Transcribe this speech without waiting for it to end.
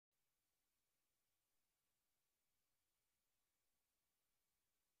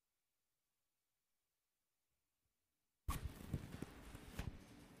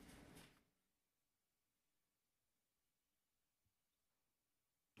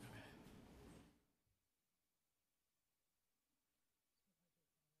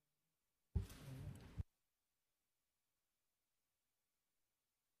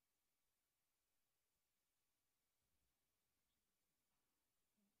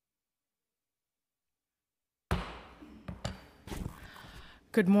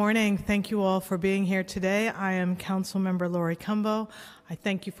Good morning. Thank you all for being here today. I am Councilmember Lori Cumbo. I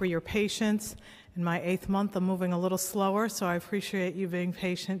thank you for your patience. In my 8th month, I'm moving a little slower, so I appreciate you being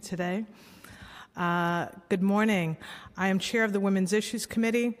patient today. Good morning. I am Chair of the Women's Issues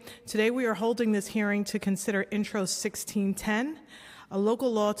Committee. Today we are holding this hearing to consider Intro 1610, a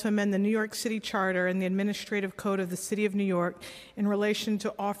local law to amend the New York City Charter and the Administrative Code of the City of New York in relation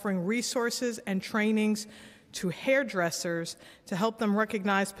to offering resources and trainings to hairdressers to help them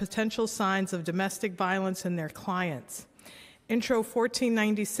recognize potential signs of domestic violence in their clients. Intro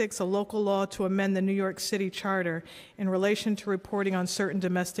 1496, a local law to amend the New York City Charter in relation to reporting on certain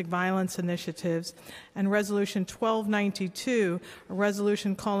domestic violence initiatives, and Resolution 1292, a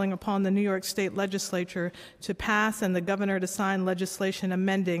resolution calling upon the New York State Legislature to pass and the governor to sign legislation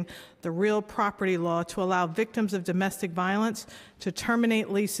amending the real property law to allow victims of domestic violence to terminate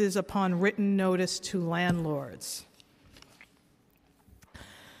leases upon written notice to landlords.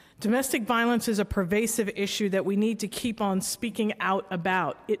 Domestic violence is a pervasive issue that we need to keep on speaking out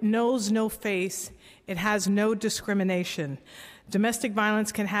about. It knows no face. It has no discrimination. Domestic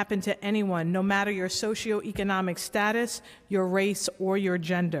violence can happen to anyone, no matter your socioeconomic status, your race, or your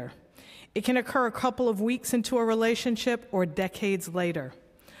gender. It can occur a couple of weeks into a relationship or decades later.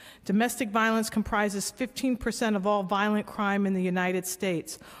 Domestic violence comprises 15% of all violent crime in the United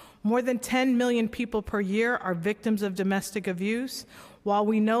States. More than 10 million people per year are victims of domestic abuse. While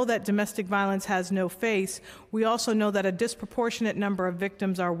we know that domestic violence has no face, we also know that a disproportionate number of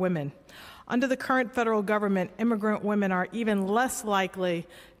victims are women. Under the current federal government, immigrant women are even less likely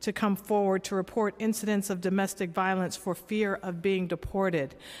to come forward to report incidents of domestic violence for fear of being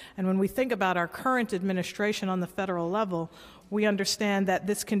deported. And when we think about our current administration on the federal level, we understand that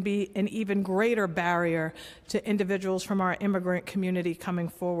this can be an even greater barrier to individuals from our immigrant community coming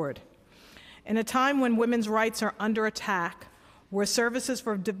forward. In a time when women's rights are under attack, where services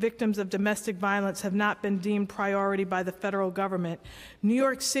for victims of domestic violence have not been deemed priority by the federal government, New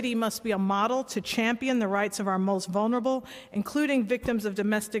York City must be a model to champion the rights of our most vulnerable, including victims of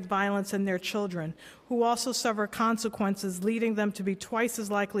domestic violence and their children, who also suffer consequences leading them to be twice as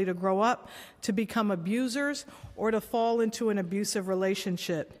likely to grow up, to become abusers, or to fall into an abusive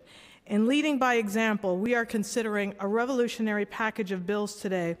relationship. In leading by example, we are considering a revolutionary package of bills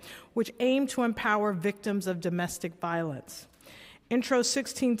today which aim to empower victims of domestic violence. Intro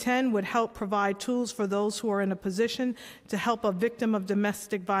 1610 would help provide tools for those who are in a position to help a victim of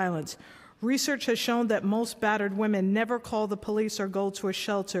domestic violence. Research has shown that most battered women never call the police or go to a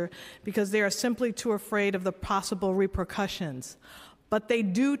shelter because they are simply too afraid of the possible repercussions. But they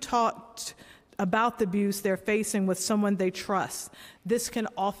do talk about the abuse they're facing with someone they trust. This can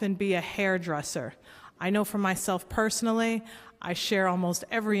often be a hairdresser. I know for myself personally, I share almost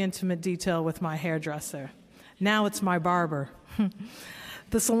every intimate detail with my hairdresser. Now it's my barber.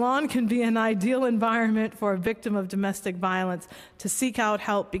 The salon can be an ideal environment for a victim of domestic violence to seek out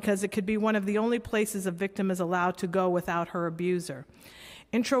help because it could be one of the only places a victim is allowed to go without her abuser.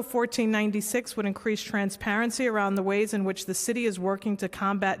 Intro 1496 would increase transparency around the ways in which the city is working to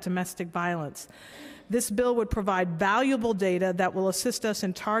combat domestic violence. This bill would provide valuable data that will assist us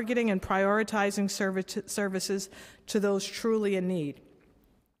in targeting and prioritizing services to those truly in need.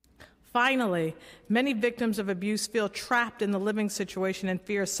 Finally, many victims of abuse feel trapped in the living situation and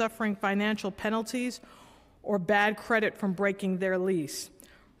fear suffering financial penalties or bad credit from breaking their lease.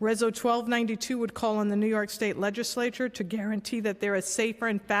 Reso 1292 would call on the New York State Legislature to guarantee that there is a safer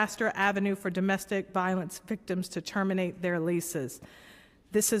and faster avenue for domestic violence victims to terminate their leases.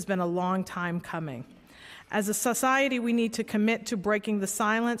 This has been a long time coming. As a society, we need to commit to breaking the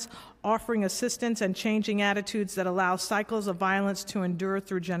silence, offering assistance, and changing attitudes that allow cycles of violence to endure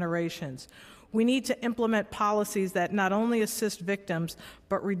through generations. We need to implement policies that not only assist victims,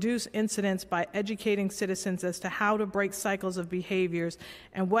 but reduce incidents by educating citizens as to how to break cycles of behaviors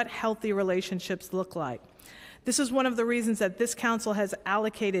and what healthy relationships look like. This is one of the reasons that this council has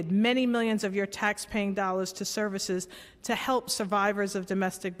allocated many millions of your tax-paying dollars to services to help survivors of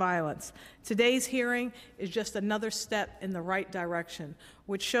domestic violence. Today's hearing is just another step in the right direction,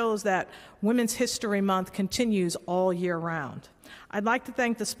 which shows that Women's History Month continues all year round. I'd like to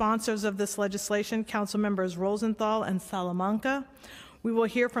thank the sponsors of this legislation, Council Members Rosenthal and Salamanca. We will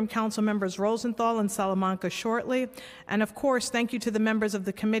hear from Council Members Rosenthal and Salamanca shortly. And of course, thank you to the members of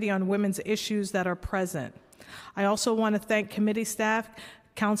the Committee on Women's Issues that are present. I also want to thank committee staff,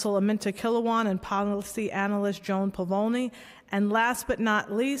 Council Aminta Kilawan and Policy Analyst Joan Pavoni. And last but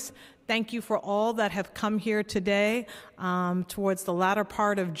not least, thank you for all that have come here today towards the latter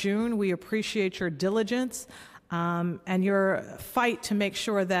part of June. We appreciate your diligence. and your fight to make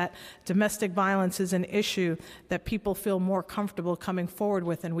sure that domestic violence is an issue that people feel more comfortable coming forward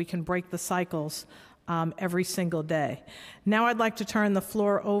with, and we can break the cycles every single day. Now I'd like to turn the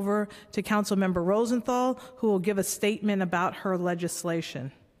floor over to Councilmember Rosenthal, who will give a statement about her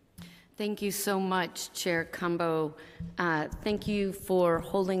legislation. Thank you so much, Chair Cumbo. Thank you for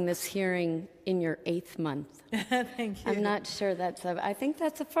holding this hearing in your 8th month. Thank you. I'm not sure I think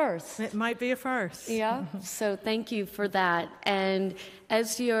that's a first. It might be a first. Yeah, so thank you for that. And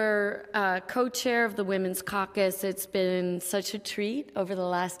as your co-chair of the Women's Caucus, it's been such a treat over the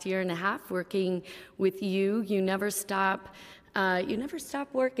last year and a half working with you. You never stop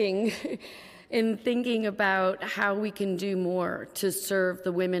working in thinking about how we can do more to serve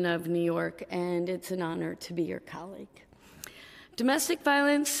the women of New York, and it's an honor to be your colleague. Domestic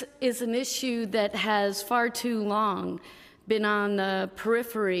violence is an issue that has far too long been on the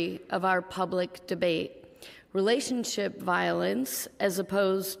periphery of our public debate. Relationship violence, as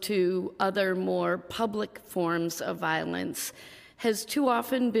opposed to other more public forms of violence, has too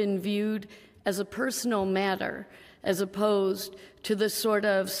often been viewed as a personal matter, as opposed to the sort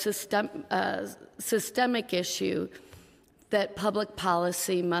of systemic issue that public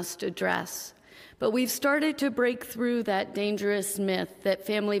policy must address. But we've started to break through that dangerous myth that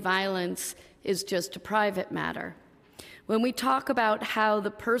family violence is just a private matter. When we talk about how the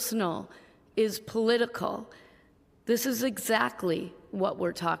personal is political, this is exactly what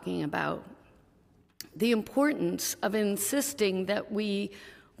we're talking about. The importance of insisting that we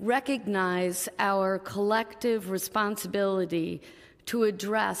recognize our collective responsibility to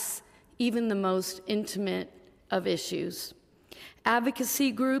address even the most intimate of issues.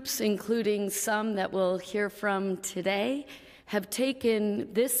 Advocacy groups, including some that we'll hear from today, have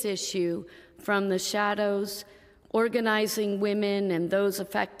taken this issue from the shadows, organizing women and those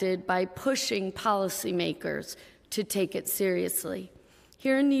affected by pushing policymakers to take it seriously.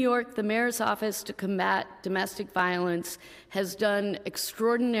 Here in New York, the Mayor's Office to Combat Domestic Violence has done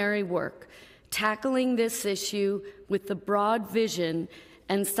extraordinary work tackling this issue with the broad vision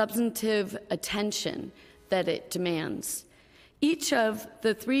and substantive attention that it demands. Each of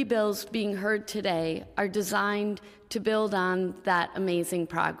the 3 bills being heard today are designed to build on that amazing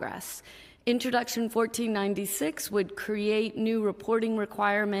progress. Introduction 1496 would create new reporting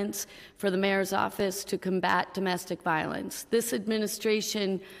requirements for the Mayor's Office to combat domestic violence. This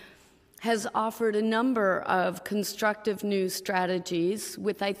administration has offered a number of constructive new strategies,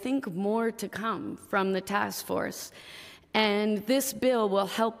 with I think more to come from the task force. And this bill will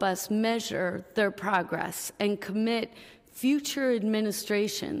help us measure their progress and commit future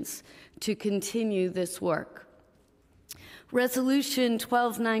administrations to continue this work. Resolution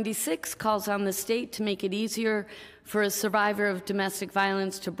 1296 calls on the state to make it easier for a survivor of domestic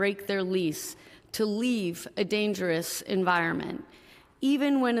violence to break their lease, to leave a dangerous environment.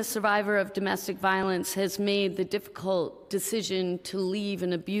 Even when a survivor of domestic violence has made the difficult decision to leave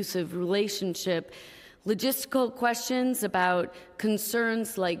an abusive relationship, logistical questions about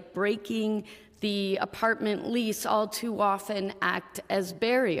concerns like breaking the apartment lease all too often act as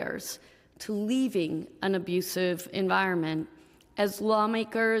barriers to leaving an abusive environment. As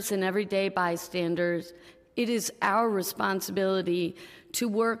lawmakers and everyday bystanders, it is our responsibility to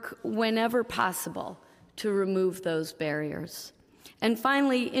work whenever possible to remove those barriers. And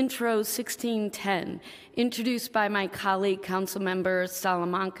finally, Intro 1610, introduced by my colleague, Councilmember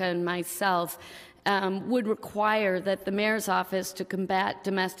Salamanca, and myself, would require that the Mayor's Office to Combat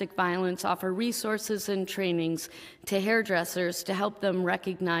Domestic Violence offer resources and trainings to hairdressers to help them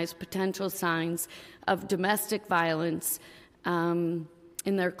recognize potential signs of domestic violence in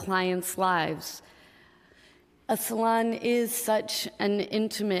their clients' lives. A salon is such an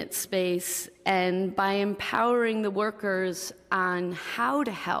intimate space, and by empowering the workers on how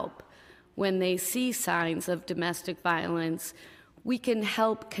to help when they see signs of domestic violence, we can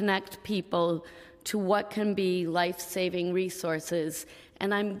help connect people to what can be life-saving resources.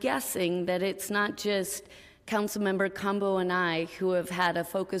 And I'm guessing that it's not just Councilmember Cumbo and I who have had a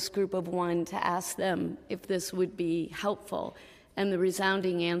focus group of 1 to ask them if this would be helpful. And the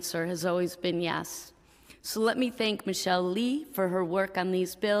resounding answer has always been yes. So let me thank Michelle Lee for her work on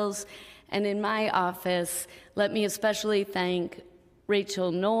these bills. And in my office, let me especially thank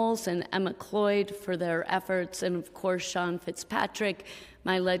Rachel Knowles and Emma Cloyd for their efforts, and of course Sean Fitzpatrick,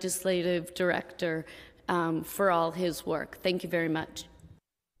 my legislative director, for all his work. Thank you very much.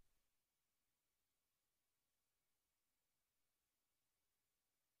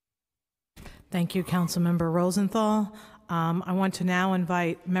 Thank you, Councilmember Rosenthal. I want to now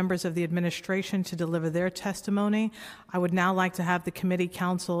invite members of the administration to deliver their testimony. I would now like to have the committee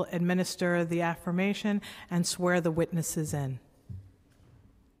counsel administer the affirmation and swear the witnesses in.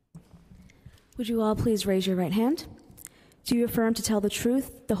 Would you all please raise your right hand? Do you affirm to tell the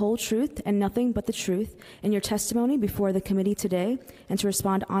truth, the whole truth, and nothing but the truth in your testimony before the committee today, and to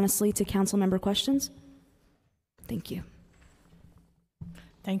respond honestly to council member questions? Thank you.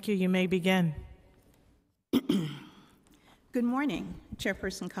 Thank you. You may begin. Good morning,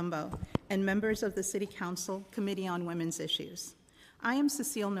 Chairperson Cumbo and members of the City Council Committee on Women's Issues. I am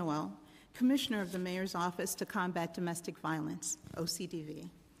Cecile Noel, Commissioner of the Mayor's Office to Combat Domestic Violence, OCDV.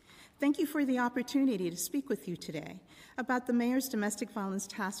 Thank you for the opportunity to speak with you today about the Mayor's Domestic Violence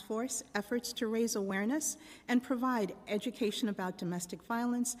Task Force efforts to raise awareness and provide education about domestic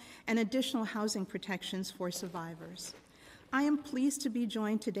violence and additional housing protections for survivors. I am pleased to be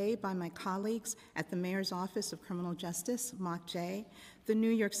joined today by my colleagues at the Mayor's Office of Criminal Justice, MOCJ, the New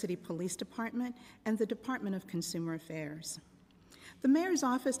York City Police Department, and the Department of Consumer Affairs. The Mayor's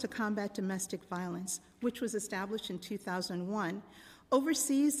Office to Combat Domestic Violence, which was established in 2001,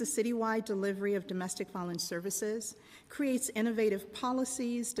 oversees the citywide delivery of domestic violence services, creates innovative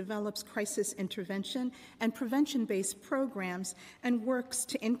policies, develops crisis intervention and prevention-based programs, and works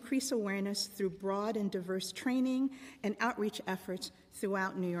to increase awareness through broad and diverse training and outreach efforts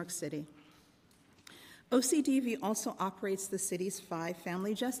throughout New York City. OCDV also operates the city's 5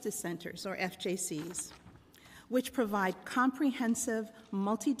 Family Justice Centers, or FJCs, which provide comprehensive,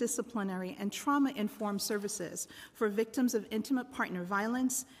 multidisciplinary, and trauma-informed services for victims of intimate partner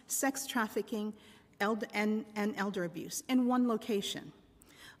violence, sex trafficking, and elder abuse in one location.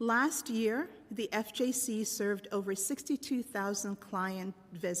 Last year, the FJC served over 62,000 client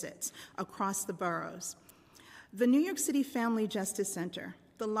visits across the boroughs. The New York City Family Justice Center,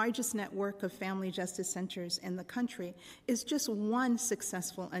 the largest network of family justice centers in the country, is just one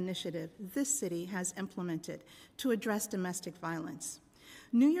successful initiative this city has implemented to address domestic violence.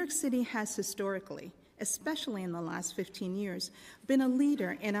 New York City has historically, especially in the last 15 years, been a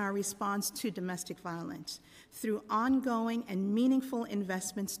leader in our response to domestic violence through ongoing and meaningful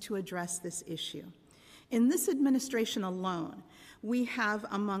investments to address this issue. In this administration alone, we have,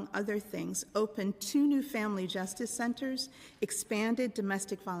 among other things, opened 2 new family justice centers, expanded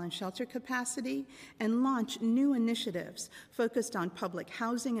domestic violence shelter capacity, and launched new initiatives focused on public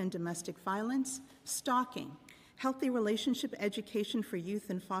housing and domestic violence, stalking, healthy relationship education for youth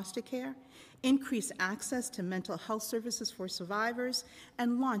in foster care, increased access to mental health services for survivors,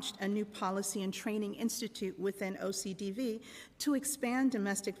 and launched a new policy and training institute within OCDV to expand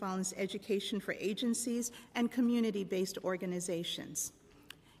domestic violence education for agencies and community-based organizations.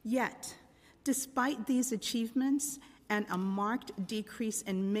 Yet, despite these achievements and a marked decrease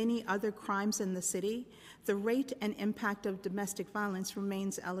in many other crimes in the city, the rate and impact of domestic violence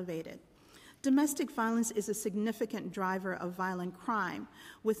remains elevated. Domestic violence is a significant driver of violent crime,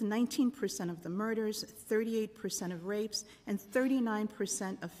 with 19% of the murders, 38% of rapes, and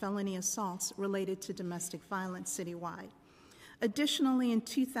 39% of felony assaults related to domestic violence citywide. Additionally, in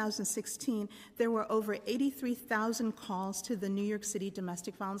 2016, there were over 83,000 calls to the New York City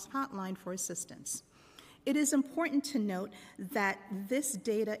Domestic Violence Hotline for assistance. It is important to note that this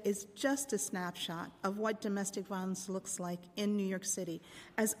data is just a snapshot of what domestic violence looks like in New York City,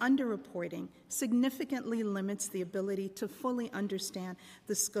 as underreporting significantly limits the ability to fully understand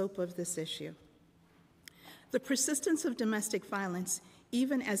the scope of this issue. The persistence of domestic violence,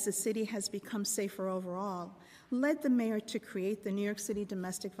 even as the city has become safer overall, led the mayor to create the New York City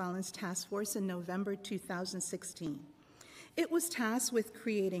Domestic Violence Task Force in November 2016. It was tasked with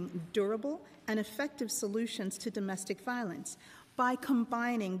creating durable and effective solutions to domestic violence by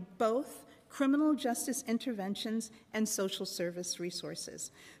combining both criminal justice interventions and social service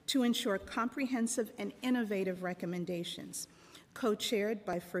resources to ensure comprehensive and innovative recommendations, co-chaired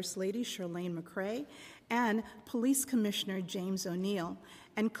by First Lady Chirlane McCray and Police Commissioner James O'Neill,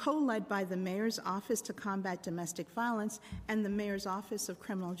 and co-led by the Mayor's Office to Combat Domestic Violence and the Mayor's Office of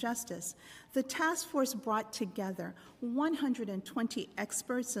Criminal Justice. The task force brought together 120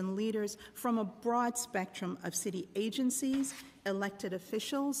 experts and leaders from a broad spectrum of city agencies, elected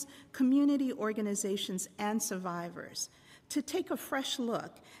officials, community organizations, and survivors to take a fresh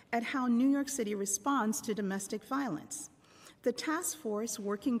look at how New York City responds to domestic violence. The task force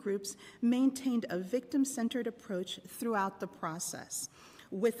working groups maintained a victim-centered approach throughout the process,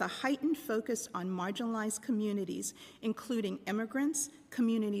 with a heightened focus on marginalized communities, including immigrants,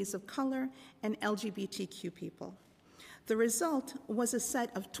 communities of color, and LGBTQ people. The result was a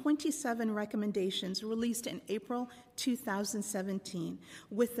set of 27 recommendations released in April 2017,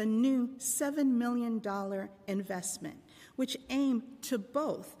 with a new $7 million investment, which aim to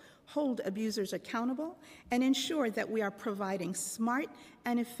both hold abusers accountable and ensure that we are providing smart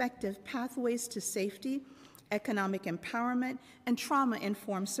and effective pathways to safety, economic empowerment, and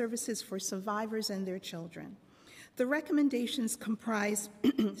trauma-informed services for survivors and their children. The recommendations comprise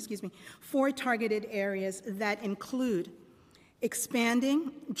 4 targeted areas that include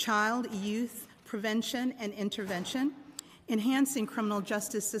expanding child, youth prevention and intervention, enhancing criminal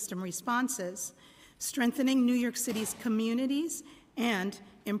justice system responses, strengthening New York City's communities, and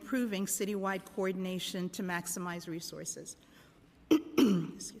improving citywide coordination to maximize resources.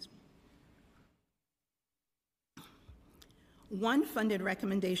 Excuse me. One funded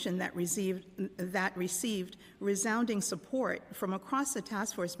recommendation that received resounding support from across the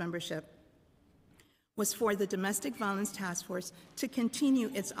task force membership was for the Domestic Violence Task Force to continue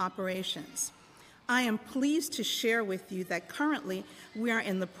its operations. I am pleased to share with you that currently we are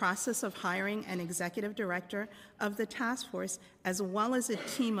in the process of hiring an executive director of the task force as well as a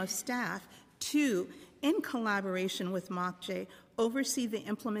team of staff to, in collaboration with MOCJ, oversee the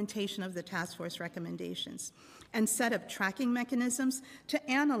implementation of the task force recommendations and set up tracking mechanisms to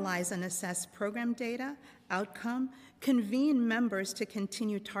analyze and assess program data, outcome, convene members to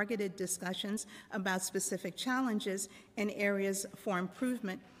continue targeted discussions about specific challenges and areas for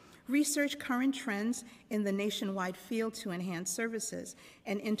improvement, research current trends in the nationwide field to enhance services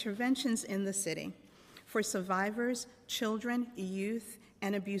and interventions in the city for survivors, children, youth,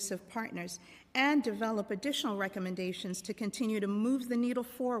 and abusive partners, and develop additional recommendations to continue to move the needle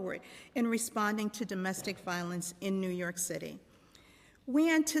forward in responding to domestic violence in New York City. We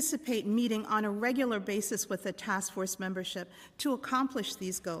anticipate meeting on a regular basis with the task force membership to accomplish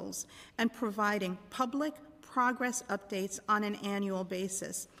these goals and providing public progress updates on an annual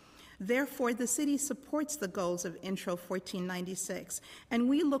basis. Therefore, the city supports the goals of Intro 1496, and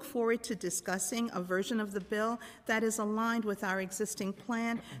we look forward to discussing a version of the bill that is aligned with our existing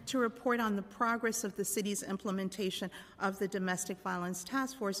plan to report on the progress of the city's implementation of the Domestic Violence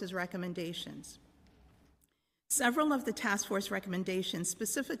Task Force's recommendations. Several of the task force recommendations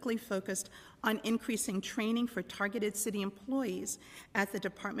specifically focused on increasing training for targeted city employees at the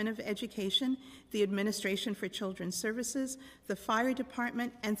Department of Education, the Administration for Children's Services, the Fire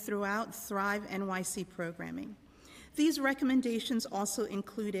Department, and throughout Thrive NYC programming. These recommendations also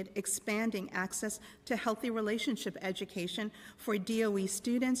included expanding access to healthy relationship education for DOE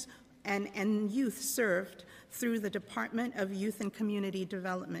students and youth served through the Department of Youth and Community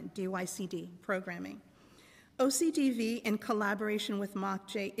Development, DYCD, programming. OCDV, in collaboration with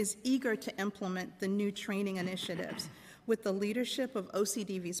MOCJ, is eager to implement the new training initiatives with the leadership of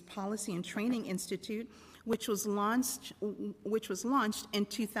OCDV's Policy and Training Institute, which was launched in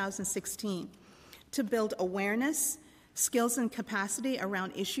 2016 to build awareness, skills, and capacity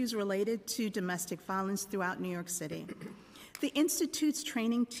around issues related to domestic violence throughout New York City. The Institute's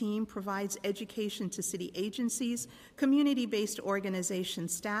training team provides education to city agencies, community-based organization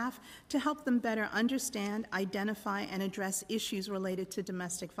staff to help them better understand, identify, and address issues related to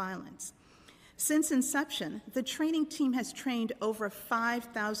domestic violence. Since inception, the training team has trained over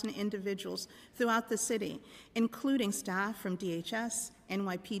 5,000 individuals throughout the city, including staff from DHS,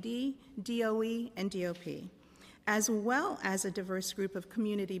 NYPD, DOE, and DOP, as well as a diverse group of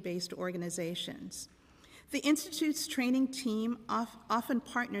community-based organizations. The Institute's training team often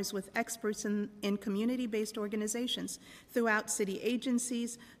partners with experts in community-based organizations throughout city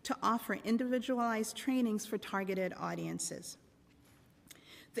agencies to offer individualized trainings for targeted audiences.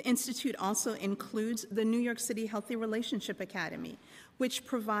 The Institute also includes the New York City Healthy Relationship Academy, which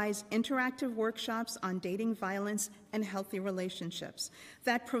provides interactive workshops on dating violence and healthy relationships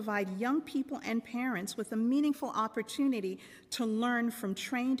that provide young people and parents with a meaningful opportunity to learn from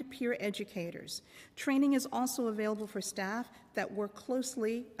trained peer educators. Training is also available for staff that work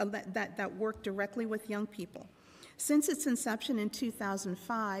directly with young people. Since its inception in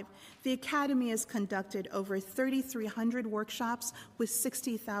 2005, the Academy has conducted over 3,300 workshops with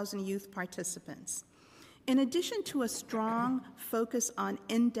 60,000 youth participants. In addition to a strong focus on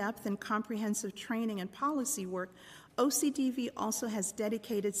in-depth and comprehensive training and policy work, OCDV also has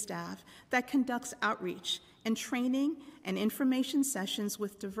dedicated staff that conducts outreach and training and information sessions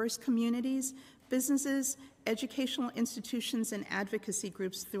with diverse communities, businesses, educational institutions, and advocacy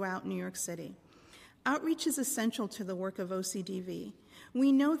groups throughout New York City. Outreach is essential to the work of OCDV.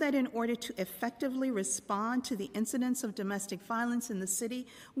 We know that in order to effectively respond to the incidents of domestic violence in the city,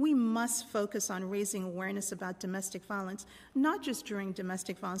 we must focus on raising awareness about domestic violence, not just during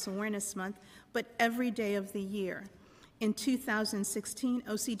Domestic Violence Awareness Month, but every day of the year. In 2016,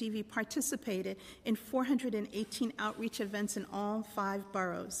 OCDV participated in 418 outreach events in all 5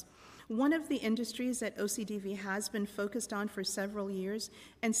 boroughs. One of the industries that OCDV has been focused on for several years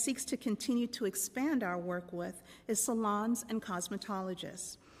and seeks to continue to expand our work with is salons and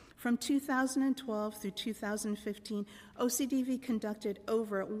cosmetologists. From 2012 through 2015, OCDV conducted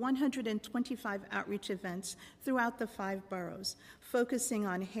over 125 outreach events throughout the 5 boroughs, focusing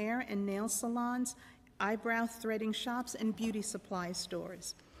on hair and nail salons, eyebrow threading shops, and beauty supply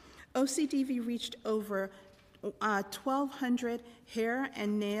stores. OCDV reached over 1,200 hair,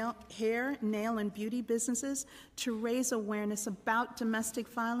 nail, and beauty businesses to raise awareness about domestic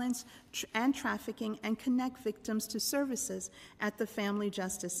violence and trafficking and connect victims to services at the Family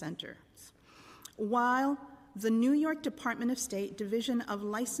Justice Centers. While the New York Department of State Division of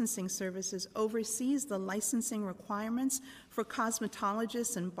Licensing Services oversees the licensing requirements for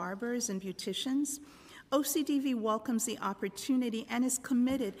cosmetologists and barbers and beauticians, OCDV welcomes the opportunity and is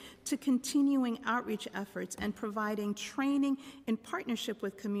committed to continuing outreach efforts and providing training in partnership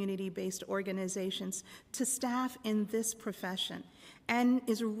with community-based organizations to staff in this profession, and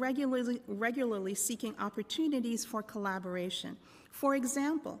is regularly seeking opportunities for collaboration. For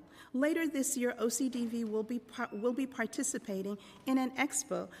example, later this year, OCDV will be participating in an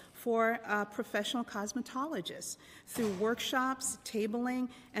expo for professional cosmetologists through workshops, tabling,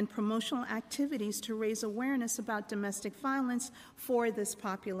 and promotional activities to raise awareness about domestic violence for this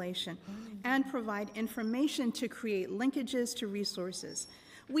population and provide information to create linkages to resources.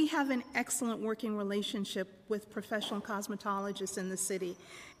 We have an excellent working relationship with professional cosmetologists in the city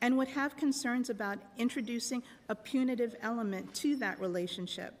and would have concerns about introducing a punitive element to that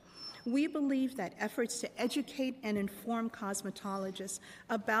relationship. We believe that efforts to educate and inform cosmetologists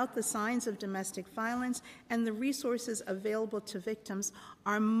about the signs of domestic violence and the resources available to victims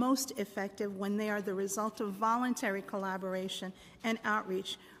are most effective when they are the result of voluntary collaboration and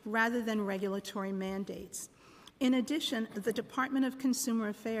outreach rather than regulatory mandates. In addition, the Department of Consumer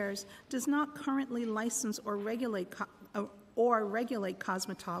Affairs does not currently license or regulate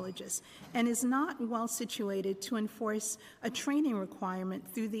cosmetologists and is not well situated to enforce a training requirement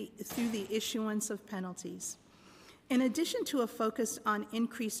through the issuance of penalties. In addition to a focus on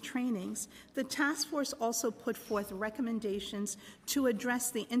increased trainings, the task force also put forth recommendations to address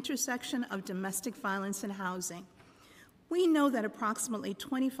the intersection of domestic violence and housing. We know that approximately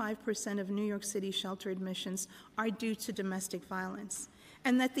 25% of New York City shelter admissions are due to domestic violence,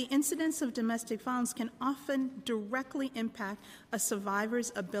 and that the incidence of domestic violence can often directly impact a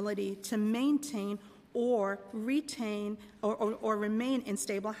survivor's ability to maintain or retain or remain in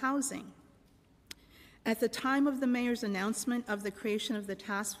stable housing. At the time of the mayor's announcement of the creation of the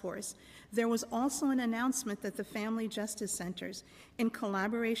task force, there was also an announcement that the Family Justice Centers, in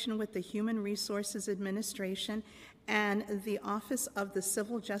collaboration with the Human Resources Administration and the Office of the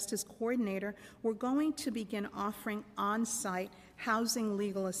Civil Justice Coordinator, were going to begin offering on-site housing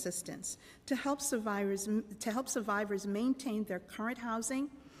legal assistance to help survivors maintain their current housing,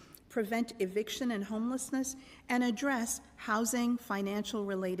 prevent eviction and homelessness, and address housing financial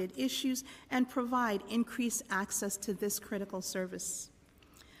related issues and provide increased access to this critical service.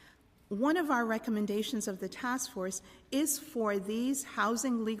 One of our recommendations of the task force is for these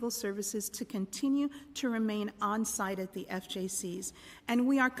housing legal services to continue to remain on-site at the FJCs, and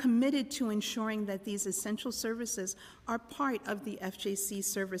we are committed to ensuring that these essential services are part of the FJC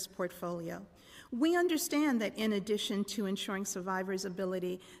service portfolio. We understand that in addition to ensuring survivors'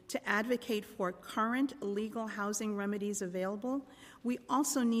 ability to advocate for current legal housing remedies available, we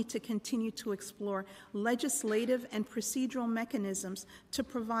also need to continue to explore legislative and procedural mechanisms to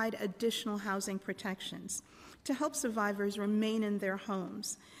provide additional housing protections to help survivors remain in their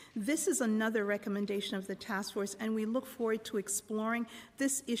homes. This is another recommendation of the task force, and we look forward to exploring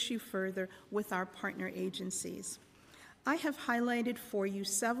this issue further with our partner agencies. I have highlighted for you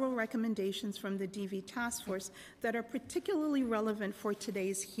several recommendations from the DV Task Force that are particularly relevant for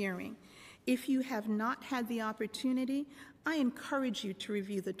today's hearing. If you have not had the opportunity, I encourage you to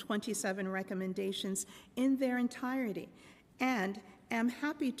review the 27 recommendations in their entirety, and am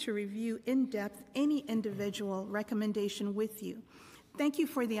happy to review in depth any individual recommendation with you. Thank you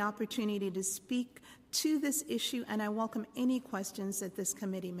for the opportunity to speak to this issue, and I welcome any questions that this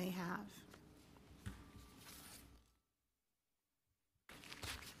committee may have.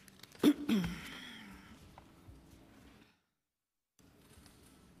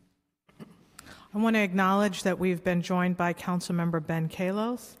 I want to acknowledge that we've been joined by Councilmember Ben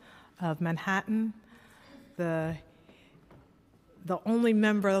Kalos of Manhattan, the only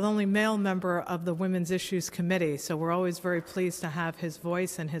male member of the Women's Issues Committee. So we're always very pleased to have his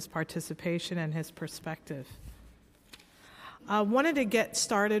voice and his participation and his perspective. I wanted to get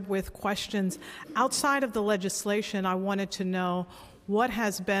started with questions. Outside of the legislation, I wanted to know what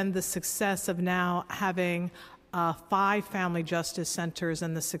has been the success of now having 5 family justice centers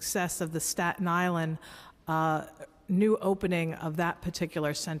and the success of the Staten Island new opening of that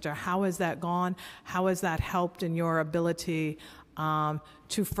particular center? How has that gone? How has that helped in your ability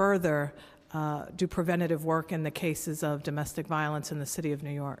to further do preventative work in the cases of domestic violence in the city of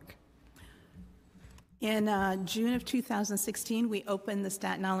New York? In June of 2016, we opened the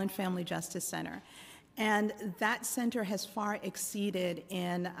Staten Island Family Justice Center. And that center has far exceeded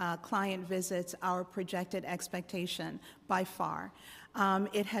in client visits our projected expectation by far.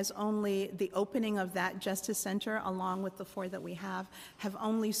 The opening of that Justice Center, along with the 4 that we have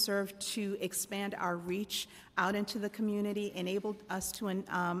only served to expand our reach out into the community, enabled us to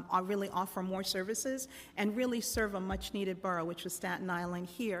really offer more services and really serve a much needed borough, which was Staten Island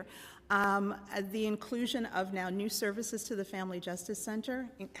here. The inclusion of now new services to the Family Justice Center,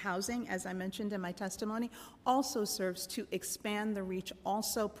 housing, as I mentioned in my testimony, also serves to expand the reach,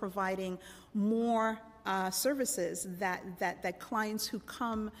 also providing more services that clients who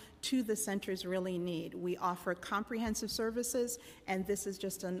come to the centers really need. We offer comprehensive services, and this is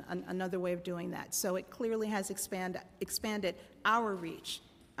just another way of doing that. So it clearly has expanded our reach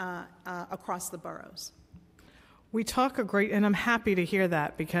across the boroughs. We talk a great, and I'm happy to hear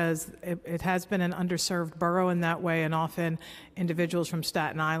that, because it has been an underserved borough in that way, and often individuals from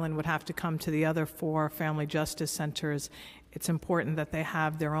Staten Island would have to come to the other 4 family justice centers. It's important that they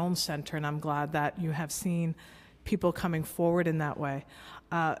have their own center, and I'm glad that you have seen people coming forward in that way.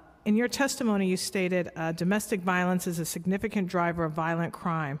 In your testimony, you stated domestic violence is a significant driver of violent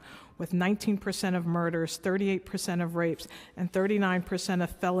crime, with 19% of murders, 38% of rapes, and 39%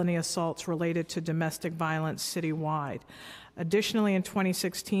 of felony assaults related to domestic violence citywide. Additionally, in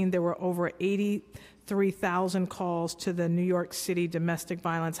 2016, there were over 83,000 calls to the New York City Domestic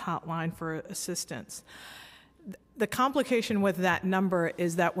Violence Hotline for assistance. The complication with that number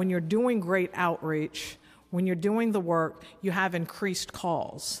is that when you're doing great outreach, when you're doing the work, you have increased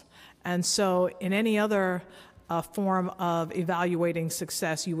calls. And so in any other form of evaluating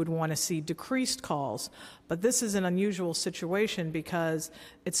success, you would want to see decreased calls. But this is an unusual situation because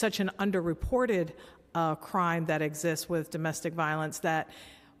it's such an underreported crime that exists with domestic violence that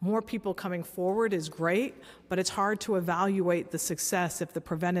more people coming forward is great, but it's hard to evaluate the success if the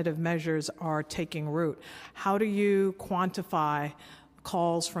preventative measures are taking root. How do you quantify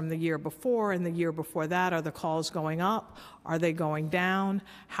calls from the year before and the year before that? Are the calls going up? Are they going down?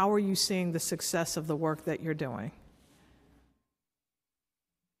 How are you seeing the success of the work that you're doing?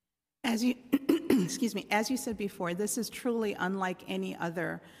 As you, excuse me, as you said before, this is truly unlike any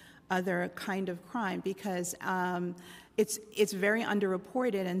other kind of crime because it's very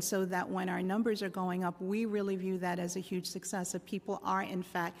underreported, and so that when our numbers are going up, we really view that as a huge success, that people are in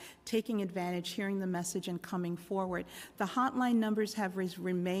fact taking advantage, hearing the message, and coming forward. The hotline numbers have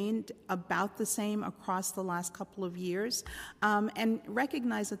remained about the same across the last couple of years, and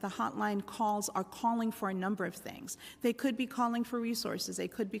recognize that the hotline calls are calling for a number of things. They could be calling for resources, they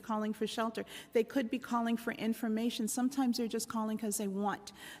could be calling for shelter, they could be calling for information. Sometimes they're just calling because they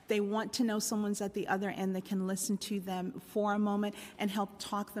want to know someone's at the other end that can listen to them for a moment and help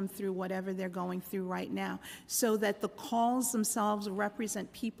talk them through whatever they're going through right now, so that the calls themselves represent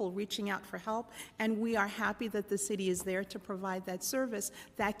people reaching out for help, and we are happy that the city is there to provide that service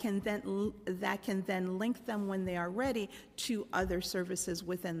that can then link them when they are ready to other services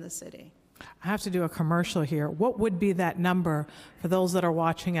within the city. I have to do a commercial here. What would be that number for those that are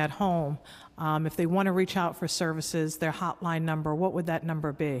watching at home? If they want to reach out for services, their hotline number, what would that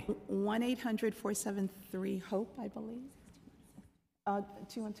number be? 1-800-473-HOPE, I believe.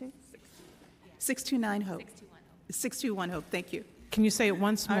 212? 629-HOPE. 621-HOPE, thank you. Can you say it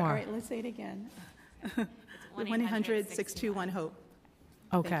once more? All right, let's say it again. 1-800-621-HOPE.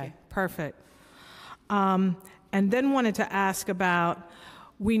 Okay, perfect. And then wanted to ask about,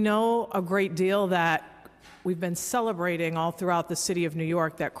 we know a great deal that we've been celebrating all throughout the city of New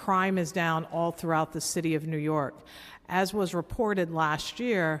York, that crime is down all throughout the city of New York. As was reported last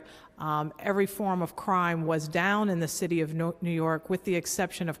year, every form of crime was down in the city of New York with the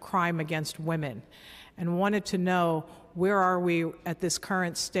exception of crime against women. And wanted to know, where are we at this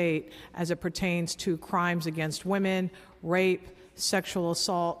current state as it pertains to crimes against women, rape, sexual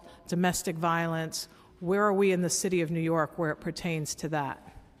assault, domestic violence? Where are we in the city of New York where it pertains to that?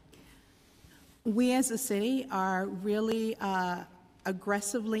 We as a city are really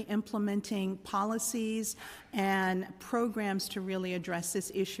aggressively implementing policies and programs to really address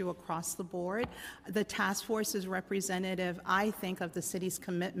this issue across the board. The task force is representative, I think, of the city's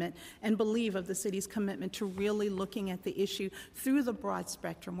commitment and believe of the city's commitment to really looking at the issue through the broad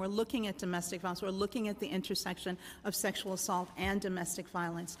spectrum. We're looking at domestic violence. We're looking at the intersection of sexual assault and domestic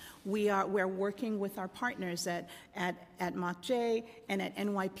violence. We're working with our partners at MOCJ and at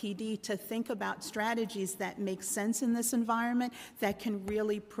NYPD to think about strategies that make sense in this environment that can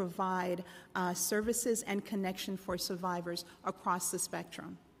really provide services and connection for survivors across the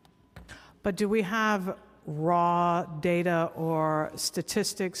spectrum. But do we have raw data or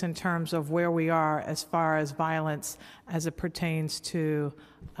statistics in terms of where we are as far as violence as it pertains to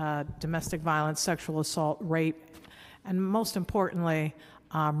domestic violence, sexual assault, rape, and most importantly,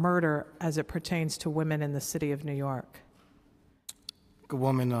 murder as it pertains to women in the city of New York? Good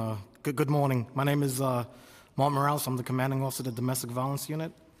morning. My name is Mark Morales. I'm the commanding officer of the Domestic Violence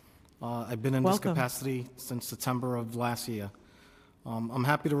Unit. I've been in this capacity since September of last year. I'm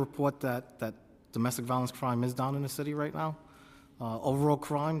happy to report that domestic violence crime is down in the city right now. Overall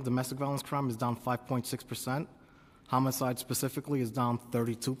crime, domestic violence crime is down 5.6%. Homicide specifically is down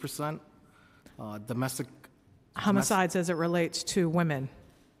 32%. Homicides as it relates to women?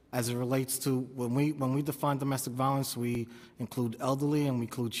 As it relates to, when we define domestic violence, we include elderly and we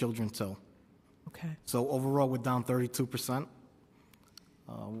include children too. Okay. So overall, we're down 32%.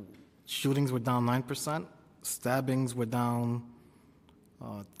 Shootings were down 9%. Stabbings were down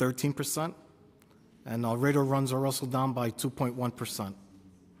 13%. And our radar runs are also down by 2.1%.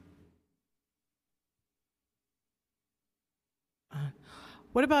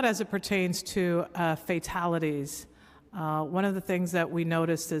 What about as it pertains to fatalities? One of the things that we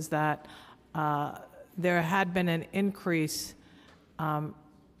noticed is that there had been an increase in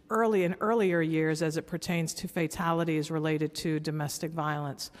earlier years as it pertains to fatalities related to domestic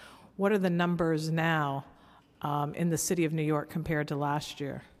violence. What are the numbers now in the city of New York compared to last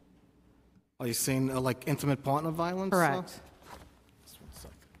year? Are you saying like intimate partner violence? Correct. Just 1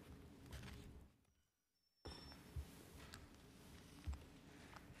 second.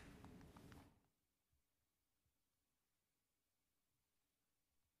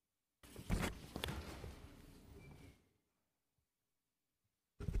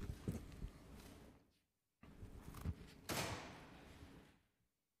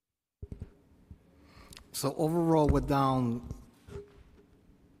 So overall, we're down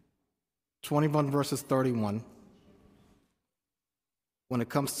 21 versus 31. When it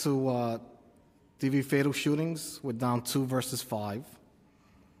comes to DV fatal shootings, we're down 2 versus 5.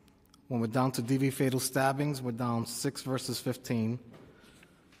 When we're down to DV fatal stabbings, we're down 6 versus 15.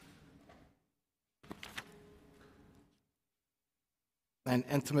 And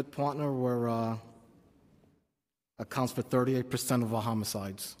intimate partner accounts for 38% of our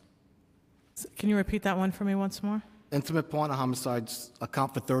homicides. Can you repeat that one for me once more? Intimate partner homicides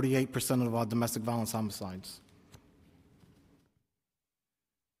account for 38% of our domestic violence homicides.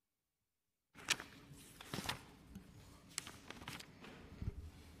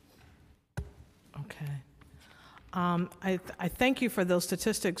 Okay. I thank you for those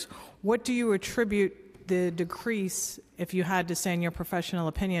statistics. What do you attribute the decrease, if you had to say in your professional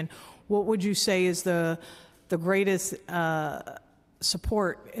opinion, what would you say is the greatest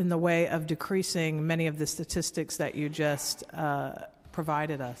support in the way of decreasing many of the statistics that you just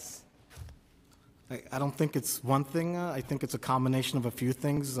provided us? I don't think it's one thing. I think it's a combination of a few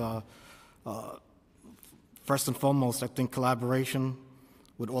things. First and foremost, I think collaboration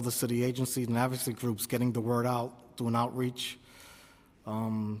with all the city agencies and advocacy groups, getting the word out, doing outreach.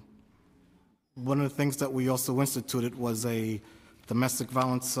 One of the things that we also instituted was a domestic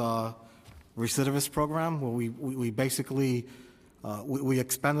violence recidivist program where we basically we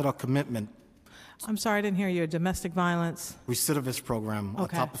expanded our commitment. I'm sorry, I didn't hear you. A domestic violence recidivist program,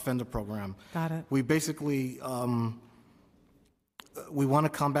 okay. A top offender program. Got it. We basically we want to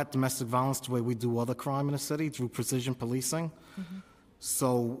combat domestic violence the way we do other crime in the city through precision policing. Mm-hmm.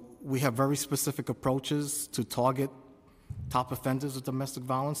 So we have very specific approaches to target top offenders of domestic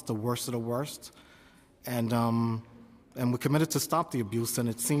violence, the worst of the worst, and we're committed to stop the abuse. And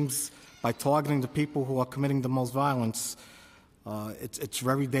it seems by targeting the people who are committing the most violence. It's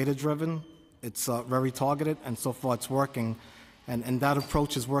very data-driven, it's very targeted, and so far it's working. And that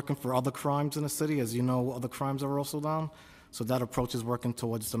approach is working for other crimes in the city. As you know, other crimes are also down. So that approach is working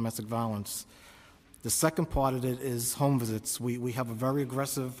towards domestic violence. The second part of it is home visits. We have a very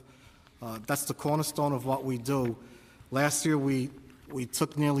aggressive, that's the cornerstone of what we do. Last year, we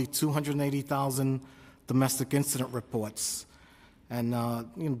took nearly 280,000 domestic incident reports. And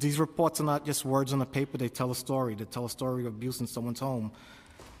these reports are not just words on a paper. They tell a story. They tell a story of abuse in someone's home.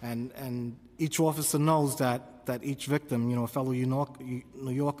 And each officer knows that each victim, you know, a fellow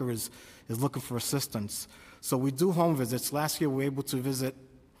New Yorker is looking for assistance. So we do home visits. Last year we were able to visit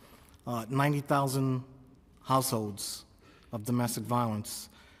 90,000 households of domestic violence.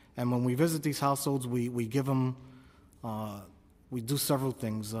 And when we visit these households, we give them, we do several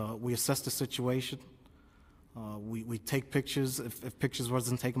things. We assess the situation. We take pictures if pictures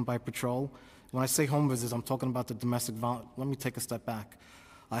wasn't taken by patrol. When I say home visits, I'm talking about the domestic violence. Let me take a step back.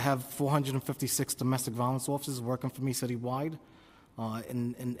 I have 456 domestic violence officers working for me citywide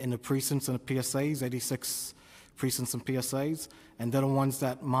in the precincts and the PSAs, 86 precincts and PSAs, and they're the ones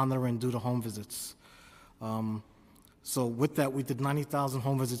that monitor and do the home visits. So with that, we did 90,000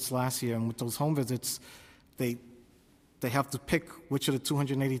 home visits last year, and with those home visits, they have to pick which of the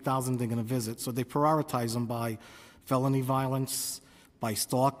 280,000 they're going to visit. So they prioritize them by felony violence, by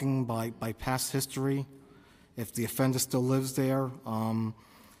stalking, by past history, if the offender still lives there,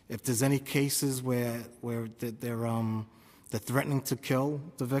 if there's any cases where they're threatening to kill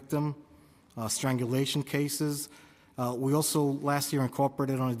the victim, strangulation cases. We also last year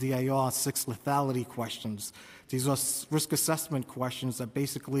incorporated on the DAR 6 lethality questions. These are risk assessment questions that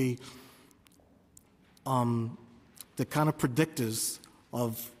basically they're kind of predictors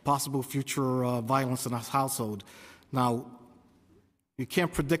of possible future violence in a household. Now, you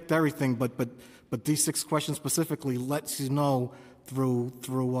can't predict everything, but these 6 questions specifically lets you know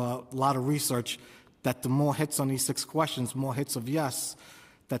through a lot of research that the more hits on these 6 questions, more hits of yes,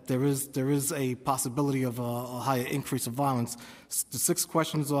 that there is a possibility of a higher increase of violence. The 6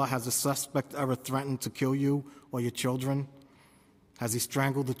 questions are: has the suspect ever threatened to kill you or your children? Has he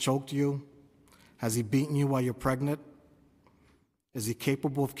strangled or choked you? Has he beaten you while you're pregnant? Is he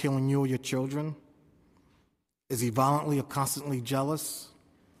capable of killing you or your children? Is he violently or constantly jealous?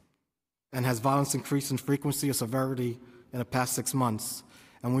 And has violence increased in frequency or severity in the past 6 months?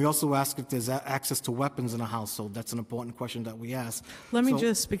 And we also ask if there's access to weapons in a household. That's an important question that we ask. Let me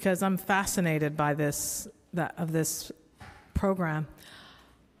just, because I'm fascinated by this program.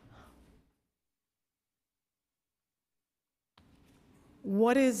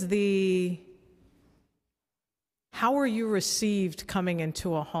 How are you received coming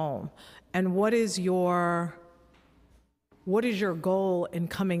into a home? And what is your goal in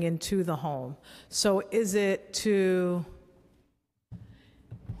coming into the home? So is it to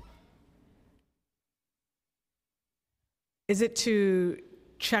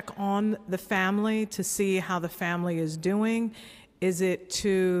check on the family to see how the family is doing? Is it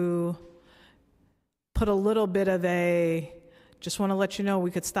to put a little bit of just want to let you know we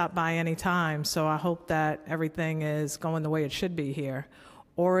could stop by any time, so I hope that everything is going the way it should be here?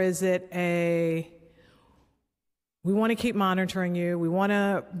 Or is it we want to keep monitoring you, we want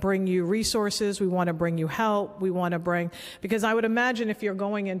to bring you resources, we want to bring you help, because I would imagine if you're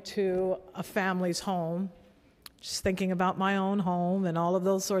going into a family's home, just thinking about my own home and all of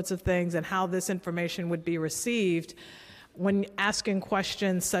those sorts of things and how this information would be received, when asking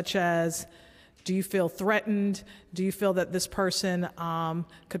questions such as, do you feel threatened? Do you feel that this person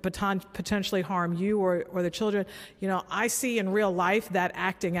could potentially harm you or the children? You know, I see in real life that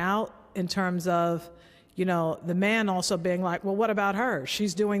acting out in terms of, you know, the man also being like, well, what about her?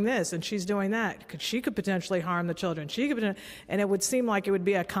 She's doing this and she's doing that. She could potentially harm the children. And it would seem like it would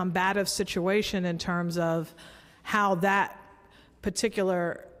be a combative situation in terms of how that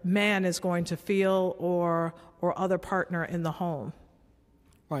particular man is going to feel or other partner in the home.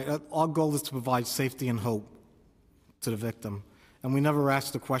 Right. Our goal is to provide safety and hope to the victim. And we never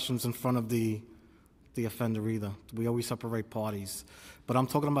ask the questions in front of the offender either. We always separate parties. But I'm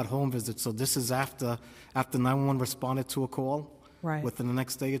talking about home visits. So this is after 911 responded to a call. Right. Within the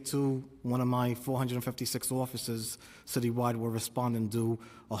next day or two, one of my 456 officers citywide will respond and do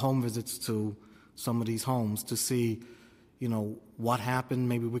a home visits to some of these homes to see, you know, what happened.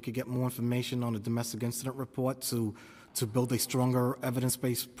 Maybe we could get more information on the domestic incident report to build a stronger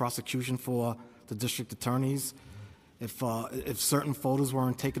evidence-based prosecution for the district attorneys. If certain photos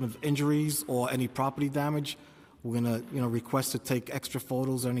weren't taken of injuries or any property damage, we're gonna, you know, request to take extra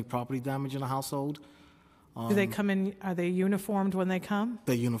photos or any property damage in a household. Do they come in? Are they uniformed when they come?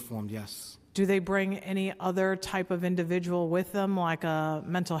 They're uniformed, yes. Do they bring any other type of individual with them, like a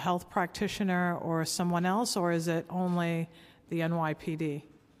mental health practitioner or someone else, or is it only the NYPD?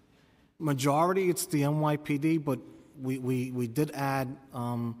 Majority, it's the NYPD, but we did add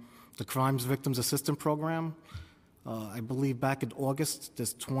the Crimes Victims Assistance Program. I believe back in August,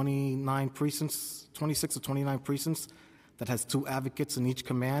 there's 26 or 29 precincts that has 2 advocates in each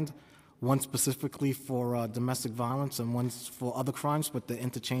command, one specifically for domestic violence and one for other crimes, but they're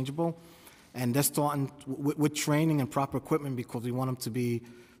interchangeable. And they're starting with training and proper equipment because we want them to be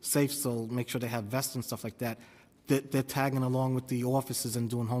safe, so make sure they have vests and stuff like that. They're tagging along with the officers and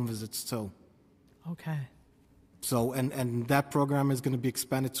doing home visits too. Okay. So, and that program is going to be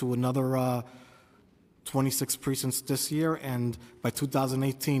expanded to another 26 precincts this year, and by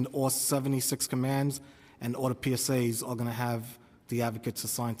 2018, all 76 commands and all the PSAs are going to have the advocates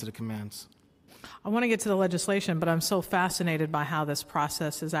assigned to the commands. I want to get to the legislation, but I'm so fascinated by how this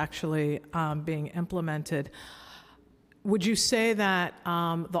process is actually being implemented. Would you say that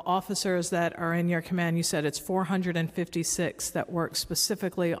the officers that are in your command, you said it's 456 that work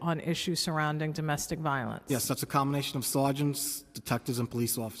specifically on issues surrounding domestic violence? Yes, that's a combination of sergeants, detectives, and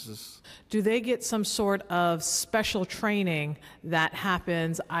police officers. Do they get some sort of special training that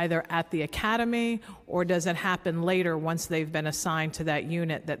happens either at the academy, or does it happen later once they've been assigned to that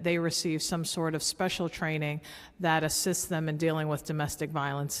unit, that they receive some sort of special training that assists them in dealing with domestic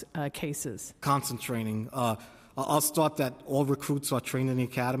violence cases? Constant training. I'll start that all recruits are trained in the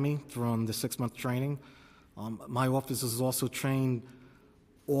academy from the 6-month training. My office has also trained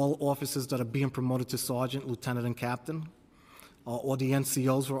all officers that are being promoted to sergeant, lieutenant, and captain. All the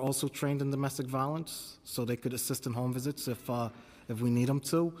NCOs were also trained in domestic violence, so they could assist in home visits if we need them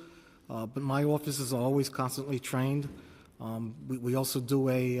to. But my officers are always constantly trained. We also do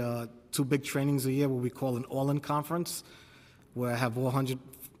 2 big trainings a year, what we call an all-in conference, where I have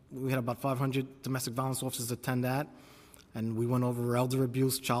we had about 500 domestic violence officers attend that, and we went over elder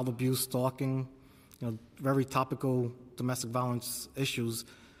abuse, child abuse, stalking, very topical domestic violence issues.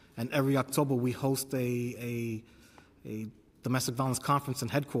 And every October we host a domestic violence conference in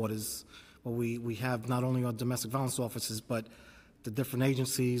headquarters, where we have not only our domestic violence officers, but the different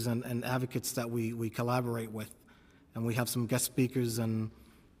agencies and advocates that we collaborate with. And we have some guest speakers, and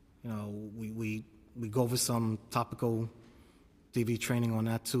we go over some topical DV training on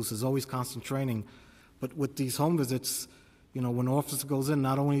that too. So there's always constant training. But with these home visits, when an officer goes in,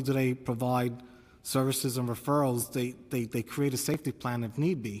 not only do they provide services and referrals, they create a safety plan if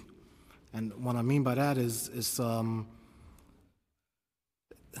need be. And what I mean by that is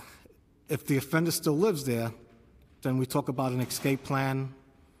if the offender still lives there, then we talk about an escape plan,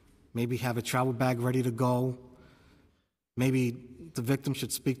 maybe have a travel bag ready to go. Maybe the victim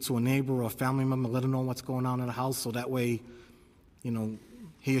should speak to a neighbor or a family member, let them know what's going on in the house, so that way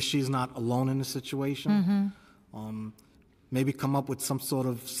he or she's not alone in the situation. Mm-hmm. Maybe come up with some sort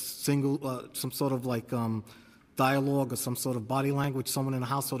of dialogue or some sort of body language, someone in the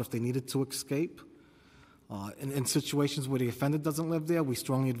household if they needed to escape. In situations where the offender doesn't live there, we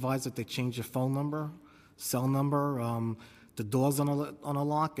strongly advise that they change their phone number, cell number, the doors on a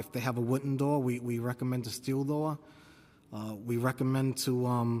lock. If they have a wooden door, we recommend a steel door. We recommend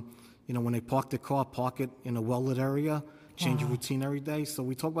to, when they park their car, park it in a well-lit area. Change your routine every day. So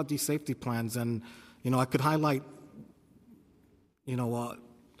we talk about these safety plans, and I could highlight. We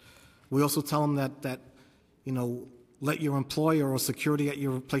also tell them that let your employer or security at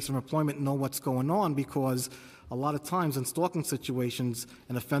your place of employment know what's going on, because a lot of times in stalking situations,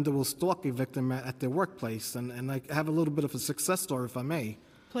 an offender will stalk a victim at their workplace, and I have a little bit of a success story, if I may.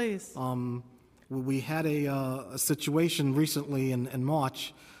 Please. We had a situation recently in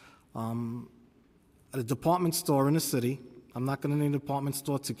March at a department store in the city. I'm not going to name the department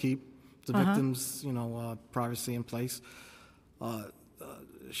store to keep the victim's, privacy in place.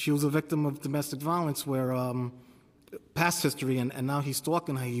 She was a victim of domestic violence where past history, and now he's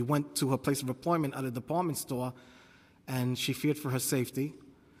stalking her. He went to her place of employment at a department store, and she feared for her safety.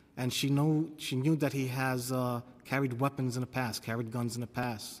 And she knew that he has carried weapons in the past, carried guns in the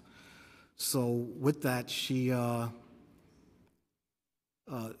past. So with that, she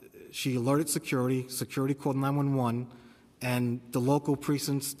alerted security. Security called 911, and the local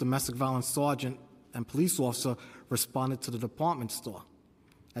precinct's domestic violence sergeant and police officer responded to the department store.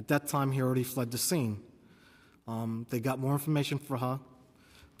 At that time, he already fled the scene. They got more information for her.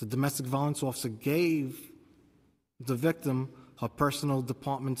 The domestic violence officer gave the victim her personal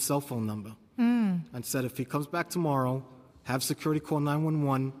department cell phone number and said, if he comes back tomorrow, have security call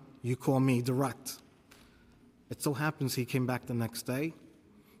 911, you call me direct. It so happens he came back the next day.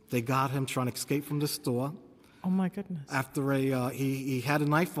 They got him trying to escape from the store. Oh my goodness! After he had a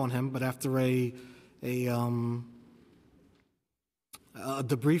knife on him, but after a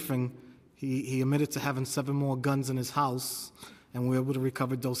debriefing, he admitted to having 7 more guns in his house, and we were able to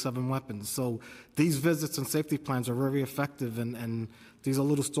recover those 7 weapons. So these visits and safety plans are very effective, and these are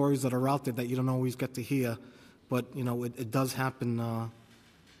little stories that are out there that you don't always get to hear, but it does happen,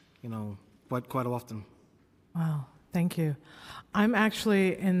 quite often. Wow. Thank you. I'm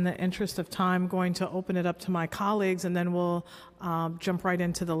actually, in the interest of time, going to open it up to my colleagues, and then we'll jump right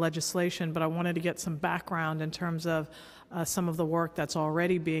into the legislation. But I wanted to get some background in terms of some of the work that's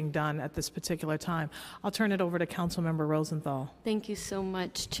already being done at this particular time. I'll turn it over to Councilmember Rosenthal. Thank you so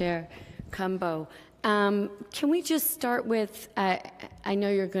much, Chair Cumbo. Can we just start with, I know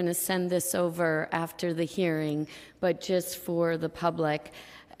you're going to send this over after the hearing, but just for the public,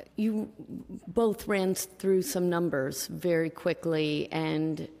 you both ran through some numbers very quickly,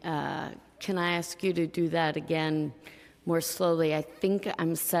 and can I ask you to do that again more slowly? I think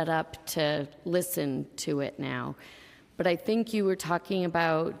I'm set up to listen to it now, but I think you were talking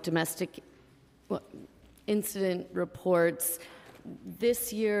about domestic incident reports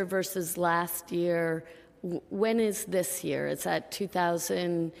this year versus last year. When is this year? Is that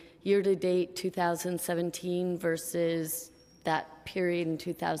 2000 year-to-date 2017 versus that period in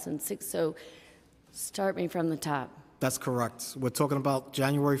 2006? So start me from the top. That's correct. We're talking about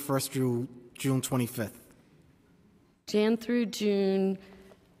January 1st through June 25th. Jan through June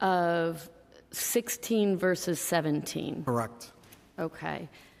of 16 versus 17. Correct. Okay.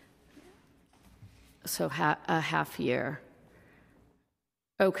 So a half year.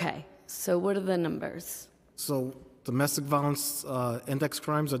 Okay. So what are the numbers? So domestic violence index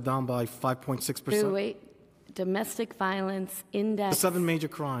crimes are down by 5.6%. Wait. Domestic violence index. The 7 major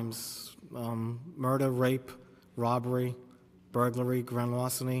crimes: murder, rape, robbery, burglary, grand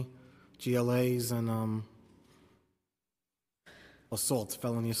larceny, GLAs, and assault,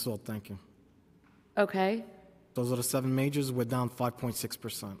 felony assault. Thank you. Okay. Those are the 7 majors. We're down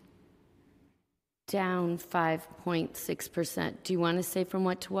 5.6%. Down 5.6%. Do you want to say from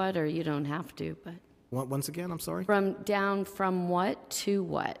what to what, or you don't have to? But Once again, I'm sorry? down from what to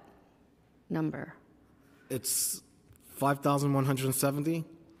what number? It's 5,170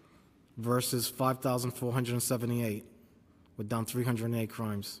 versus 5,478. We're down 308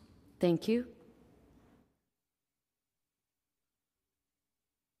 crimes. Thank you.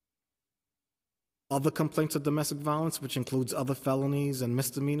 Other complaints of domestic violence, which includes other felonies and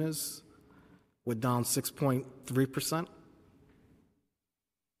misdemeanors, we're down 6.3%.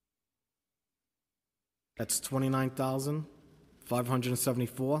 That's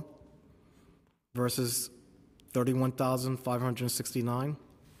 29,574 versus 31,569.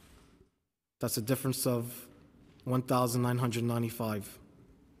 That's a difference of 1,995.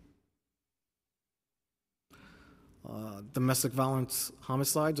 Domestic violence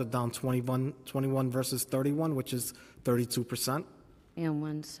homicides are down 21 versus 31, which is 32%. And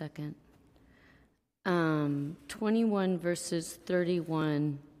 1 second. 21 versus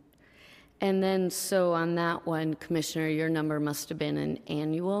 31. And then, so on that one, Commissioner, your number must have been an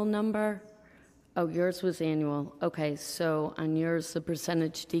annual number? Oh, yours was annual. Okay, so on yours, the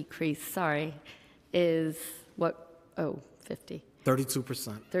percentage decrease, sorry, is what? Oh, 50.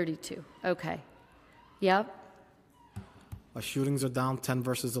 32%. 32. Okay. Yep. Our shootings are down 10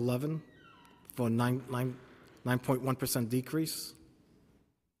 versus 11 for 9.1% decrease.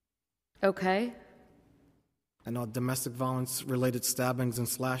 Okay. And our domestic violence related stabbings and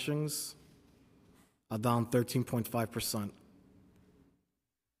slashings are down 13.5%.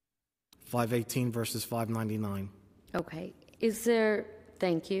 518 versus 599. Okay. Is there,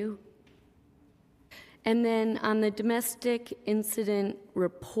 thank you. And then on the domestic incident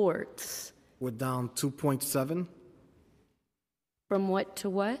reports. We're down 2.7. From what to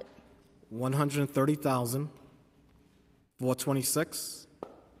what? 130,426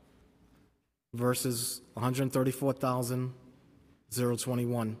 versus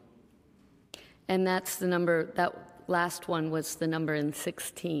 134,021. And that's the number, that last one was the number in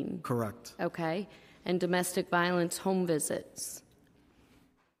 16. Correct. Okay. And domestic violence home visits.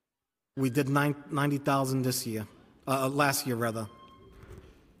 We did 90,000 this year, last year rather.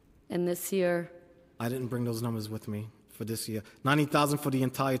 And this year? I didn't bring those numbers with me for this year. 90,000 for the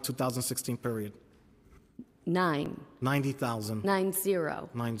entire 2016 period. 90,000.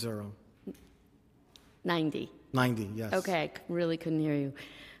 90. 90, yes. Okay, I really couldn't hear you.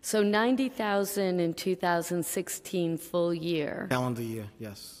 So 90,000 in 2016 full year. Calendar year,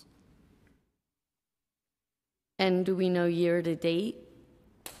 yes. And do we know year to date?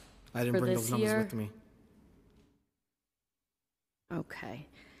 I didn't bring those numbers with me. Okay.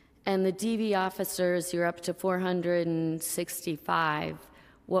 And the DV officers, you're up to 465.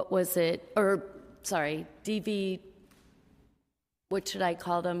 What was it? Or, sorry, DV, what should I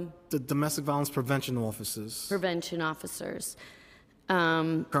call them? The domestic violence prevention officers. Prevention officers.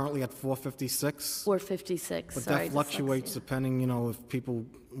 Currently at 456. 456, but sorry. That fluctuates depending, if people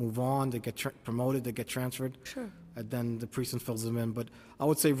move on, they get promoted, they get transferred. Sure. And then the precinct fills them in. But I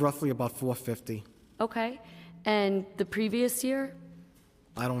would say roughly about 450. Okay. And the previous year?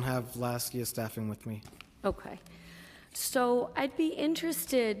 I don't have last year's staffing with me. Okay. So I'd be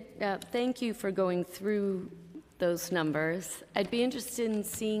interested, thank you for going through those numbers. I'd be interested in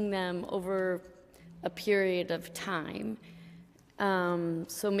seeing them over a period of time.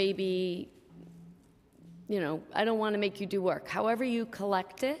 So maybe, I don't want to make you do work. However you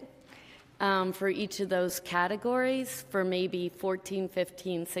collect it for each of those categories for maybe 14,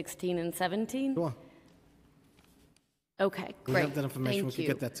 15, 16, and 17? Sure. Okay, great. We have that information. Thank We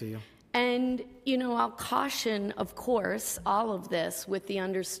can get that to you. And, I'll caution, of course, all of this with the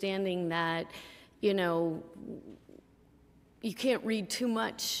understanding that, you can't read too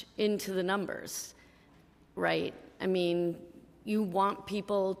much into the numbers, right? I mean, you want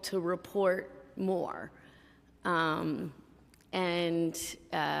people to report more. So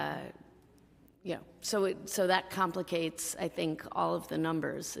that complicates, I think, all of the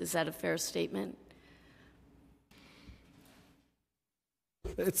numbers. Is that a fair statement?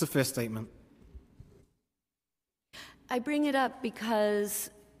 It's a fair statement. I bring it up because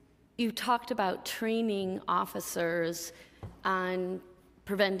you talked about training officers on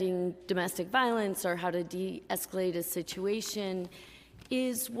preventing domestic violence or how to de-escalate a situation.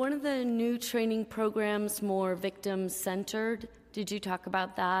 Is one of the new training programs more victim-centered? Did you talk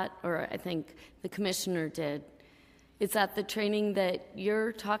about that? Or I think the commissioner did. Is that the training that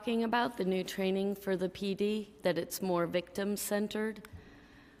you're talking about, the new training for the PD, that it's more victim-centered?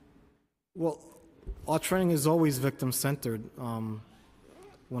 Well, our training is always victim-centered.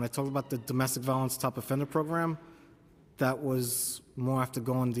 When I talk about the domestic violence top offender program, that was more after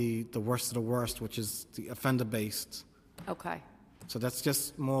going the worst of the worst, which is the offender-based. Okay. So that's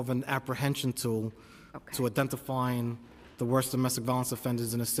just more of an apprehension tool to identifying the worst domestic violence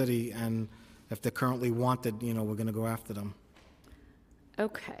offenders in the city, and if they're currently wanted, we're going to go after them.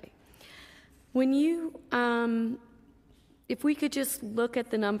 Okay. When you, if we could just look at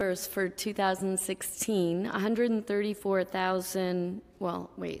the numbers for 2016, 134,000,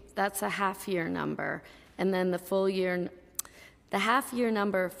 well, wait, that's a half-year number. And then the full year, the half-year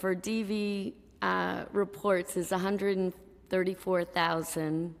number for DV reports is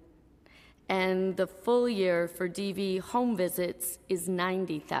 134,000. And the full year for DV home visits is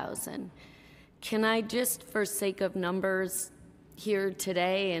 90,000. Can I just, for sake of numbers here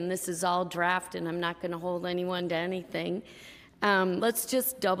today, and this is all draft and I'm not going to hold anyone to anything, let's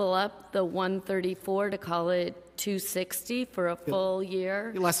just double up the 134 to call it 260 for a full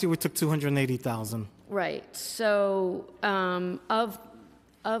year. Last year we took 280,000. Right. So of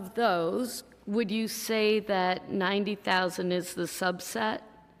those, would you say that 90,000 is the subset?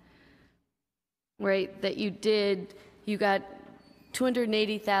 Right, that you got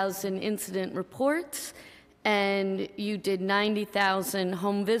 280,000 incident reports, and you did 90,000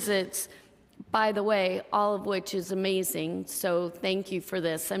 home visits, by the way, all of which is amazing, so thank you for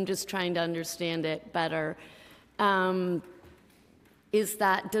this. I'm just trying to understand it better. Does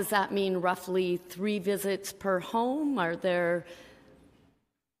that mean roughly 3 visits per home? Are there...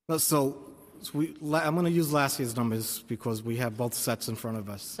 So I'm going to use last year's numbers because we have both sets in front of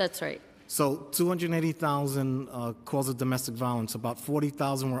us. That's right. So 280,000 calls of domestic violence, about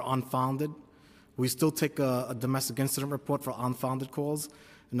 40,000 were unfounded. We still take a domestic incident report for unfounded calls.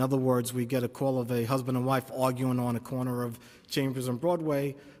 In other words, we get a call of a husband and wife arguing on a corner of Chambers and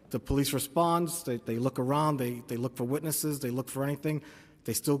Broadway. The police responds, they look around, they look for witnesses, they look for anything.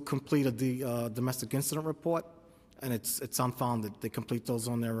 They still complete a domestic incident report, and it's unfounded. They complete those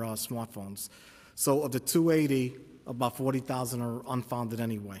on their smartphones. So of the 280, about 40,000 are unfounded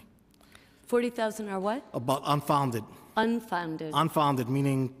anyway. 40,000 are what? About unfounded. Unfounded. Unfounded,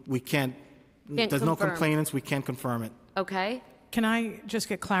 meaning we can't there's confirm. No complainants, we can't confirm it. Okay. Can I just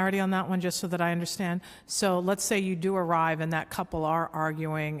get clarity on that one, just so that I understand? So let's say you do arrive and that couple are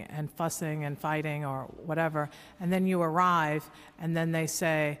arguing and fussing and fighting or whatever, and then you arrive and then they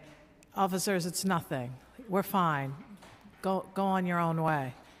say, officers, it's nothing. We're fine. Go on your own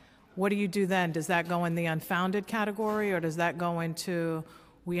way. What do you do then? Does that go in the unfounded category, or does that go into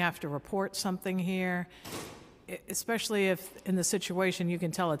we have to report something here? Especially if in the situation you can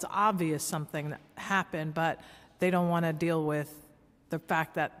tell it's obvious something that happened, but they don't want to deal with the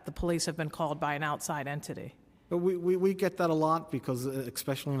fact that the police have been called by an outside entity. But we get that a lot, because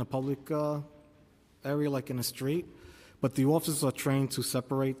especially in a public area like in a street, but the officers are trained to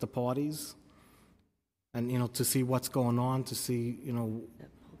separate the parties and, to see what's going on, to see,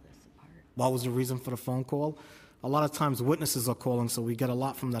 what was the reason for the phone call. A lot of times witnesses are calling, so we get a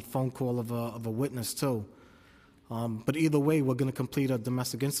lot from that phone call of a witness too. But either way, we're going to complete a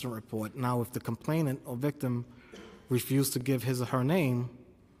domestic incident report. Now, if the complainant or victim refuse to give his or her name,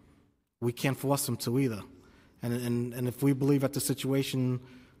 we can't force them to either. And if we believe that the situation,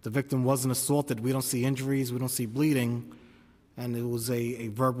 the victim wasn't assaulted, we don't see injuries, we don't see bleeding, and it was a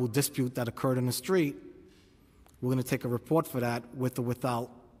verbal dispute that occurred in the street, we're going to take a report for that with or without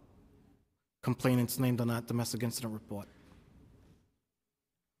complainants named on that domestic incident report.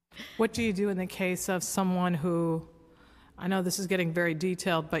 What do you do in the case of someone who, I know this is getting very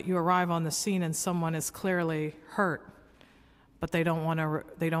detailed, but you arrive on the scene and someone is clearly hurt, but they don't want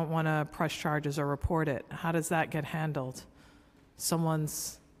to press charges or report it? How does that get handled?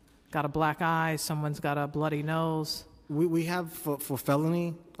 Someone's got a black eye, someone's got a bloody nose. We have, for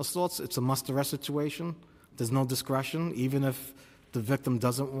felony assaults, it's a must-arrest situation. There's no discretion, even if the victim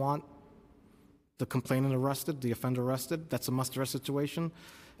doesn't want the complainant arrested, the offender arrested. That's a must-arrest situation.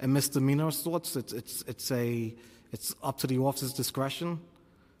 And misdemeanor assaults, it's up to the officer's discretion,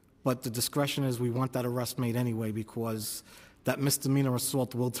 but the discretion is we want that arrest made anyway because that misdemeanor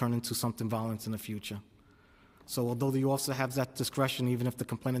assault will turn into something violent in the future. So although the officer has that discretion, even if the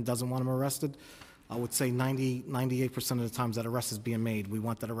complainant doesn't want him arrested, I would say 98% of the times that arrest is being made, we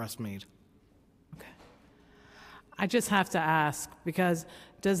want that arrest made. Okay. I just have to ask, because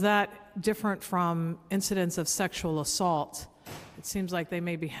does that different from incidents of sexual assault? It seems like they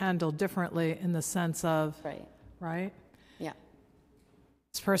may be handled differently in the sense of, right? Yeah.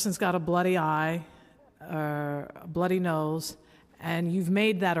 This person's got a bloody eye, a bloody nose, and you've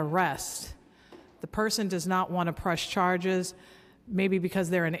made that arrest. The person does not want to press charges, maybe because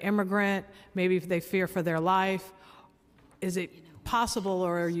they're an immigrant, maybe if they fear for their life. Is it possible,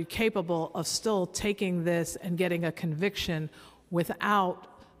 or are you capable of still taking this and getting a conviction without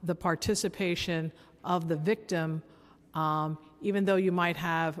the participation of the victim, even though you might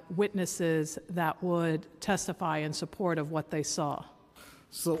have witnesses that would testify in support of what they saw?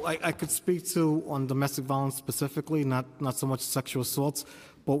 So I could speak to on domestic violence specifically, not so much sexual assaults,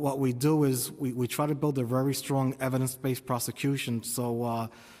 but what we do is we try to build a very strong evidence-based prosecution. So,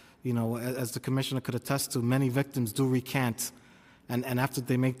 as the commissioner could attest to, many victims do recant, and after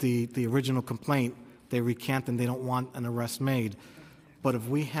they make the original complaint, they recant and they don't want an arrest made. But if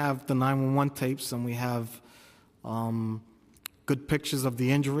we have the 911 tapes and we have good pictures of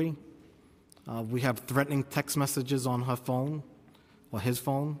the injury, we have threatening text messages on her phone or his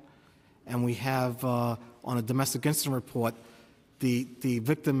phone, and we have on a domestic incident report, the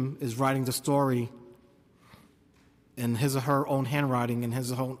victim is writing the story in his or her own handwriting, in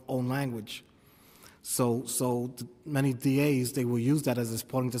his or her own language. So many DAs, they will use that as a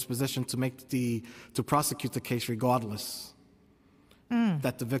supporting disposition to prosecute the case regardless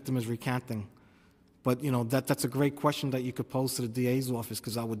that the victim is recanting. But that's a great question that you could pose to the DA's office,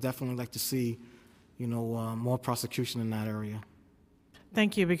 because I would definitely like to see more prosecution in that area.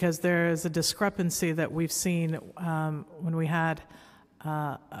 Thank you, because there is a discrepancy that we've seen when we had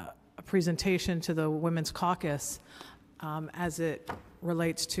a presentation to the Women's Caucus as it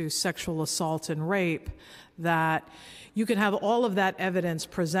relates to sexual assault and rape, that you can have all of that evidence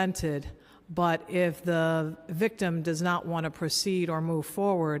presented, but if the victim does not want to proceed or move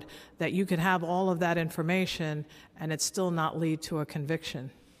forward, that you could have all of that information and it still not lead to a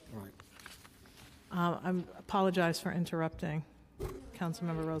conviction. Right. I apologize for interrupting.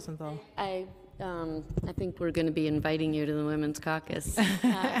 Councilmember Rosenthal. I think we're going to be inviting you to the Women's Caucus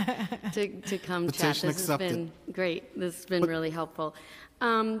to come chat. This has been great. This has been really helpful.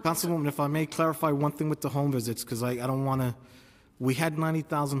 Councilwoman, if I may clarify one thing with the home visits, because I don't want to. We had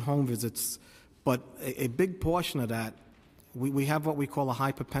 90,000 home visits, but a big portion of that, we have what we call a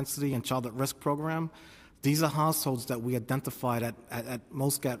high propensity and child at risk program. These are households that we identified at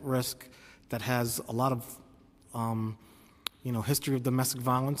most at risk, that has a lot of history of domestic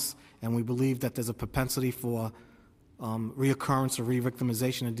violence, and we believe that there's a propensity for reoccurrence or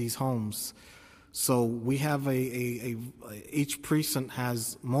re-victimization in these homes. So we have each precinct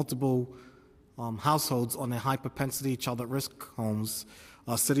has multiple households on their high propensity child at risk homes.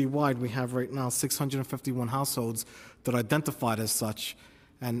 Citywide, we have right now 651 households that are identified as such,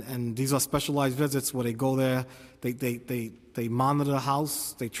 and these are specialized visits where they go there, they monitor the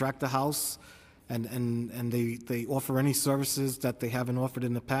house, they track the house, and they offer any services that they haven't offered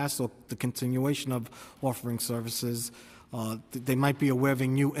in the past, or the continuation of offering services. They might be aware of a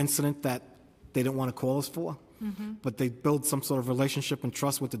new incident that they didn't want to call us for, but they build some sort of relationship and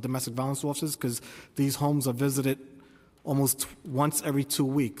trust with the domestic violence officers, because these homes are visited almost once every 2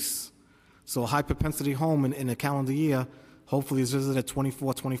 weeks. So a high propensity home in a calendar year hopefully is visited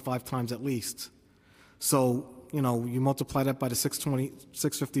 24, 25 times at least. So, you multiply that by the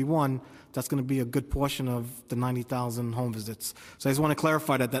 651, that's going to be a good portion of the 90,000 home visits. So I just want to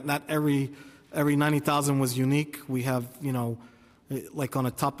clarify that not every 90,000 was unique. We have, like on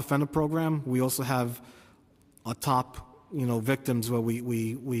a top offender program, we also have, our top, victims where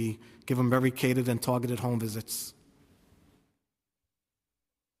we give them very catered and targeted home visits.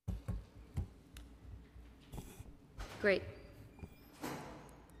 Great.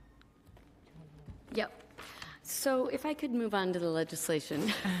 Yep. So if I could move on to the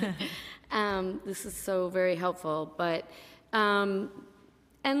legislation. This is so very helpful, but, and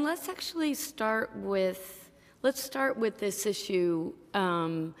let's actually start with this issue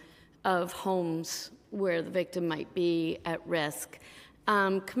of homes where the victim might be at risk.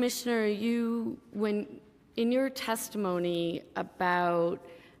 Commissioner, in your testimony about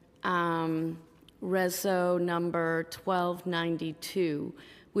Reso number 1292,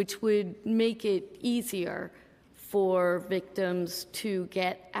 which would make it easier for victims to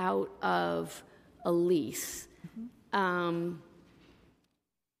get out of a lease,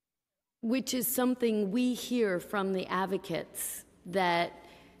 which is something we hear from the advocates, that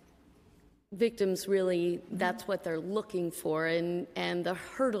victims really, that's what they're looking for, and the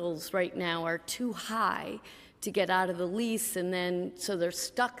hurdles right now are too high to get out of the lease, and then so they're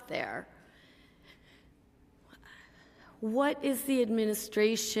stuck there. What is the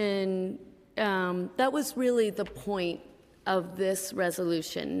administration, that was really the point of this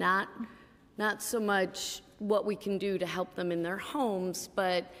resolution, not so much what we can do to help them in their homes,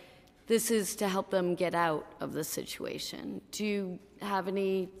 but this is to help them get out of the situation. Do you have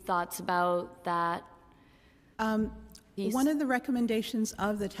any thoughts about that? One of the recommendations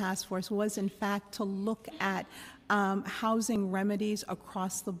of the task force was, in fact, to look at housing remedies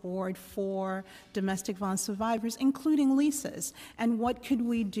across the board for domestic violence survivors, including leases. And what could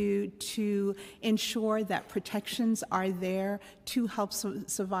we do to ensure that protections are there to help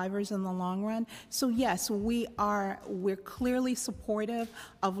survivors in the long run? So yes, we're clearly supportive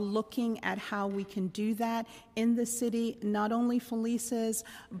of looking at how we can do that in the city, not only for leases,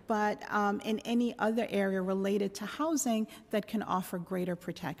 but in any other area related to housing that can offer greater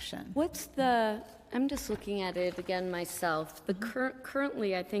protection. I'm just looking at it again myself.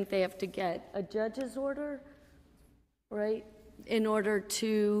 Currently, I think they have to get a judge's order, right, in order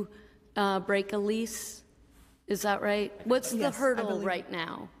to break a lease. Is that right? What's the hurdle right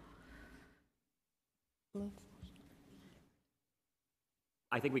now?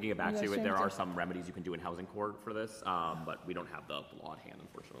 I think we can get back to it. There are some remedies you can do in housing court for this, but we don't have the law at hand,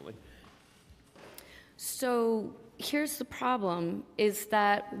 unfortunately. So here's the problem, is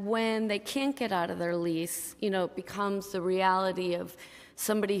that when they can't get out of their lease, it becomes the reality of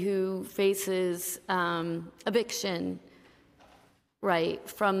somebody who faces eviction, right,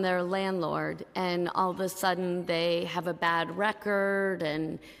 from their landlord, and all of a sudden they have a bad record,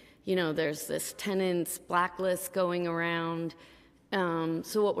 and, there's this tenants blacklist going around.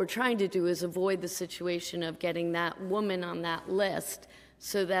 So what we're trying to do is avoid the situation of getting that woman on that list,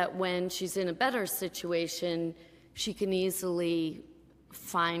 so that when she's in a better situation, she can easily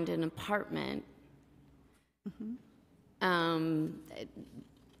find an apartment. I'm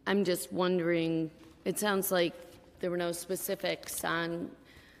just wondering, it sounds like there were no specifics on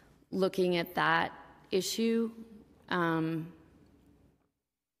looking at that issue.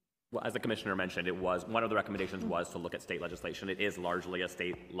 Well, as the commissioner mentioned, one of the recommendations was to look at state legislation. It is largely a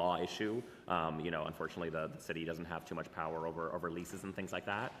state law issue. Unfortunately, the city doesn't have too much power over leases and things like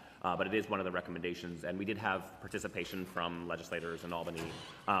that. But it is one of the recommendations, and we did have participation from legislators in Albany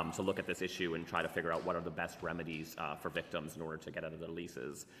to look at this issue and try to figure out what are the best remedies for victims in order to get out of their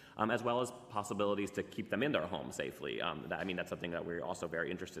leases, as well as possibilities to keep them in their home safely. That's something that we're also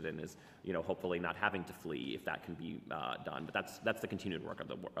very interested in, is hopefully not having to flee if that can be done. But that's the continued work of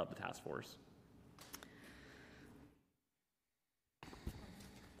the task force.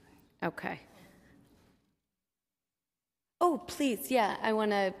 Okay. Oh, please, yeah, I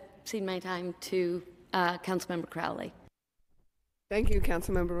want to cede my time to Councilmember Crowley. Thank you,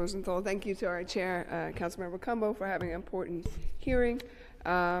 Councilmember Rosenthal. Thank you to our chair, Councilmember Cumbo, for having an important hearing.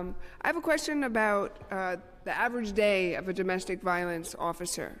 I have a question about the average day of a domestic violence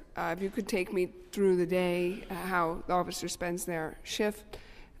officer. If you could take me through the day, how the officer spends their shift,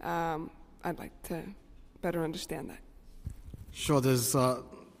 I'd like to better understand that. Sure, there's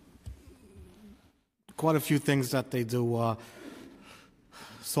quite a few things that they do.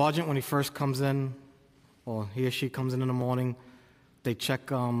 Sergeant, when he first comes in, or he or she comes in the morning, they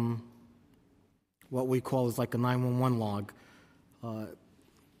check what we call is like a 911 log.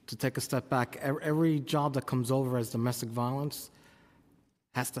 To take a step back, every job that comes over as domestic violence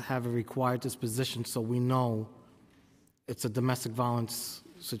has to have a required disposition, so we know it's a domestic violence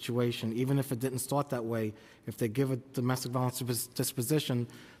situation. Even if it didn't start that way, if they give a domestic violence disposition,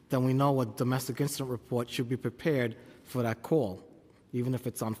 then we know a domestic incident report should be prepared for that call, even if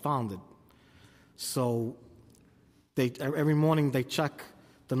it's unfounded. So every morning they check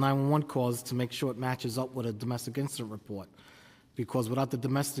the 911 calls to make sure it matches up with a domestic incident report. Because without the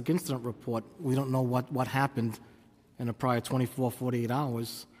domestic incident report, we don't know what happened in the prior 24, 48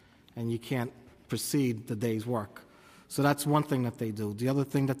 hours, and you can't proceed the day's work. So that's one thing that they do. The other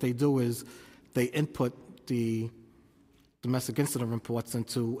thing that they do is they input the domestic incident reports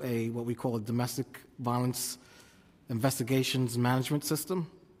into what we call a domestic violence investigations management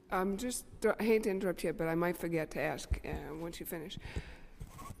system. I hate to interrupt you, but I might forget to ask once you finish.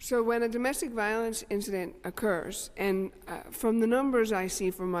 So when a domestic violence incident occurs, and from the numbers I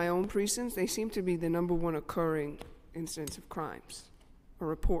see from my own precincts, they seem to be the #1 occurring incidents of crimes or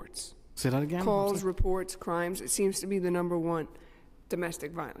reports. Say that again? Calls, reports, crimes. It seems to be the #1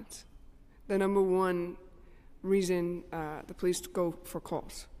 domestic violence. The #1 reason the police go for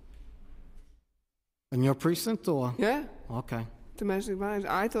calls. In your precinct, or? Yeah. Okay. Domestic violence.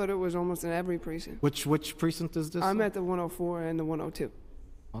 I thought it was almost in every precinct. Which precinct is this? I'm at the 104 and the 102.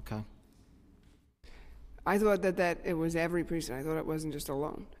 Okay. I thought that it was every precinct. I thought it wasn't just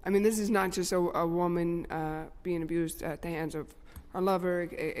alone. I mean, this is not just a woman being abused at the hands of her lover.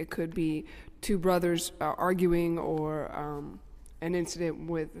 It could be two brothers arguing, or an incident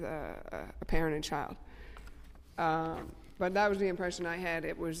with a parent and child. But that was the impression I had.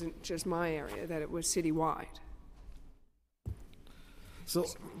 It wasn't just my area, that it was citywide.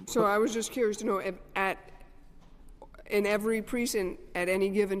 So I was just curious to know, if in every precinct at any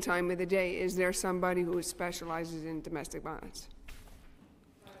given time of the day, is there somebody who specializes in domestic violence?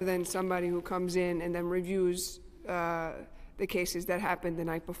 Then somebody who comes in and then reviews the cases that happened the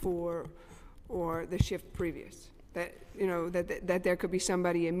night before or the shift previous. That, you know, that there could be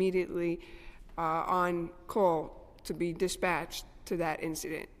somebody immediately on call to be dispatched to that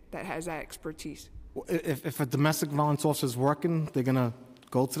incident that has that expertise. If a domestic violence officer is working, they're going to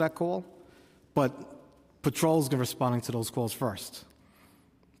go to that call, but patrol's going to be responding to those calls first,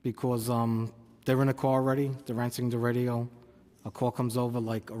 because they're in a car already, they're answering the radio, a call comes over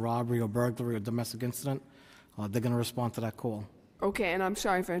like a robbery or burglary or domestic incident, they're going to respond to that call. Okay, and I'm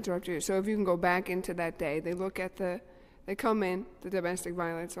sorry for interrupting you. So if you can go back into that day, they look at they come in, the domestic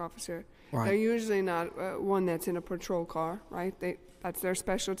violence officer. Right. They're usually not one that's in a patrol car, right? That's their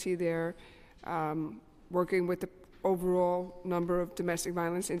specialty. They're working with the overall number of domestic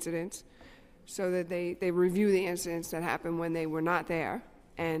violence incidents, so that they review the incidents that happened when they were not there,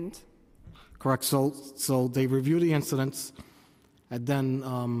 and... Correct. So they review the incidents, and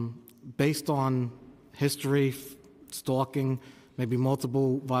then based on history, stalking, maybe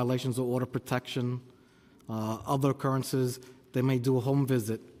multiple violations of order protection, other occurrences, they may do a home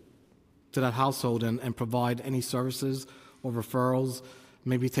visit to that household and provide any services or referrals,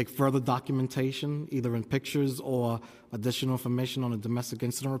 maybe take further documentation, either in pictures or additional information on a domestic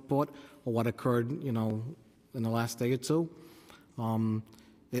incident report or what occurred, you know, in the last day or two.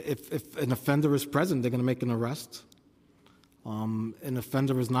 If an offender is present, they're going to make an arrest. An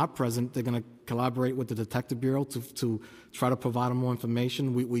offender is not present, they're going to collaborate with the Detective Bureau to try to provide them more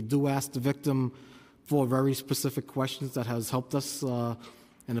information. We do ask the victim for very specific questions that has helped us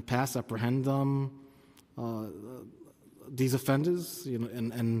in the past apprehend these offenders, you know,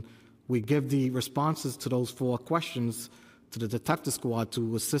 and we give the responses to those 4 questions to the detective squad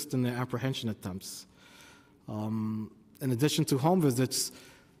to assist in their apprehension attempts. In addition to home visits,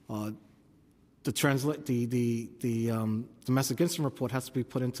 the domestic incident report has to be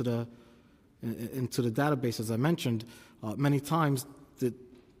put into the database, as I mentioned. Many times, the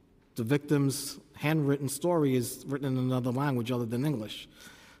victim's handwritten story is written in another language other than English,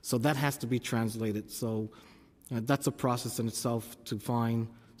 so that has to be translated. So that's a process in itself to find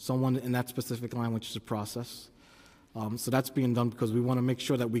someone in that specific language is a process. So that's being done because we want to make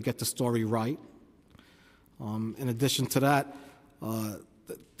sure that we get the story right. In addition to that,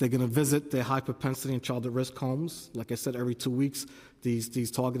 they're going to visit their high propensity and child at risk homes. Like I said, every 2 weeks,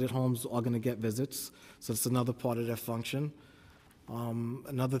 these targeted homes are going to get visits. So it's another part of their function.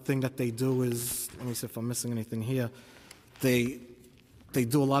 Another thing that they do is, let me see if I'm missing anything here. They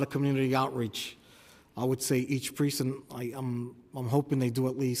do a lot of community outreach. I would say each precinct, I'm hoping they do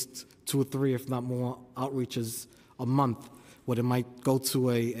at least 2 or 3, if not more, outreaches a month, where they might go to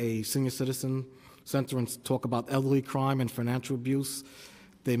a senior citizen center and talk about elderly crime and financial abuse.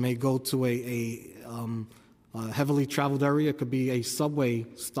 They may go to a heavily traveled area. It could be a subway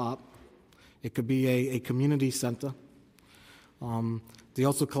stop. It could be a community center. They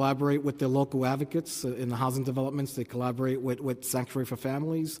also collaborate with their local advocates in the housing developments. They collaborate with Sanctuary for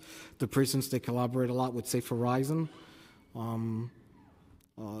Families. The precincts, they collaborate a lot with Safe Horizon.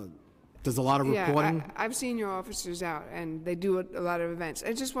 There's a lot of reporting. Yeah, I've seen your officers out, and they do a lot of events.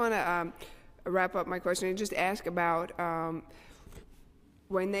 I just want to wrap up my question and just ask about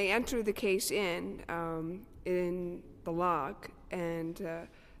when they enter the case in the log and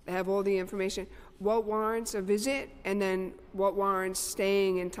they have all the information, what warrants a visit, and then what warrants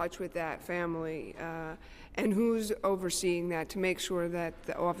staying in touch with that family, and who's overseeing that to make sure that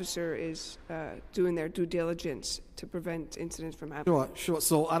the officer is doing their due diligence to prevent incidents from happening? Sure.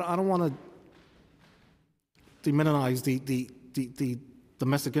 So I don't want to demonize the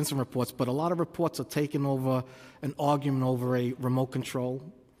domestic incident reports, but a lot of reports are taken over an argument over a remote control,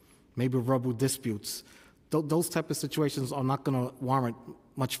 maybe verbal disputes. Those type of situations are not going to warrant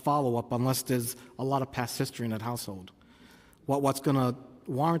much follow-up unless there's a lot of past history in that household. What's going to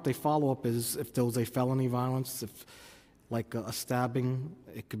warrant a follow-up is if there was a felony violence, if like a stabbing,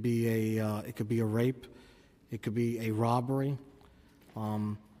 it could be a rape, it could be a robbery.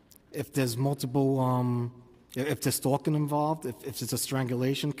 If there's multiple, if there's stalking involved, if it's a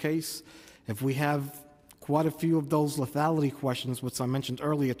strangulation case, if we have quite a few of those lethality questions, which I mentioned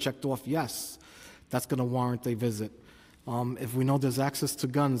earlier, checked off yes, that's going to warrant a visit. If we know there's access to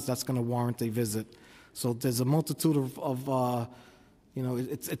guns, that's going to warrant a visit. So there's a multitude of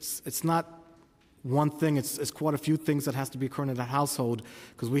it's not one thing. It's quite a few things that has to be occurring in the household,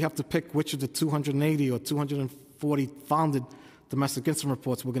 because we have to pick which of the 280 or 240 founded domestic incident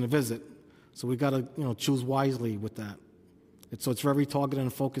reports we're going to visit. So we got to choose wisely with that. So it's very targeted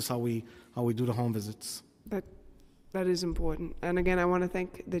and focused how we do the home visits. That is important. And again, I want to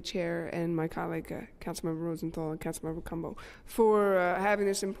thank the chair and my colleague, Councilmember Rosenthal and Councilmember Cumbo, for having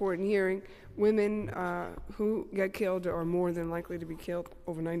this important hearing. Women who get killed are more than likely to be killed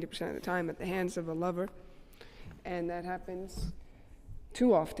over 90% of the time at the hands of a lover. And that happens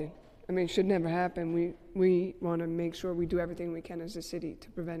too often. I mean, it should never happen. We want to make sure we do everything we can as a city to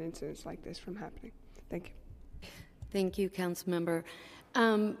prevent incidents like this from happening. Thank you. Thank you, Councilmember.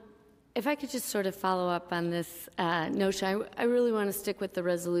 If I could just sort of follow up on this notion, I really want to stick with the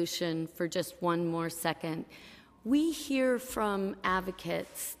resolution for just one more second. We hear from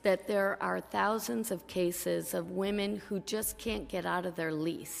advocates that there are thousands of cases of women who just can't get out of their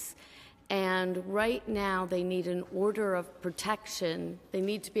lease. And right now they need an order of protection. They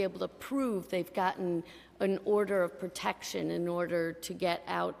need to be able to prove they've gotten an order of protection in order to get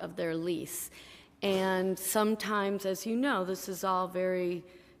out of their lease. And sometimes, as you know, this is all very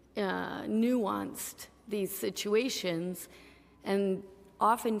nuanced, these situations, and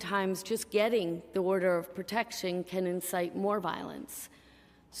oftentimes just getting the order of protection can incite more violence.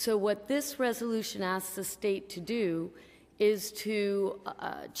 So what this resolution asks the state to do is to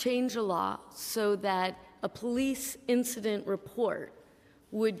change a law so that a police incident report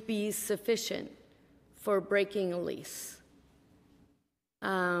would be sufficient for breaking a lease.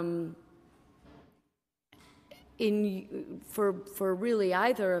 For really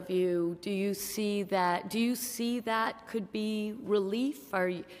either of you, do you see that could be relief?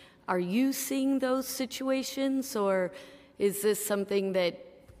 Are you seeing those situations, or is this something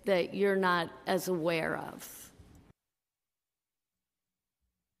that you're not as aware of?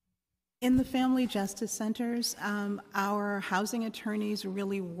 In the family justice centers, our housing attorneys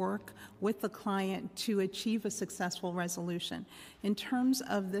really work with the client to achieve a successful resolution. In terms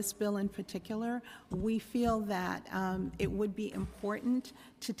of this bill in particular, we feel that it would be important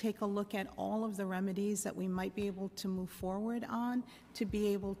to take a look at all of the remedies that we might be able to move forward on to be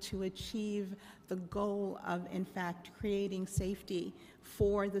able to achieve the goal of, in fact, creating safety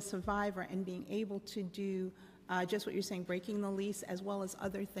for the survivor and being able to do just what you're saying, breaking the lease, as well as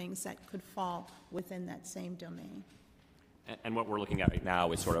other things that could fall within that same domain. And what we're looking at right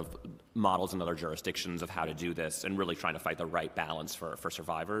now is sort of models in other jurisdictions of how to do this and really trying to find the right balance for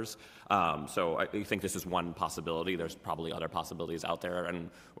survivors. So I think this is one possibility. There's probably other possibilities out there, and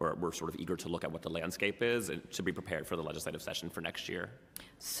we're sort of eager to look at what the landscape is and to be prepared for the legislative session for next year.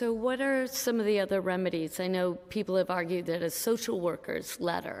 So what are some of the other remedies? I know people have argued that a social worker's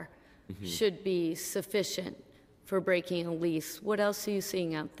letter should be sufficient for breaking a lease. What else are you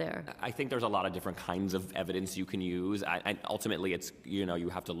seeing out there? I think there's a lot of different kinds of evidence you can use. And ultimately, it's, you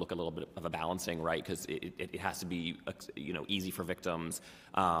have to look a little bit of a balancing, right? Because it has to be, easy for victims.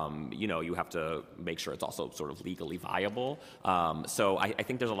 You have to make sure it's also sort of legally viable. So I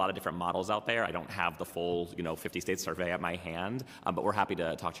think there's a lot of different models out there. I don't have the full, 50-state survey at my hand, but we're happy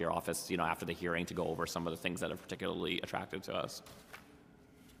to talk to your office, after the hearing to go over some of the things that are particularly attractive to us.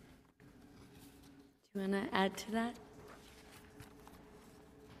 Do you want to add to that?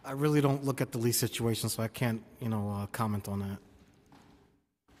 I really don't look at the lease situation, so I can't, comment on that.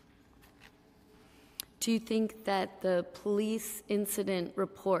 Do you think that the police incident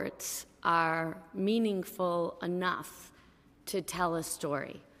reports are meaningful enough to tell a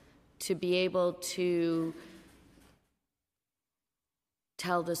story? to be able to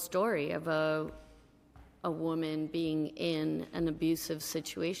tell the story of a woman being in an abusive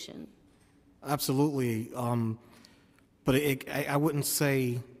situation. Absolutely. But I wouldn't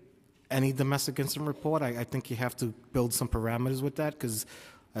say any domestic incident report. I think you have to build some parameters with that because,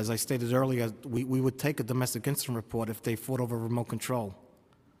 as I stated earlier, we would take a domestic incident report if they fought over remote control.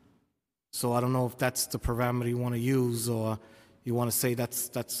 So I don't know if that's the parameter you want to use, or you want to say that's.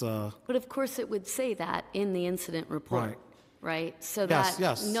 But of course, it would say that in the incident report, right? So Yes, that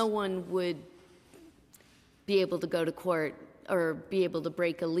yes. no one would be able to go to court or be able to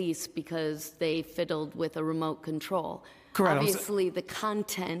break a lease because they fiddled with a remote control. Correct. Obviously, the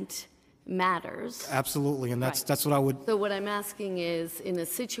content matters. Absolutely, and Right. that's what I would. So what I'm asking is, in a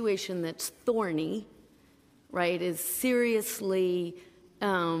situation that's thorny, right, is seriously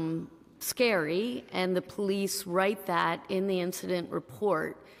scary, and the police write that in the incident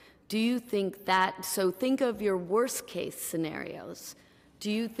report, do you think that, so think of your worst case scenarios,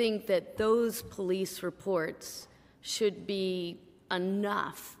 do you think that those police reports should be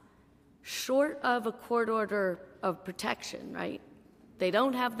enough, short of a court order of protection, right? They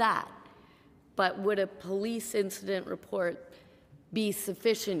don't have that. But would a police incident report be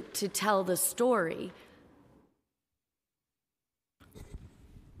sufficient to tell the story?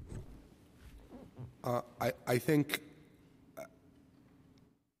 I think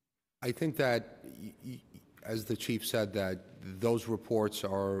that, as the chief said, that those reports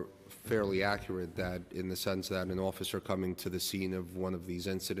are fairly accurate, that in the sense that an officer coming to the scene of one of these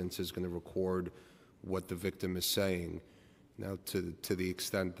incidents is going to record what the victim is saying. Now, to the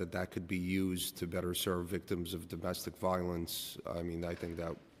extent that that could be used to better serve victims of domestic violence, I mean, I think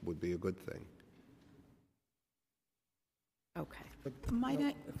that would be a good thing. Okay. Might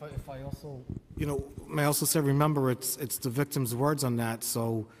I? If I also, may I also say, remember, it's the victim's words on that,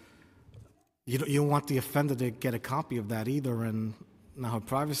 so you don't want the offender to get a copy of that either, and now have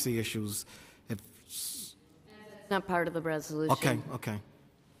privacy issues. It's not part of the resolution. Okay.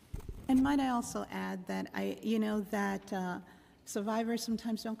 And might I also add that that survivors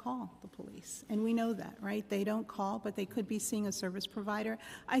sometimes don't call the police, and we know that, right? They don't call, but they could be seeing a service provider.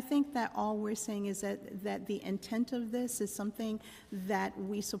 I think that all we're saying is that the intent of this is something that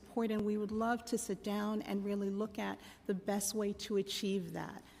we support, and we would love to sit down and really look at the best way to achieve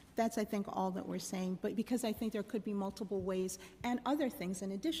that. That's, I think, all that we're saying, but because I think there could be multiple ways and other things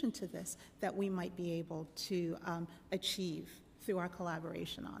in addition to this that we might be able to achieve through our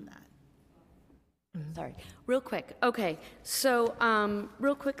collaboration on that. Sorry, real quick. Okay, so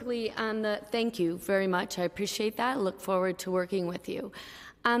real quickly on the, thank you very much. I appreciate that. I look forward to working with you.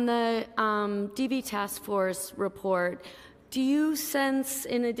 On the DV Task Force report, do you sense,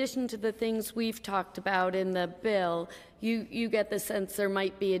 in addition to the things we've talked about in the bill, you get the sense there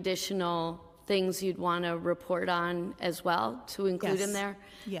might be additional things you'd want to report on as well to include in there?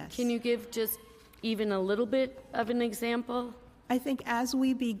 Yes. Can you give just even a little bit of an example? I think as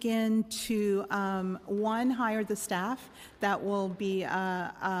we begin to, hire the staff that will be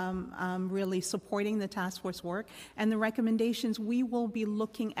really supporting the task force work, and the recommendations, we will be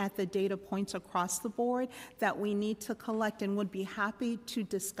looking at the data points across the board that we need to collect, and would be happy to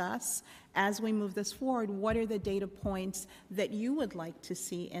discuss as we move this forward. What are the data points that you would like to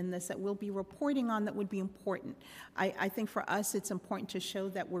see in this that we'll be reporting on that would be important? I think for us it's important to show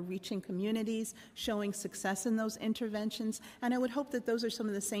that we're reaching communities, showing success in those interventions, and I would hope that those are some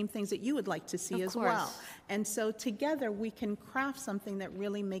of the same things that you would like to see as well. And so together we can craft something that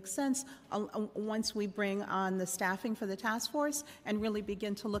really makes sense once we bring on the staffing for the task force and really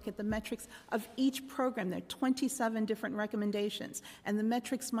begin to look at the metrics of each program. There are 27 different recommendations, and the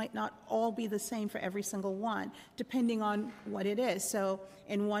metrics might not all be the same for every single one, depending on what it is. So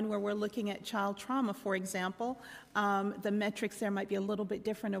in one where we're looking at child trauma, for example, the metrics there might be a little bit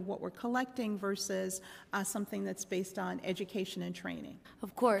different of what we're collecting versus something that's based on education and training.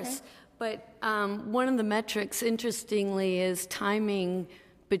 Of course, but one of the metrics, interestingly, is timing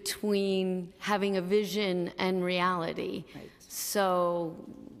between having a vision and reality. Right. So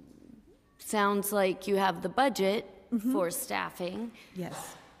sounds like you have the budget for staffing.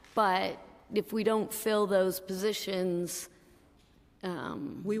 Yes. But if we don't fill those positions,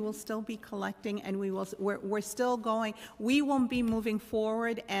 we will still be collecting, and we're still going. We will be moving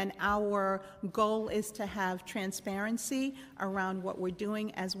forward, and our goal is to have transparency around what we're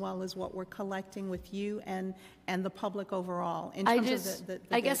doing as well as what we're collecting with you and the public overall. In terms of the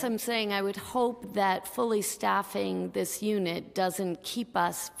I guess I'm saying I would hope that fully staffing this unit doesn't keep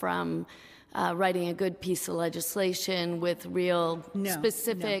us from writing a good piece of legislation with real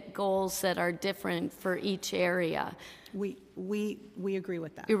specific goals that are different for each area. We agree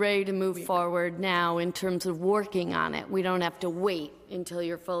with that. You're ready to move forward now in terms of working on it. We don't have to wait until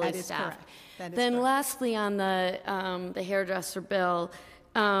you're fully That is staffed. correct. That is Then correct. lastly, on the hairdresser bill,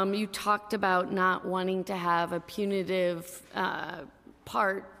 you talked about not wanting to have a punitive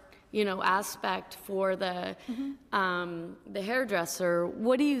aspect for the hairdresser.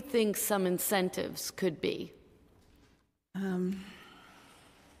 What do you think some incentives could be?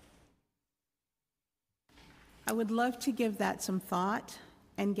 I would love to give that some thought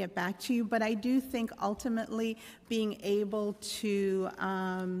and get back to you, but I do think ultimately being able to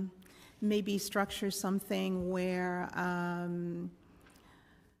maybe structure something where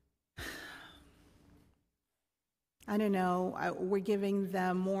I don't know, we're giving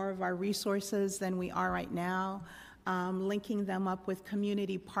them more of our resources than we are right now, linking them up with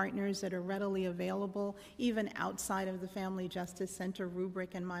community partners that are readily available, even outside of the Family Justice Center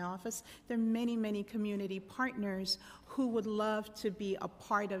rubric in my office. There are many, many community partners who would love to be a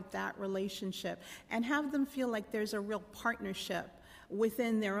part of that relationship and have them feel like there's a real partnership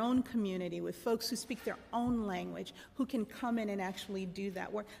within their own community with folks who speak their own language, who can come in and actually do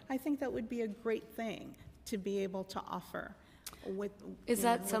that work. I think that would be a great thing to be able to offer. Is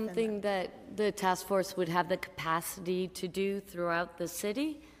that something that the task force would have the capacity to do throughout the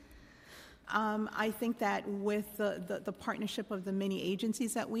city? I think that with the partnership of the many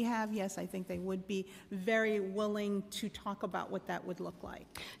agencies that we have, yes, I think they would be very willing to talk about what that would look like.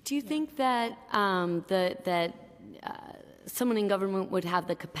 Do you think that someone in government would have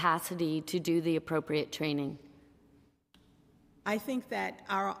the capacity to do the appropriate training? I think that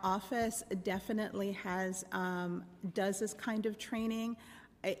our office definitely does this kind of training.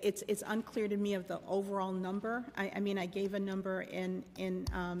 It's unclear to me of the overall number. I mean, I gave a number in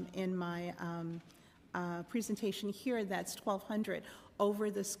my presentation here. That's 1,200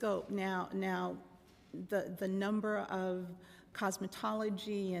 over the scope. Now the number of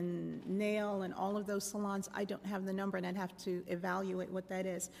cosmetology and nail and all of those salons, I don't have the number, and I'd have to evaluate what that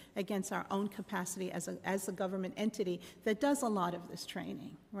is against our own capacity as a government entity that does a lot of this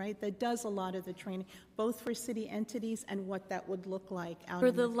training, right? That does a lot of the training, both for city entities and what that would look like out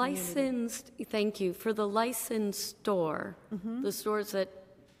in the community. Thank you. For the licensed store, the stores that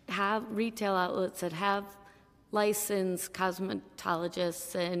have retail outlets that have licensed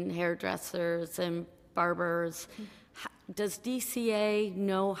cosmetologists and hairdressers and barbers, does DCA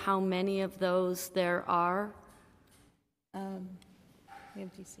know how many of those there are? We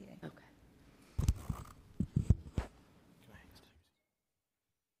have DCA. Okay.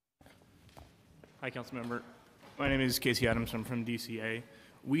 Hi, Councilmember. My name is Casey Adams. I'm from DCA.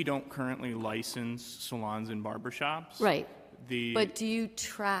 We don't currently license salons and barbershops. Right. But do you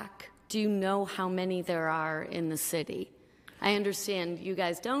know how many there are in the city? I understand you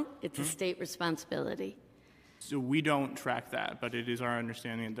guys don't. It's a state responsibility. So we don't track that, but it is our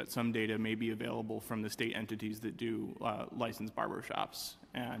understanding that some data may be available from the state entities that do licensed barbershops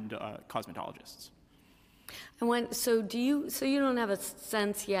and cosmetologists. So you don't have a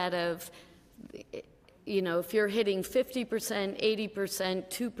sense yet of, if you're hitting 50%, 80%,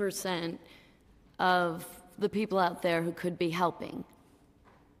 2% of the people out there who could be helping?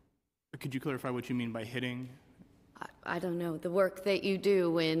 Could you clarify what you mean by hitting? I don't know, the work that you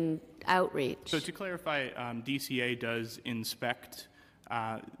do in outreach. So to clarify, DCA does inspect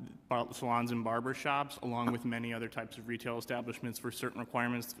salons and barbershops, along with many other types of retail establishments for certain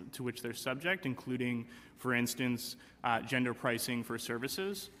requirements to which they're subject, including, for instance, gender pricing for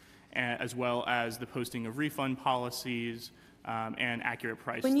services, as well as the posting of refund policies and accurate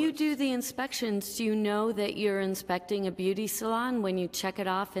price When you lists. do the inspections, do you know that you're inspecting a beauty salon when you check it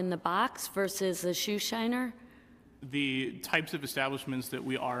off in the box versus a shoe shiner? The types of establishments that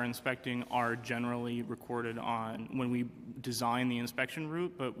we are inspecting are generally recorded on when we design the inspection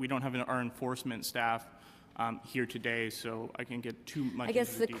route, but we don't have our enforcement staff here today, so I can't get too much I guess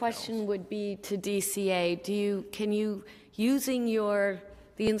into the details. Question would be to DCA, can you, using the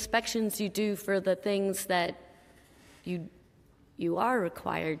inspections you do for the things that you are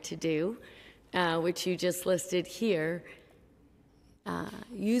required to do, which you just listed here,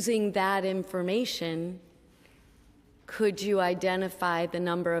 using that information, could you identify the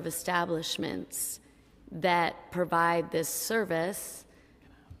number of establishments that provide this service?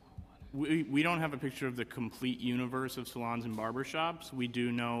 We don't have a picture of the complete universe of salons and barbershops. We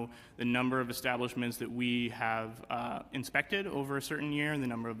do know the number of establishments that we have inspected over a certain year and the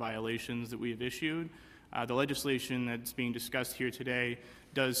number of violations that we have issued. The legislation that's being discussed here today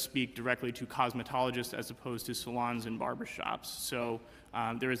does speak directly to cosmetologists as opposed to salons and barbershops. So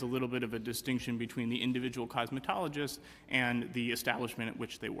there is a little bit of a distinction between the individual cosmetologist and the establishment at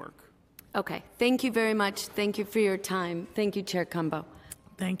which they work. Okay, thank you very much. Thank you for your time. Thank you, Chair Cumbo.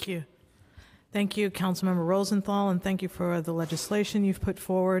 Thank you. Thank you, Councilmember Rosenthal, and thank you for the legislation you've put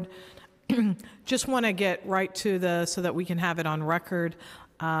forward. Just want to get right to so that we can have it on record.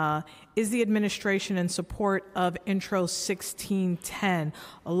 Is the administration in support of Intro 1610,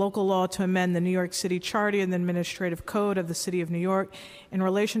 a local law to amend the New York City Charter and the Administrative Code of the City of New York in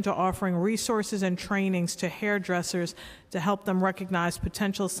relation to offering resources and trainings to hairdressers to help them recognize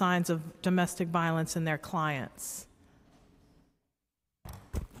potential signs of domestic violence in their clients?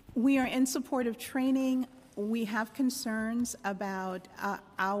 We are in support of training. We have concerns about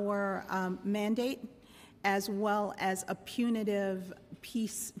our mandate as well as a punitive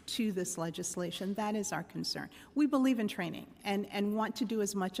piece to this legislation. That is our concern. We believe in training and want to do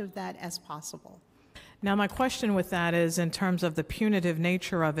as much of that as possible. Now, my question with that is, in terms of the punitive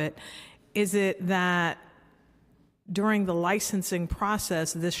nature of it, is it that during the licensing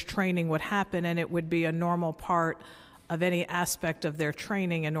process, this training would happen and it would be a normal part of any aspect of their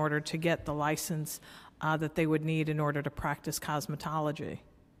training in order to get the license that they would need in order to practice cosmetology?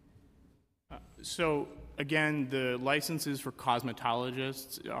 So again, the licenses for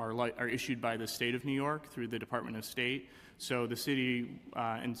cosmetologists are issued by the state of New York through the Department of State. So the city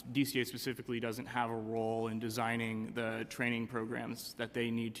and DCA specifically doesn't have a role in designing the training programs that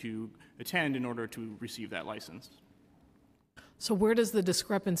they need to attend in order to receive that license. So where does the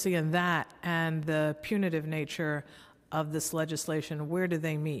discrepancy in that and the punitive nature of this legislation, where do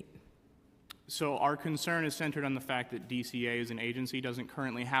they meet? So our concern is centered on the fact that DCA as an agency doesn't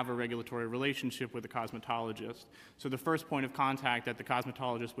currently have a regulatory relationship with a cosmetologist. So the first point of contact that the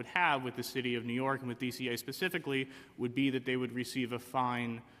cosmetologist would have with the City of New York and with DCA specifically would be that they would receive a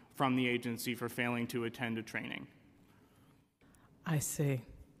fine from the agency for failing to attend a training. I see.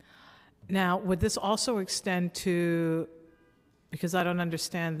 Now, would this also extend to, because I don't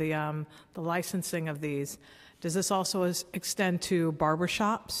understand the licensing of these, does this also extend to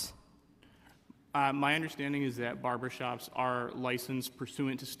barbershops? My understanding is that barbershops are licensed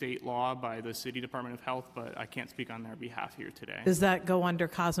pursuant to state law by the City Department of Health, but I can't speak on their behalf here today. Does that go under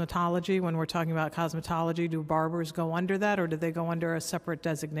cosmetology? When we're talking about cosmetology, do barbers go under that, or do they go under a separate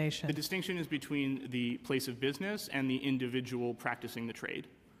designation? The distinction is between the place of business and the individual practicing the trade.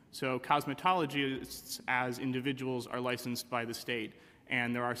 So cosmetologists as individuals are licensed by the state,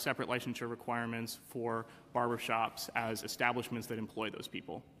 and there are separate licensure requirements for barbershops as establishments that employ those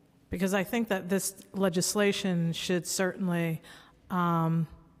people. Because I think that this legislation should certainly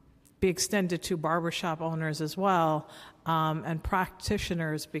be extended to barbershop owners as well, and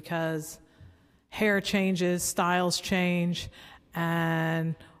practitioners, because hair changes, styles change,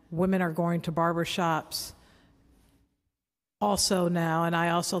 and women are going to barbershops also now. And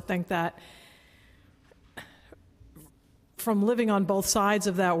I also think that from living on both sides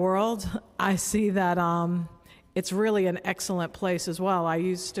of that world, I see that it's really an excellent place as well. I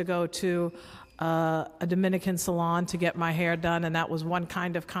used to go to a Dominican salon to get my hair done, and that was one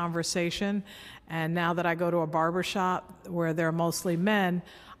kind of conversation. And now that I go to a barbershop where they're mostly men,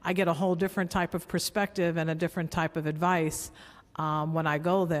 I get a whole different type of perspective and a different type of advice when I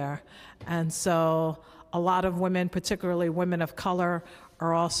go there. And so a lot of women, particularly women of color,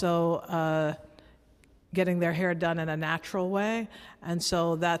 are also getting their hair done in a natural way, and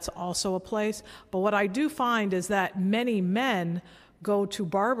so that's also a place. But what I do find is that many men go to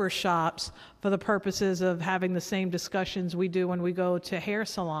barber shops for the purposes of having the same discussions we do when we go to hair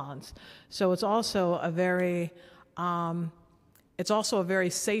salons. So it's also a very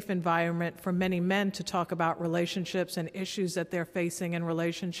safe environment for many men to talk about relationships and issues that they're facing in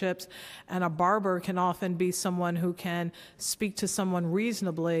relationships. And a barber can often be someone who can speak to someone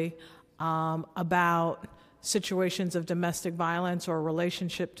reasonably about situations of domestic violence or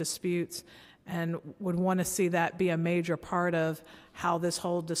relationship disputes, and would want to see that be a major part of how this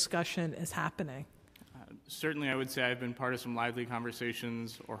whole discussion is happening. Certainly, I would say I've been part of some lively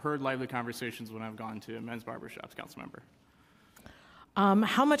conversations or heard lively conversations when I've gone to men's barbershops, Councilmember.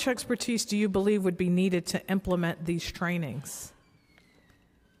 How much expertise do you believe would be needed to implement these trainings?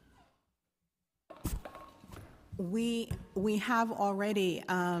 We have already,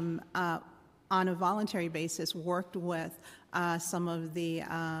 on a voluntary basis, worked with some of the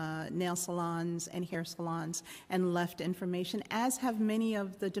nail salons and hair salons and left information, as have many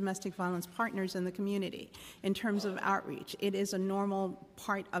of the domestic violence partners in the community in terms of outreach. It is a normal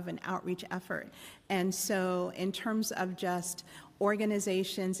part of an outreach effort. And so in terms of just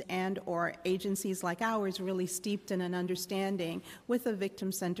organizations and or agencies like ours really steeped in an understanding with a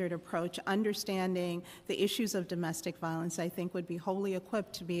victim-centered approach, understanding the issues of domestic violence, I think would be wholly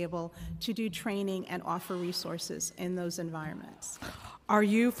equipped to be able to do training and offer resources in those environments. Are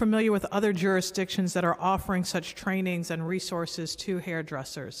you familiar with other jurisdictions that are offering such trainings and resources to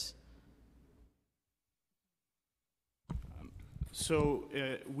hairdressers? So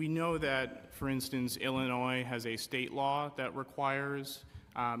we know that, for instance, Illinois has a state law that requires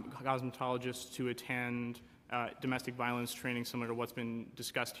cosmetologists to attend domestic violence training similar to what's been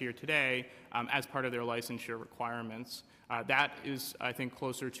discussed here today as part of their licensure requirements. That is, I think,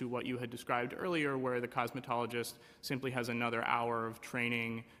 closer to what you had described earlier, where the cosmetologist simply has another hour of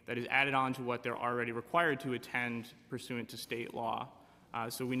training that is added on to what they're already required to attend pursuant to state law.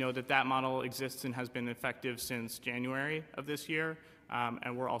 So we know that that model exists and has been effective since January of this year,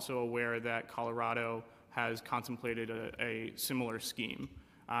 and we're also aware that Colorado has contemplated a similar scheme.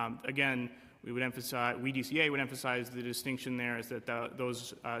 Again, we would emphasize, we DCA would emphasize the distinction there is that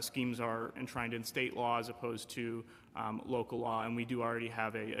those schemes are enshrined in state law as opposed to local law, and we do already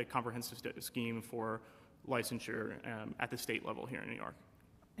have a comprehensive scheme for licensure at the state level here in New York.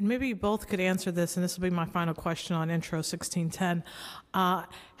 And maybe you both could answer this, and this will be my final question on Intro 1610.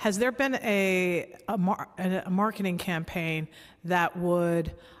 Has there been a marketing campaign that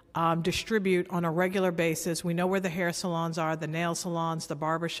would distribute on a regular basis? We know where the hair salons are, the nail salons, the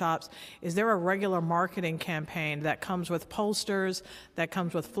barbershops. Is there a regular marketing campaign that comes with posters, that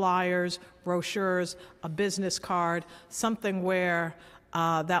comes with flyers, brochures, a business card, something where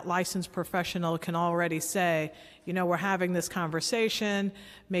that licensed professional can already say, you know, we're having this conversation,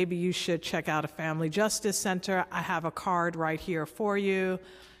 maybe you should check out a family justice center, I have a card right here for you.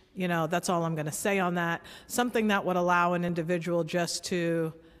 You know, that's all I'm going to say on that. Something that would allow an individual just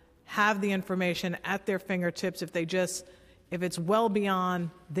to have the information at their fingertips if it's well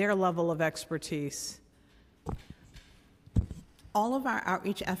beyond their level of expertise. All of our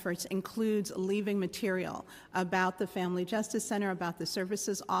outreach efforts includes leaving material about the Family Justice Center, about the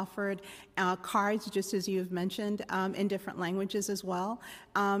services offered, cards, just as you've mentioned, in different languages as well.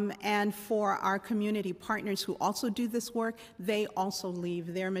 And for our community partners who also do this work, they also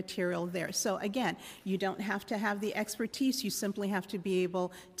leave their material there. So again, you don't have to have the expertise, you simply have to be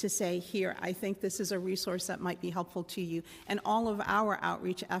able to say, here, I think this is a resource that might be helpful to you. And all of our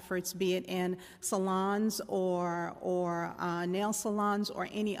outreach efforts, be it in salons or nail salons or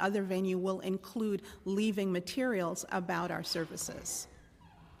any other venue, will include leaving materials about our services.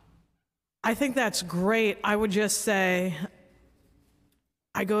 I think that's great. I would just say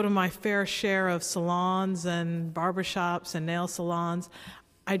I go to my fair share of salons and barbershops and nail salons.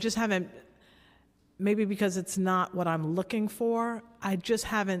 I just haven't, maybe because it's not what I'm looking for, I just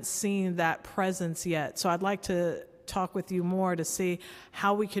haven't seen that presence yet. So I'd like to talk with you more to see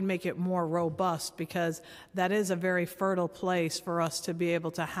how we can make it more robust, because that is a very fertile place for us to be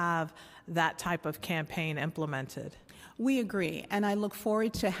able to have that type of campaign implemented. We agree, and I look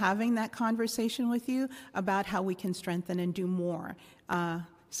forward to having that conversation with you about how we can strengthen and do more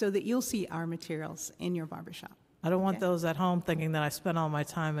so that you'll see our materials in your barbershop. I don't want those at home thinking that I spent all my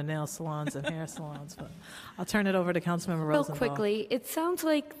time in nail salons and hair salons, but I'll turn it over to Councilmember Rosenthal. Real quickly, it sounds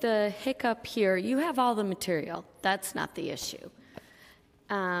like the hiccup here, you have all the material. That's not the issue.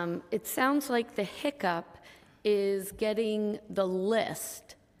 It sounds like the hiccup is getting the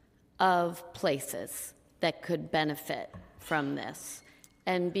list of places that could benefit from this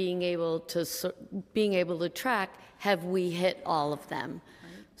and being able to track, have we hit all of them?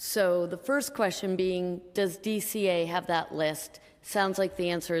 So the first question being, does DCA have that list? Sounds like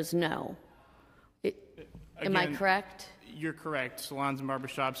the answer is no. Am I correct? You're correct. Salons and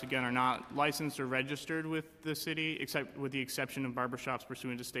barbershops, again, are not licensed or registered with the city, except with the exception of barbershops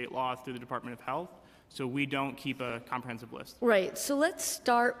pursuant to state law through the Department of Health. So we don't keep a comprehensive list. Right. So let's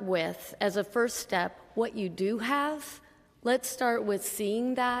start with, as a first step, what you do have. Let's start with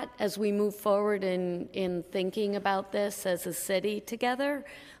seeing that as we move forward in thinking about this as a city together.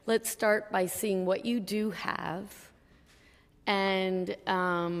 Let's start by seeing what you do have, and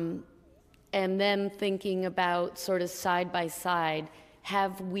then thinking about sort of side by side,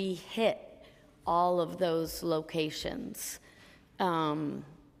 have we hit all of those locations?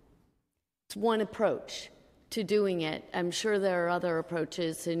 It's one approach to doing it. I'm sure there are other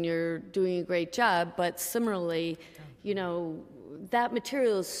approaches, and you're doing a great job, but similarly, you know, that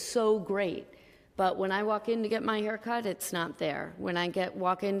material is so great, but when I walk in to get my hair cut, it's not there. When I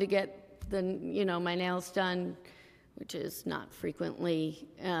walk in to get my nails done, which is not frequently,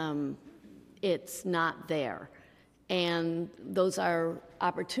 it's not there. And those are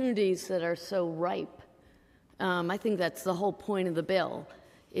opportunities that are so ripe. I think that's the whole point of the bill,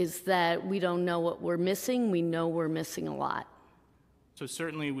 is that we don't know what we're missing. We know we're missing a lot. So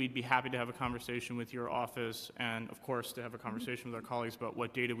certainly we'd be happy to have a conversation with your office and, of course, to have a conversation with our colleagues about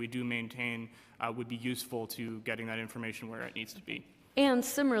what data we do maintain would be useful to getting that information where it needs to be. And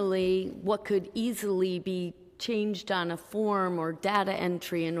similarly, what could easily be changed on a form or data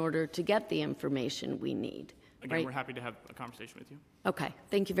entry in order to get the information we need. Again, right? we're happy to have a conversation with you. Okay,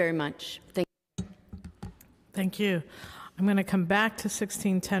 thank you very much. Thank you. I'm going to come back to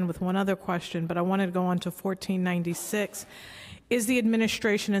 1610 with one other question, but I wanted to go on to 1496. Is the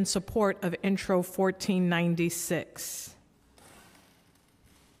administration in support of Intro 1496?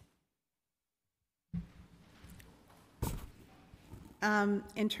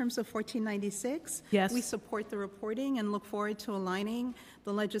 In terms of 1496, yes, we support the reporting and look forward to aligning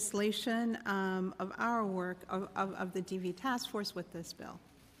the legislation of our work of the DV task force with this bill.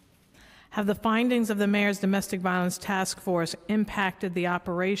 Have the findings of the Mayor's Domestic Violence Task Force impacted the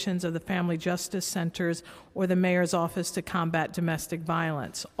operations of the Family Justice Centers or the Mayor's Office to Combat Domestic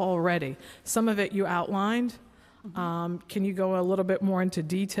Violence already? Some of it you outlined. Can you go a little bit more into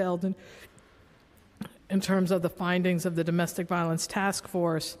detail in terms of the findings of the Domestic Violence Task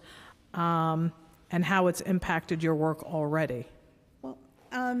Force and how it's impacted your work already? Well,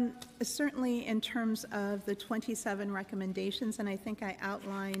 certainly in terms of the 27 recommendations, and I think I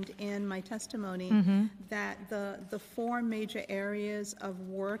outlined in my testimony that the 4 major areas of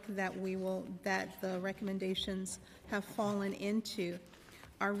work that the recommendations have fallen into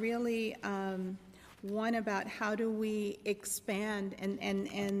are really one about how do we expand,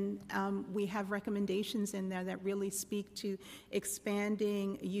 and we have recommendations in there that really speak to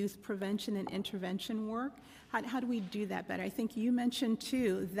expanding youth prevention and intervention work. How do we do that better? I think you mentioned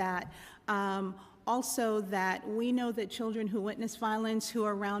too that also that we know that children who witness violence, who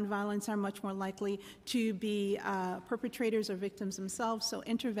are around violence, are much more likely to be perpetrators or victims themselves, so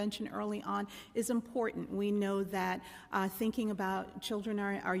intervention early on is important. We know that thinking about children,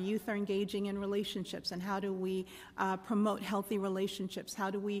 our youth are engaging in relationships, and how do we promote healthy relationships?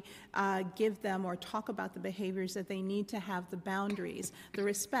 How do we give them or talk about the behaviors that they need to have, the boundaries, the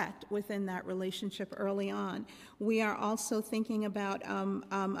respect within that relationship early on? We are also thinking about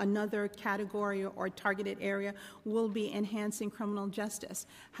another category or targeted area will be enhancing criminal justice.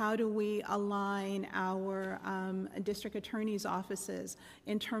 How do we align our district attorney's offices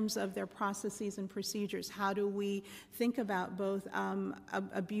in terms of their processes and procedures? How do we think about both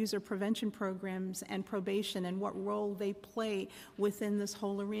abuser prevention programs and probation and what role they play within this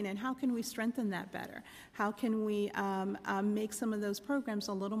whole arena? And how can we strengthen that better? How can we make some of those programs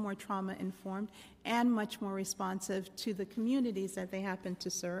a little more trauma-informed and much more responsive to the communities that they happen to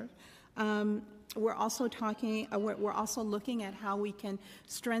serve? We're also looking at how we can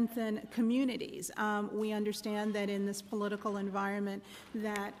strengthen communities. We understand that in this political environment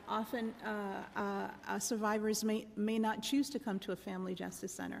that often survivors may not choose to come to a family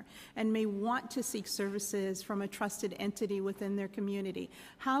justice center and may want to seek services from a trusted entity within their community.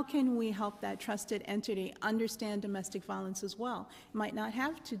 How can we help that trusted entity understand domestic violence as well? It might not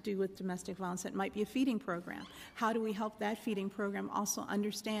have to do with domestic violence. It might be a feeding program. How do we help that feeding program also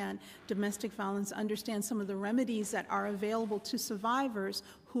understand domestic violence, understand some of the remedies that are available to survivors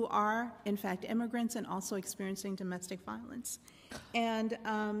who are, in fact, immigrants and also experiencing domestic violence? And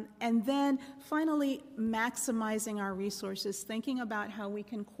then finally, maximizing our resources, thinking about how we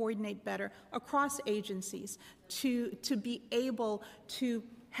can coordinate better across agencies to be able to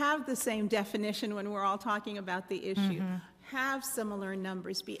have the same definition when we're all talking about the issue. Have similar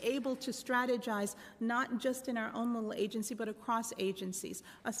numbers, be able to strategize not just in our own little agency, but across agencies.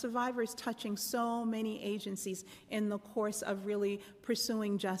 A survivor is touching so many agencies in the course of really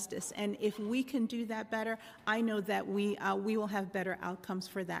pursuing justice. And if we can do that better, I know that we will have better outcomes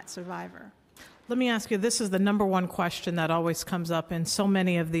for that survivor. Let me ask you, this is the number one question that always comes up in so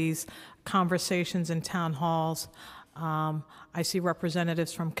many of these conversations in town halls. I see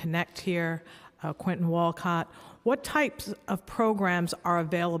representatives from Connect here, Quentin Walcott. What types of programs are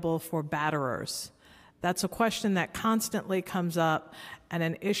available for batterers? That's a question that constantly comes up and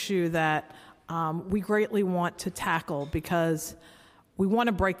an issue that we greatly want to tackle because we want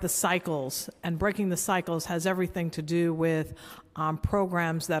to break the cycles, and breaking the cycles has everything to do with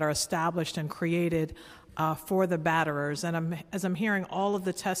programs that are established and created for the batterers. And as I'm hearing all of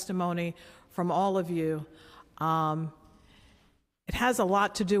the testimony from all of you, it has a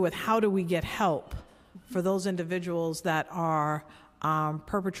lot to do with how do we get help for those individuals that are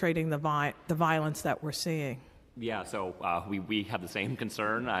perpetrating the violence that we're seeing. Yeah, so we have the same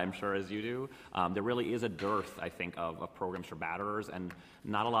concern, I'm sure, as you do. There really is a dearth, I think, of programs for batterers, and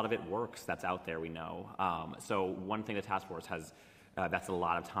not a lot of it works that's out there, we know. So one thing the task force has that's a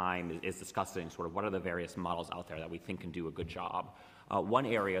lot of time is discussing sort of what are the various models out there that we think can do a good job. One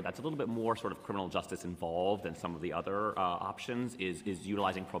area that's a little bit more sort of criminal justice involved than some of the other options is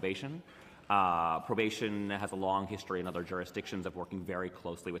utilizing probation. Probation has a long history in other jurisdictions of working very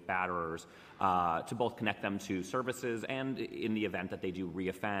closely with batterers to both connect them to services and, in the event that they do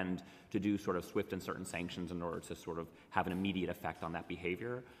reoffend, to do sort of swift and certain sanctions in order to sort of have an immediate effect on that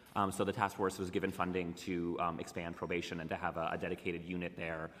behavior. So the task force was given funding to expand probation and to have a dedicated unit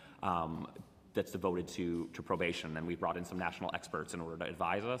there that's devoted to probation, and we brought in some national experts in order to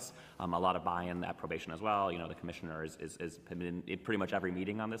advise us. A lot of buy-in at probation as well. You know, the commissioner is been in pretty much every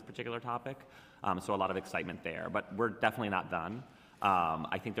meeting on this particular topic, so a lot of excitement there. But we're definitely not done.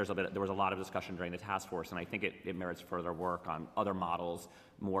 I think there was a lot of discussion during the task force, and I think it merits further work on other models,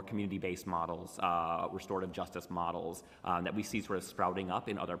 more community-based models, restorative justice models that we see sort of sprouting up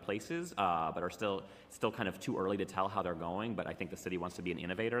in other places, but are still kind of too early to tell how they're going. But I think the city wants to be an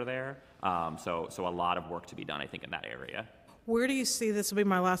innovator there, so a lot of work to be done, I think, in that area. Where do you see, this will be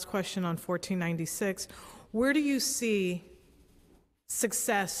my last question on 1496, where do you see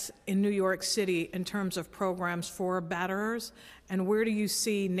success in New York City in terms of programs for batterers, and where do you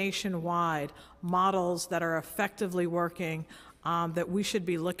see nationwide models that are effectively working that we should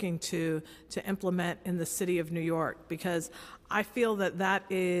be looking to implement in the city of New York? Because I feel that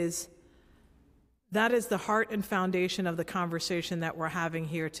is the heart and foundation of the conversation that we're having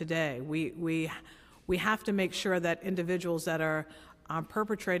here today. We have to make sure that individuals that are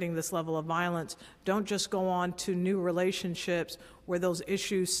perpetrating this level of violence don't just go on to new relationships where those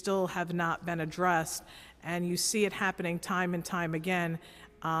issues still have not been addressed. And you see it happening time and time again,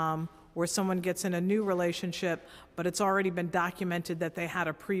 where someone gets in a new relationship, but it's already been documented that they had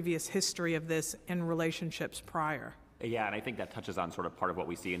a previous history of this in relationships prior. Yeah, and I think that touches on sort of part of what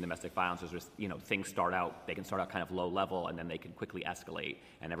we see in domestic violence is just, you know, things they can start out kind of low level and then they can quickly escalate.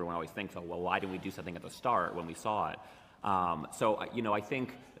 And everyone always thinks, oh, well, why didn't we do something at the start when we saw it? So, you know, I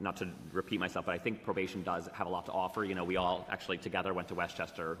think, not to repeat myself, but I think probation does have a lot to offer. You know, we all actually together went to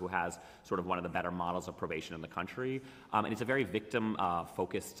Westchester, who has sort of one of the better models of probation in the country. And it's a very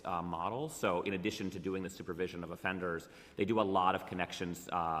victim-focused model. So in addition to doing the supervision of offenders, they do a lot of connections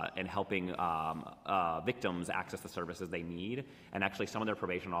and helping victims access the services they need. And actually some of their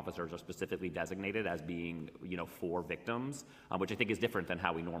probation officers are specifically designated as being, you know, for victims, which I think is different than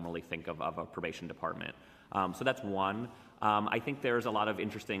how we normally think of a probation department. So that's one. I think there's a lot of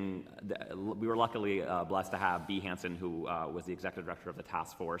interesting, we were luckily blessed to have Bea Hansen, who was the executive director of the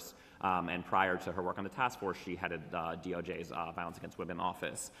task force, and prior to her work on the task force, she headed DOJ's Violence Against Women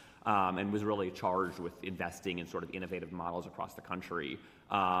office, and was really charged with investing in sort of innovative models across the country.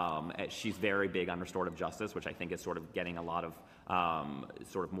 She's very big on restorative justice, which I think is sort of getting a lot of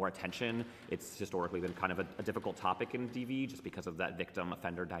sort of more attention. It's historically been kind of a difficult topic in DV just because of that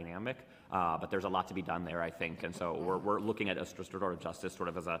victim-offender dynamic, but there's a lot to be done there, I think, and so we're looking at restorative justice sort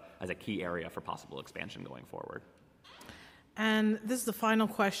of as a key area for possible expansion going forward. And this is the final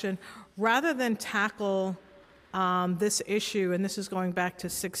question. Rather than tackle this issue, and this is going back to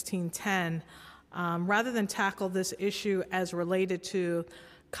 1610, rather than tackle this issue as related to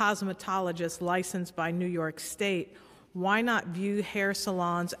cosmetologists licensed by New York State, why not view hair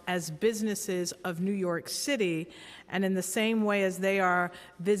salons as businesses of New York City, and in the same way as they are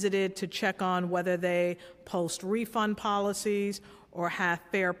visited to check on whether they post refund policies or have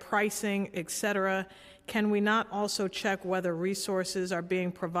fair pricing, etc., can we not also check whether resources are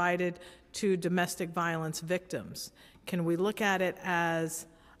being provided to domestic violence victims? Can we look at it as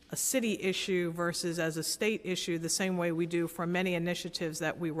a city issue versus as a state issue the same way we do for many initiatives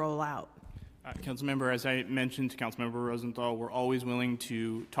that we roll out? Councilmember, as I mentioned to Councilmember Rosenthal, we're always willing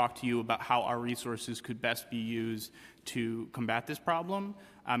to talk to you about how our resources could best be used to combat this problem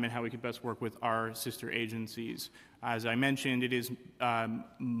and how we could best work with our sister agencies. As I mentioned, it is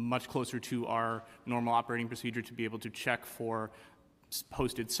much closer to our normal operating procedure to be able to check for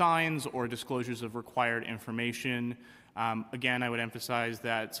posted signs or disclosures of required information. Again, I would emphasize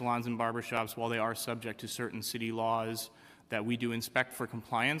that salons and barbershops, while they are subject to certain city laws that we do inspect for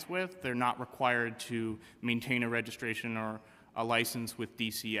compliance with, they're not required to maintain a registration or a license with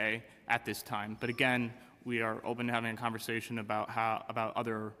DCA at this time. But again, we are open to having a conversation about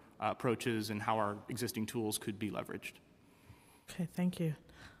other approaches and how our existing tools could be leveraged. Okay, thank you.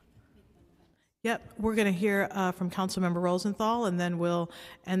 Yep, we're going to hear from Councilmember Rosenthal, and then we'll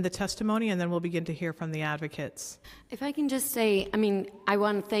end the testimony, and then we'll begin to hear from the advocates. If I can just say, I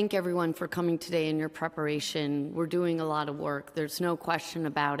want to thank everyone for coming today in your preparation. We're doing a lot of work. There's no question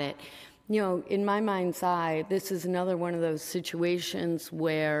about it. You know, in my mind's eye, this is another one of those situations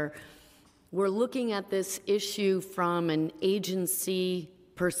where we're looking at this issue from an agency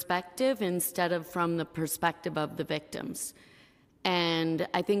perspective instead of from the perspective of the victims. And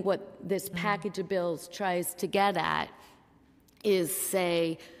I think what this package of bills tries to get at is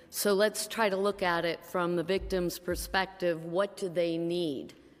say, So let's try to look at it from the victim's perspective. What do they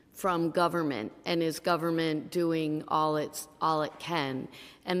need from government? And is government doing all it can?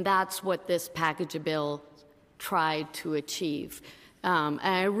 And that's what this package of bill tried to achieve. And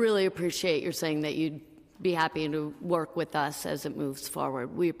I really appreciate your saying that you'd be happy to work with us as it moves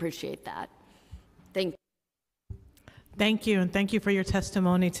forward. We appreciate that. Thank you. Thank you, and thank you for your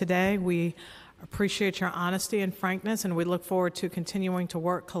testimony today. We appreciate your honesty and frankness, and we look forward to continuing to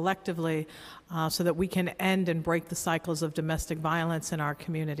work collectively so that we can end and break the cycles of domestic violence in our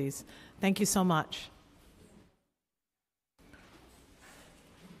communities. Thank you so much.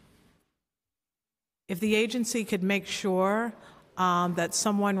 If the agency could make sure that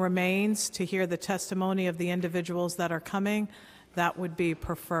someone remains to hear the testimony of the individuals that are coming, that would be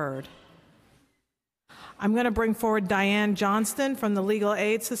preferred. I'm going to bring forward Diane Johnston from the Legal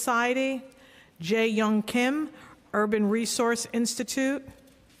Aid Society, Jae Young Kim, Urban Resource Institute,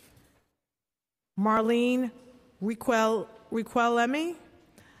 Marlene Riquelemi,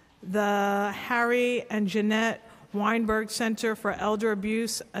 the Harry and Jeanette Weinberg Center for Elder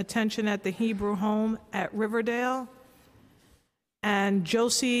Abuse Attention at the Hebrew Home at Riverdale, and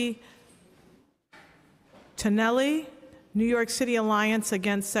Josie Tonelli, New York City Alliance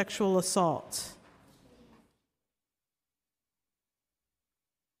Against Sexual Assault.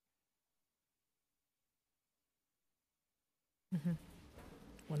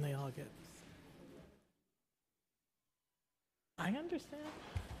 When they all get. I understand.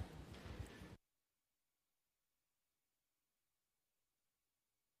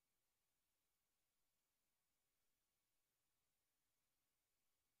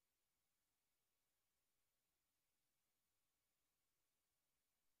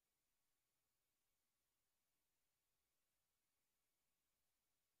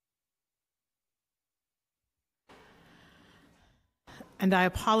 And I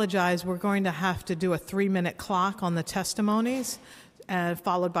apologize, we're going to have to do a 3-minute clock on the testimonies,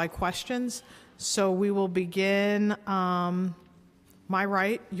 followed by questions. So we will begin my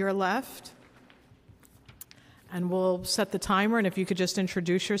right, your left. And we'll set the timer, and if you could just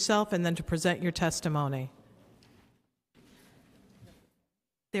introduce yourself and then to present your testimony.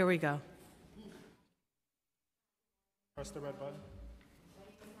 There we go. Press the red button.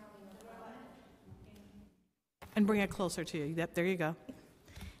 And bring it closer to you. Yep, there you go.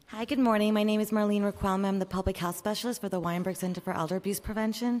 Hi, good morning. My name is Marlene Riquelme. I'm the Public Health Specialist for the Weinberg Center for Elder Abuse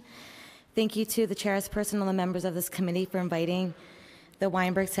Prevention. Thank you to the chairperson and the members of this committee for inviting the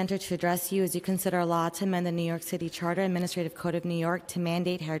Weinberg Center to address you as you consider a law to amend the New York City Charter Administrative Code of New York to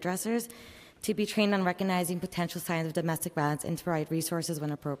mandate hairdressers to be trained on recognizing potential signs of domestic violence and to provide resources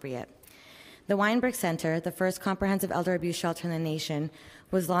when appropriate. The Weinberg Center, the first comprehensive elder abuse shelter in the nation,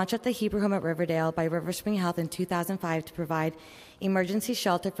 was launched at the Hebrew Home at Riverdale by River Spring Health in 2005 to provide emergency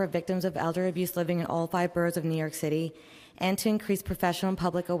shelter for victims of elder abuse living in all 5 boroughs of New York City and to increase professional and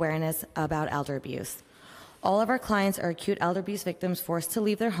public awareness about elder abuse. All of our clients are acute elder abuse victims forced to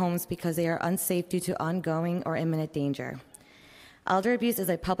leave their homes because they are unsafe due to ongoing or imminent danger. Elder abuse is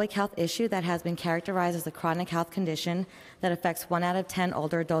a public health issue that has been characterized as a chronic health condition that affects 1 out of 10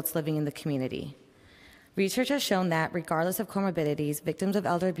 older adults living in the community. Research has shown that, regardless of comorbidities, victims of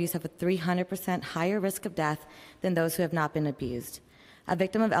elder abuse have a 300% higher risk of death than those who have not been abused. A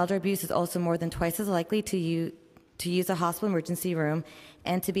victim of elder abuse is also more than twice as likely to use a hospital emergency room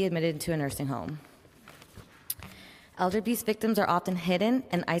and to be admitted into a nursing home. Elder abuse victims are often hidden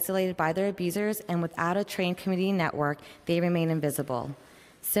and isolated by their abusers, and without a trained community network, they remain invisible.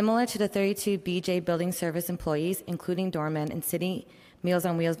 Similar to the 32 BJ Building Service employees, including doormen and City Meals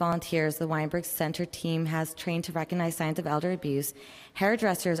on Wheels volunteers the Weinberg Center team has trained to recognize signs of elder abuse,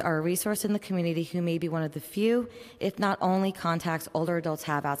 hairdressers are a resource in the community who may be one of the few, if not only, contacts older adults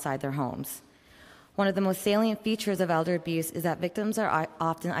have outside their homes. One of the most salient features of elder abuse is that victims are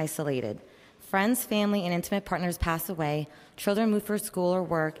often isolated. Friends, family, and intimate partners pass away, children move for school or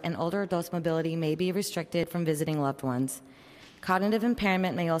work, and older adults' mobility may be restricted from visiting loved ones. Cognitive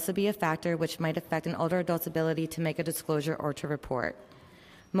impairment may also be a factor which might affect an older adult's ability to make a disclosure or to report.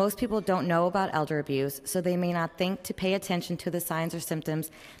 Most people don't know about elder abuse, so they may not think to pay attention to the signs or symptoms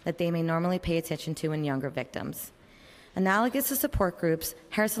that they may normally pay attention to in younger victims. Analogous to support groups,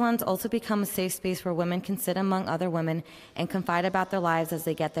 hair salons also become a safe space where women can sit among other women and confide about their lives as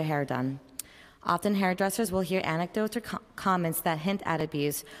they get their hair done. Often hairdressers will hear anecdotes or comments that hint at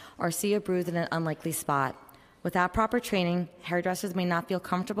abuse or see a bruise in an unlikely spot. Without proper training, hairdressers may not feel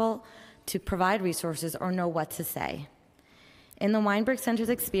comfortable to provide resources or know what to say. In the Weinberg Center's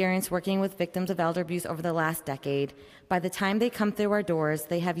experience working with victims of elder abuse over the last decade, by the time they come through our doors,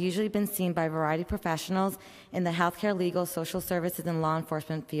 they have usually been seen by a variety of professionals in the healthcare, legal, social services, and law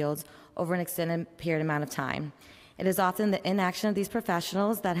enforcement fields over an extended period amount of time. It is often the inaction of these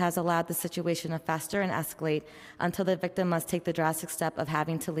professionals that has allowed the situation to fester and escalate until the victim must take the drastic step of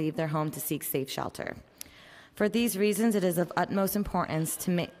having to leave their home to seek safe shelter. For these reasons, it is of utmost importance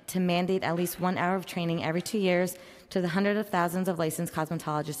to mandate at least 1 hour of training every 2 years to the hundreds of thousands of licensed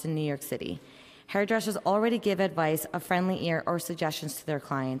cosmetologists in New York City. Hairdressers already give advice, a friendly ear, or suggestions to their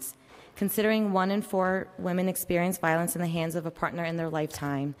clients. Considering 1 in 4 women experience violence in the hands of a partner in their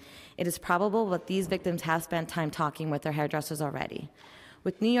lifetime, it is probable that these victims have spent time talking with their hairdressers already.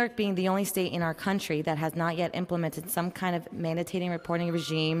 With New York being the only state in our country that has not yet implemented some kind of mandating reporting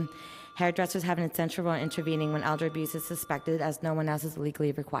regime, hairdressers have an essential role in intervening when elder abuse is suspected, as no one else is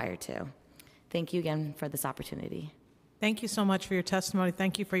legally required to. Thank you again for this opportunity. Thank you so much for your testimony.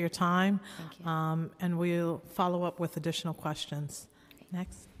 Thank you for your time. Thank you. And we'll follow up with additional questions.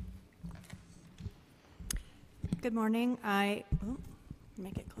 Next. Good morning.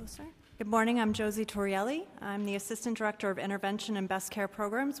 Make it closer. Good morning. I'm Josie Torrielli. I'm the Assistant Director of Intervention and Best Care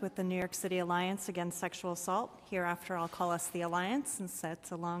Programs with the New York City Alliance Against Sexual Assault. Hereafter, I'll call us the Alliance, since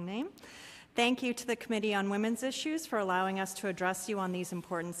that's a long name. Thank you to the Committee on Women's Issues for allowing us to address you on these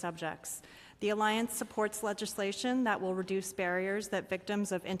important subjects. The Alliance supports legislation that will reduce barriers that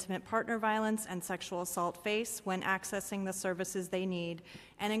victims of intimate partner violence and sexual assault face when accessing the services they need,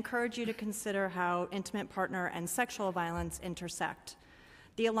 and encourage you to consider how intimate partner and sexual violence intersect.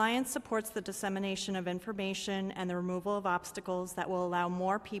 The Alliance supports the dissemination of information and the removal of obstacles that will allow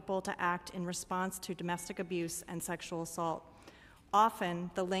more people to act in response to domestic abuse and sexual assault. Often,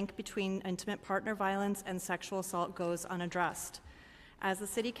 the link between intimate partner violence and sexual assault goes unaddressed. As the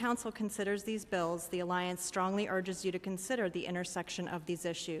City Council considers these bills, the Alliance strongly urges you to consider the intersection of these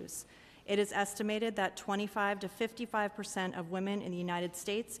issues. It is estimated that 25 to 55% of women in the United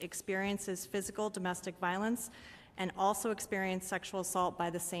States experiences physical domestic violence and also experience sexual assault by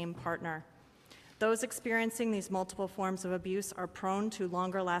the same partner. Those experiencing these multiple forms of abuse are prone to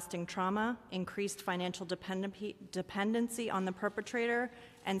longer-lasting trauma, increased financial dependency on the perpetrator,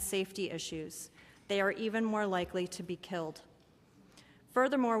 and safety issues. They are even more likely to be killed.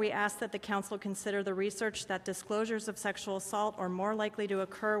 Furthermore, we ask that the Council consider the research that disclosures of sexual assault are more likely to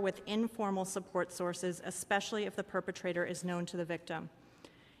occur with informal support sources, especially if the perpetrator is known to the victim.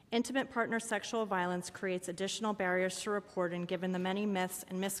 Intimate partner sexual violence creates additional barriers to reporting given the many myths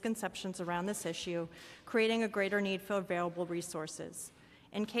and misconceptions around this issue, creating a greater need for available resources.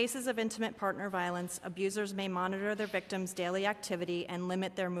 In cases of intimate partner violence, abusers may monitor their victims' daily activity and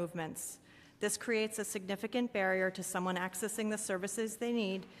limit their movements. This creates a significant barrier to someone accessing the services they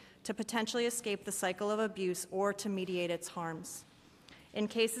need to potentially escape the cycle of abuse or to mediate its harms. In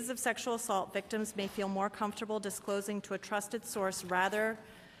cases of sexual assault, victims may feel more comfortable disclosing to a trusted source rather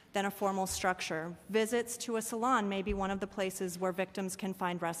than a formal structure. Visits to a salon may be one of the places where victims can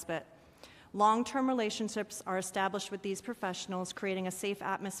find respite. Long-term relationships are established with these professionals, creating a safe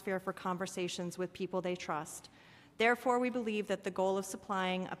atmosphere for conversations with people they trust. Therefore, we believe that the goal of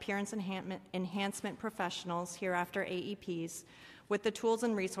supplying appearance enhancement professionals, hereafter AEPs, with the tools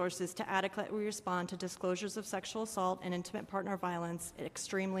and resources to adequately respond to disclosures of sexual assault and intimate partner violence is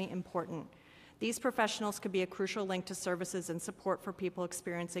extremely important. These professionals could be a crucial link to services and support for people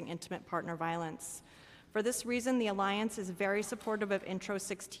experiencing intimate partner violence. For this reason, the Alliance is very supportive of Intro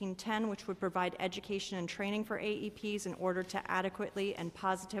 1610, which would provide education and training for AEPs in order to adequately and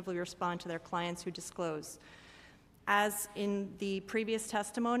positively respond to their clients who disclose. As in the previous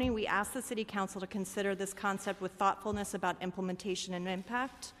testimony, we asked the City Council to consider this concept with thoughtfulness about implementation and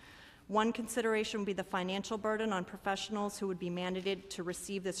impact. One consideration would be the financial burden on professionals who would be mandated to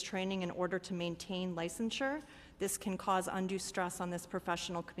receive this training in order to maintain licensure. This can cause undue stress on this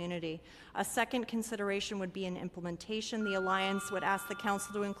professional community. A second consideration would be in implementation. The Alliance would ask the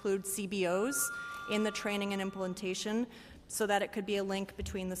Council to include CBOs in the training and implementation, so that it could be a link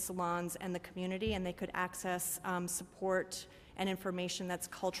between the salons and the community, and they could access support and information that's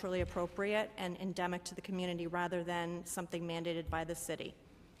culturally appropriate and endemic to the community rather than something mandated by the city.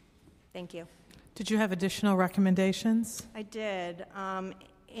 Thank you. Did you have additional recommendations? I did.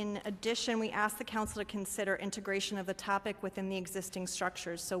 In addition, we asked the Council to consider integration of the topic within the existing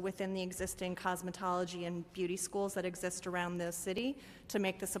structures, so within the existing cosmetology and beauty schools that exist around the city, to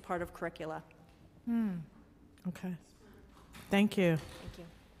make this a part of curricula. Okay. Thank you. Thank you.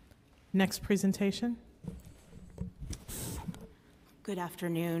 Next presentation. Good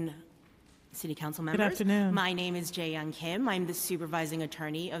afternoon. City Council members. Good afternoon. My name is Jae-Young Kim. I'm the supervising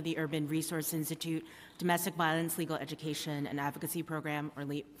attorney of the Urban Resource Institute Domestic Violence Legal Education and Advocacy Program, or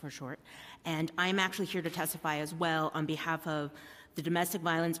LEAP for short. And I'm actually here to testify as well on behalf of the Domestic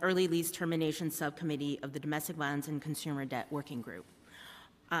Violence Early Lease Termination Subcommittee of the Domestic Violence and Consumer Debt Working Group.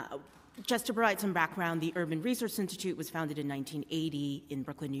 Just to provide some background, the Urban Resource Institute was founded in 1980 in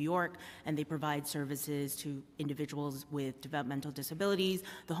Brooklyn, New York, and they provide services to individuals with developmental disabilities,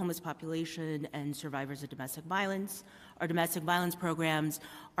 the homeless population, and survivors of domestic violence. Our domestic violence programs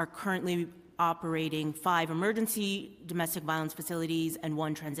are currently operating 5 emergency domestic violence facilities and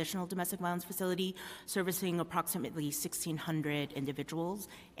 1 transitional domestic violence facility, servicing approximately 1,600 individuals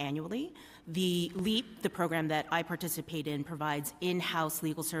annually. The LEAP, the program that I participate in, provides in-house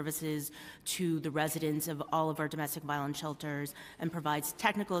legal services to the residents of all of our domestic violence shelters and provides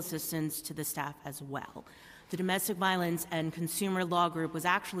technical assistance to the staff as well. The Domestic Violence and Consumer Law Group was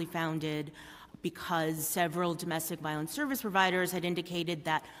actually founded because several domestic violence service providers had indicated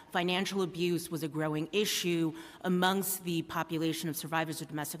that financial abuse was a growing issue amongst the population of survivors of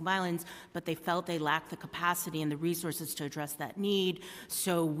domestic violence, but they felt they lacked the capacity and the resources to address that need.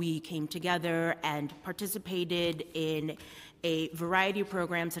 So we came together and participated in a variety of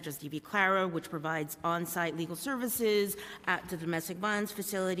programs such as DV Clara, which provides on-site legal services at the domestic violence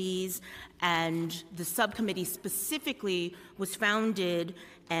facilities. And the subcommittee specifically was founded,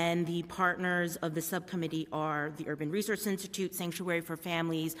 and the partners of the subcommittee are the Urban Resource Institute, Sanctuary for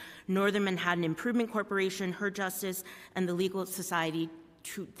Families, Northern Manhattan Improvement Corporation, Her Justice, and the Legal Aid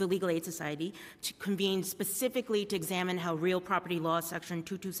Society, to convene specifically to examine how real property law section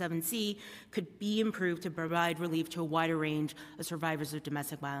 227C could be improved to provide relief to a wider range of survivors of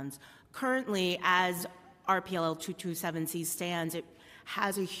domestic violence. Currently, as RPLL 227C stands, it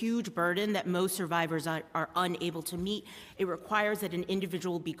has a huge burden that most survivors are unable to meet. It requires that an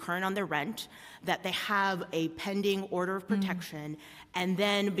individual be current on their rent, that they have a pending order of protection, and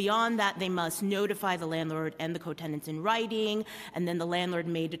then beyond that, they must notify the landlord and the co-tenants in writing, and then the landlord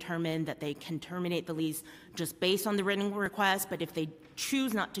may determine that they can terminate the lease just based on the written request, but if they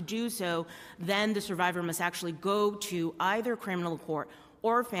choose not to do so, then the survivor must actually go to either criminal court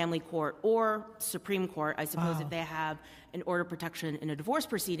or family court or Supreme Court, I suppose, if they have an order of protection in a divorce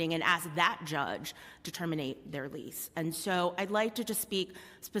proceeding, and ask that judge to terminate their lease. And so I'd like to just speak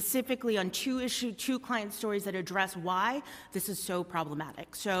specifically on 2 client stories that address why this is so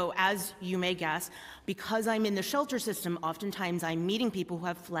problematic. So as you may guess, because I'm in the shelter system, oftentimes I'm meeting people who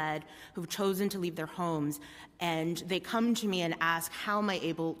have fled, who've chosen to leave their homes, and they come to me and ask, how am I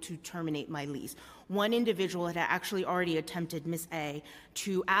able to terminate my lease? One individual had actually already attempted, Miss A,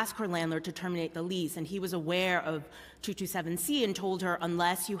 to ask her landlord to terminate the lease, and he was aware of 227C and told her,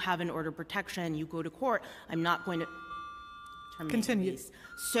 unless you have an order of protection, you go to court, I'm not going to terminate the lease.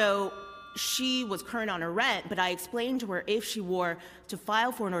 So she was current on her rent, but I explained to her if she were to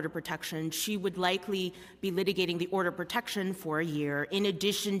file for an order of protection, she would likely be litigating the order of protection for a year, in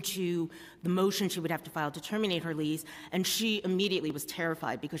addition to the motion she would have to file to terminate her lease. And she immediately was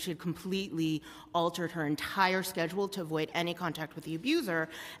terrified because she had completely altered her entire schedule to avoid any contact with the abuser,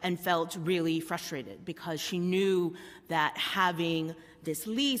 and felt really frustrated because she knew that having this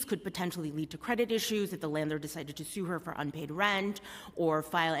lease could potentially lead to credit issues if the landlord decided to sue her for unpaid rent or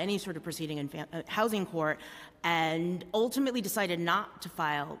file any sort of proceeding in housing court, and ultimately decided not to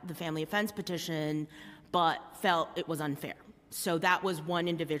file the family offense petition, but felt it was unfair. So that was one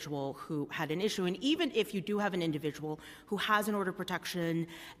individual who had an issue. And even if you do have an individual who has an order of protection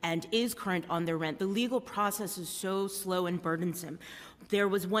and is current on their rent, the legal process is so slow and burdensome. There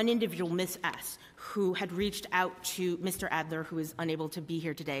was one individual, Miss S, who had reached out to Mr. Adler, who is unable to be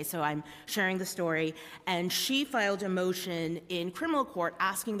here today, so I'm sharing the story, and she filed a motion in criminal court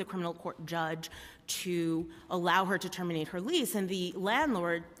asking the criminal court judge to allow her to terminate her lease, and the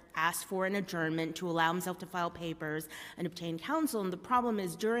landlord asked for an adjournment to allow himself to file papers and obtain counsel. And the problem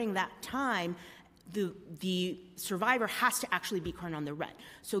is, during that time, the survivor has to actually be current on the rent.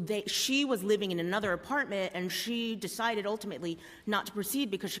 So she was living in another apartment, and she decided ultimately not to proceed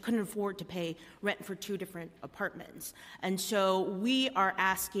because she couldn't afford to pay rent for 2 different apartments. And so we are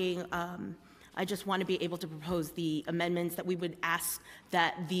asking, I just want to be able to propose the amendments that we would ask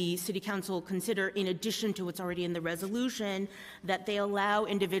that the City Council consider, in addition to what's already in the resolution, that they allow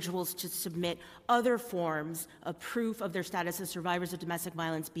individuals to submit other forms of proof of their status as survivors of domestic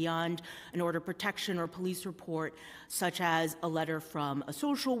violence beyond an order of protection or police report, such as a letter from a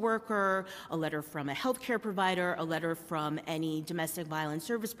social worker, a letter from a healthcare provider, a letter from any domestic violence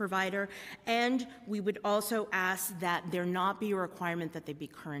service provider. And we would also ask that there not be a requirement that they be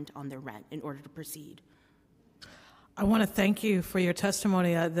current on their rent in order to proceed. I want to thank you for your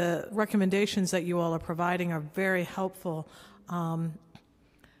testimony. The recommendations that you all are providing are very helpful. The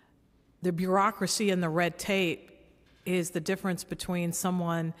bureaucracy and the red tape is the difference between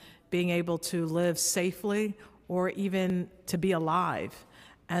someone being able to live safely or even to be alive.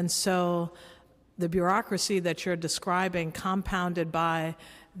 And so the bureaucracy that you're describing, compounded by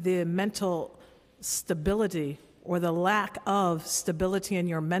the mental stability or the lack of stability in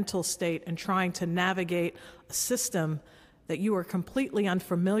your mental state and trying to navigate a system that you are completely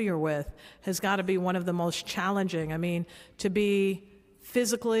unfamiliar with, has got to be one of the most challenging. I mean, to be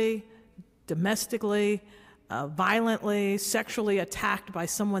physically, domestically, violently, sexually attacked by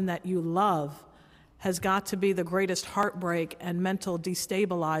someone that you love has got to be the greatest heartbreak and mental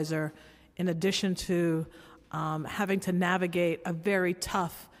destabilizer, in addition to having to navigate a very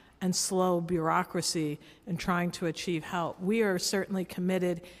tough and slow bureaucracy in trying to achieve help. We are certainly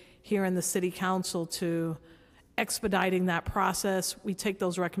committed here in the City Council to expediting that process. We take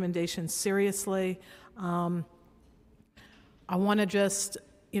those recommendations seriously. I want to just,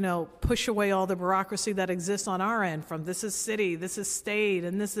 push away all the bureaucracy that exists on our end, from this is city, this is state,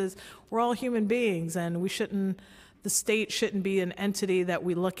 and we're all human beings, and the state shouldn't be an entity that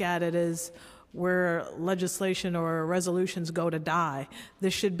we look at it as where legislation or resolutions go to die.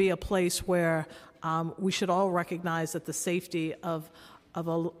 This should be a place where we should all recognize that the safety of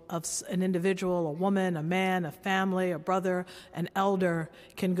an individual, a woman, a man, a family, a brother, an elder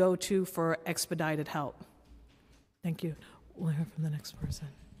can go to for expedited help. Thank you. We'll hear from the next person.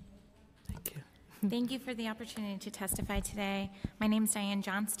 Thank you. Thank you for the opportunity to testify today. My name is Diane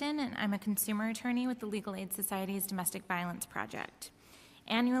Johnston, and I'm a consumer attorney with the Legal Aid Society's Domestic Violence Project.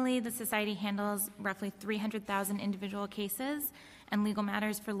 Annually, the Society handles roughly 300,000 individual cases and legal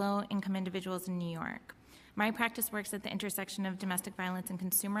matters for low-income individuals in New York. My practice works at the intersection of domestic violence and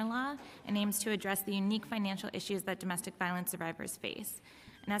consumer law and aims to address the unique financial issues that domestic violence survivors face.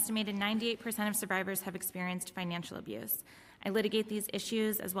 An estimated 98% of survivors have experienced financial abuse. I litigate these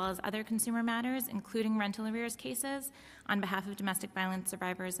issues as well as other consumer matters, including rental arrears cases, on behalf of domestic violence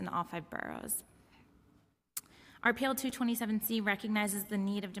survivors in all 5 boroughs. RPL 227C recognizes the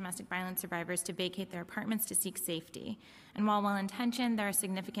need of domestic violence survivors to vacate their apartments to seek safety, and while well-intentioned, there are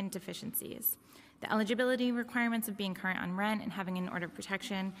significant deficiencies. The eligibility requirements of being current on rent and having an order of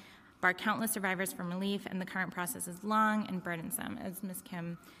protection bar countless survivors from relief, and the current process is long and burdensome, as Ms.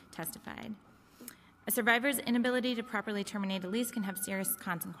 Kim testified. A survivor's inability to properly terminate a lease can have serious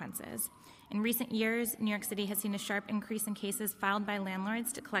consequences. In recent years, New York City has seen a sharp increase in cases filed by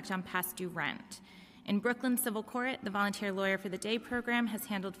landlords to collect on past due rent. In Brooklyn Civil Court, the Volunteer Lawyer for the Day program has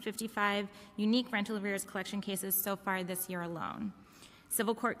handled 55 unique rental arrears collection cases so far this year alone.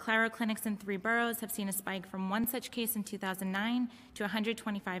 Civil court Claro clinics in 3 boroughs have seen a spike from 1 such case in 2009 to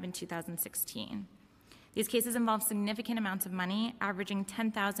 125 in 2016. These cases involve significant amounts of money, averaging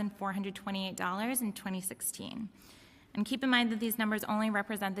 $10,428 in 2016. And keep in mind that these numbers only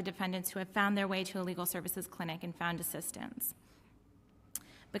represent the defendants who have found their way to a legal services clinic and found assistance.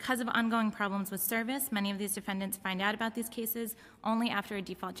 Because of ongoing problems with service, many of these defendants find out about these cases only after a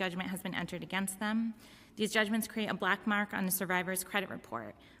default judgment has been entered against them. These judgments create a black mark on the survivor's credit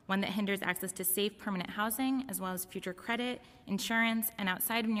report, one that hinders access to safe, permanent housing, as well as future credit, insurance, and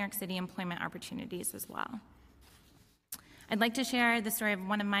outside of New York City employment opportunities as well. I'd like to share the story of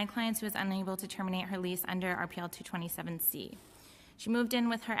one of my clients who was unable to terminate her lease under RPL 227C. She moved in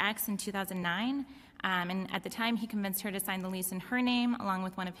with her ex in 2009, and at the time he convinced her to sign the lease in her name along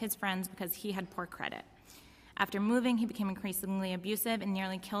with one of his friends because he had poor credit. After moving, he became increasingly abusive and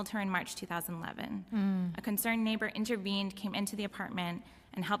nearly killed her in March 2011. A concerned neighbor intervened, came into the apartment,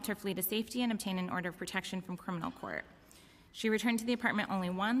 and helped her flee to safety and obtain an order of protection from criminal court. She returned to the apartment only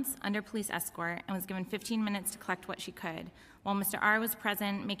once, under police escort, and was given 15 minutes to collect what she could, while Mr. R was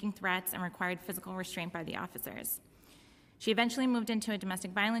present, making threats and required physical restraint by the officers. She eventually moved into a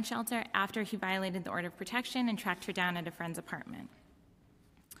domestic violence shelter after he violated the order of protection and tracked her down at a friend's apartment.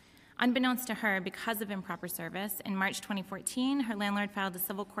 Unbeknownst to her, because of improper service, in March 2014, her landlord filed a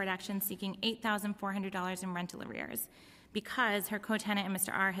civil court action seeking $8,400 in rental arrears because her co-tenant and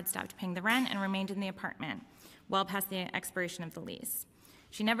Mr. R had stopped paying the rent and remained in the apartment well past the expiration of the lease.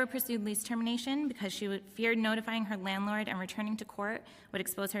 She never pursued lease termination because she feared notifying her landlord and returning to court would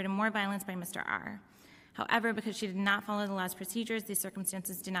expose her to more violence by Mr. R. However, because she did not follow the law's procedures, these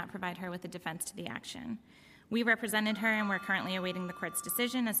circumstances did not provide her with a defense to the action. We represented her, and we're currently awaiting the court's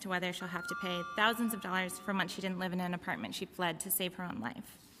decision as to whether she'll have to pay thousands of dollars for months she didn't live in an apartment she fled to save her own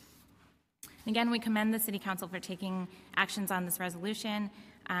life. And again, we commend the City Council for taking actions on this resolution.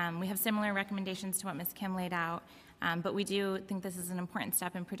 We have similar recommendations to what Ms. Kim laid out. But we do think this is an important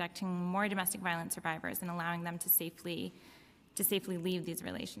step in protecting more domestic violence survivors and allowing them to safely leave these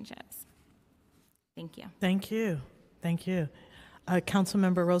relationships. Thank you. Thank you. Thank you.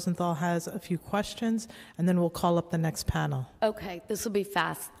 Councilmember Rosenthal has a few questions, and then we'll call up the next panel. Okay, this will be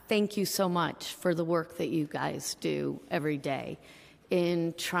fast. Thank you so much for the work that you guys do every day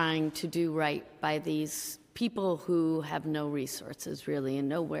in trying to do right by these people who have no resources, really, and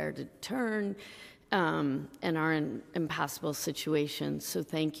nowhere to turn, and are in impossible situations. So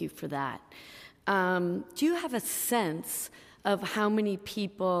thank you for that. Do you have a sense of how many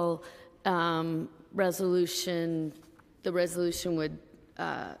people the resolution would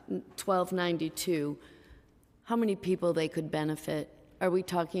 1292, how many people they could benefit? Are we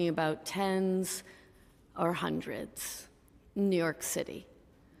talking about tens or hundreds in New York City?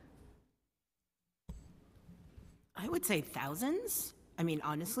 I would say thousands. I mean,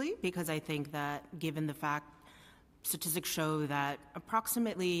 honestly, because I think that given the fact statistics show that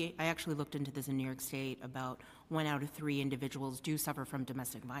approximately, I actually looked into this in New York State, about 1 out of 3 individuals do suffer from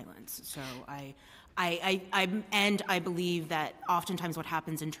domestic violence. So I believe that oftentimes what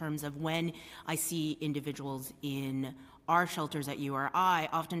happens in terms of when I see individuals in our shelters at URI,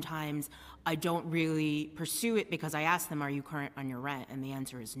 oftentimes I don't really pursue it because I ask them, are you current on your rent? And the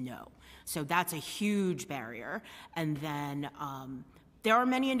answer is no. So that's a huge barrier. And then there are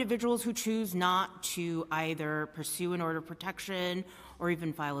many individuals who choose not to either pursue an order of protection or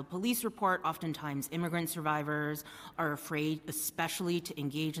even file a police report. Oftentimes, immigrant survivors are afraid, especially to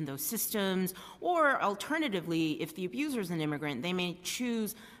engage in those systems, or alternatively, if the abuser is an immigrant, they may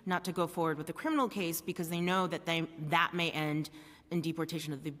choose not to go forward with a criminal case because they know that that may end in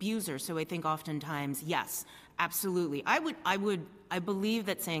deportation of the abuser. So I think oftentimes, yes, absolutely. I believe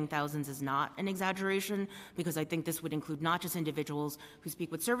that saying thousands is not an exaggeration, because I think this would include not just individuals who speak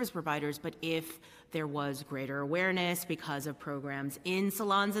with service providers, but if there was greater awareness because of programs in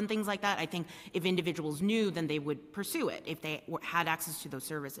salons and things like that, I think if individuals knew, then they would pursue it if they had access to those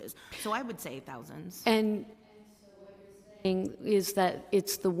services. So I would say thousands. And so what you're saying is that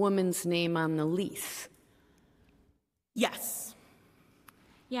it's the woman's name on the lease? Yes.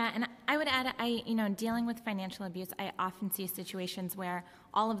 Yeah, and I would add, dealing with financial abuse, I often see situations where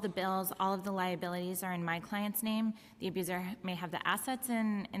all of the bills, all of the liabilities are in my client's name. The abuser may have the assets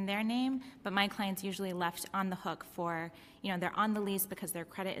in their name, but my client's usually left on the hook for, they're on the lease because their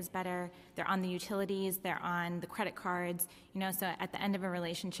credit is better, they're on the utilities, they're on the credit cards, so at the end of a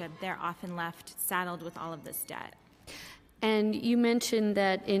relationship, they're often left saddled with all of this debt. And you mentioned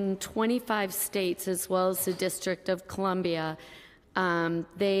that in 25 states, as well as the District of Columbia,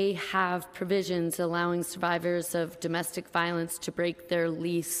 they have provisions allowing survivors of domestic violence to break their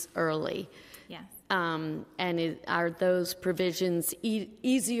lease early. Yes. And are those provisions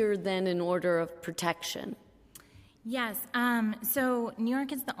easier than an order of protection? Yes. So New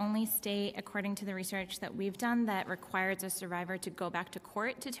York is the only state, according to the research that we've done, that requires a survivor to go back to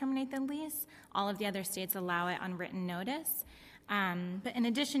court to terminate the lease. All of the other states allow it on written notice. But in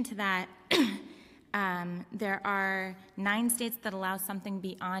addition to that, there are 9 states that allow something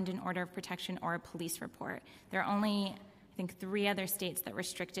beyond an order of protection or a police report. There are only, I think, 3 other states that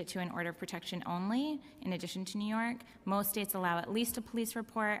restrict it to an order of protection only, in addition to New York. Most states allow at least a police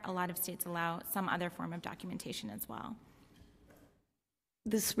report. A lot of states allow some other form of documentation as well.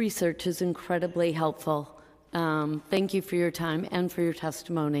 This research is incredibly helpful. Thank you for your time and for your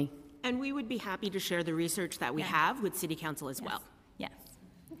testimony. And we would be happy to share the research that we have with City Council as well. Yes.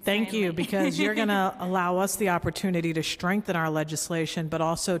 Thank you, because you're going to allow us the opportunity to strengthen our legislation, but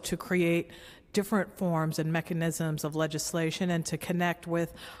also to create different forms and mechanisms of legislation and to connect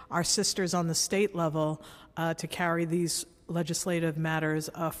with our sisters on the state level to carry these legislative matters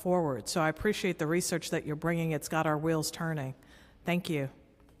forward. So I appreciate the research that you're bringing. It's got our wheels turning. Thank you.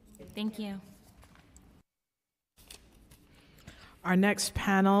 Thank you. Our next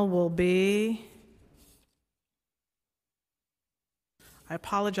panel will be, I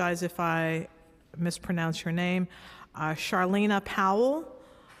apologize if I mispronounce your name, Charlena Powell,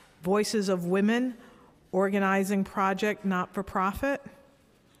 Voices of Women, Organizing Project, Not-for-Profit.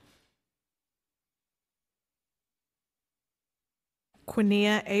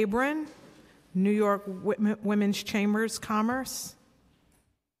 Quinia Abram, New York Women's Chambers Commerce.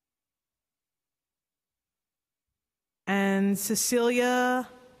 And Cecilia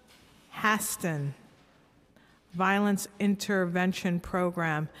Haston, Violence Intervention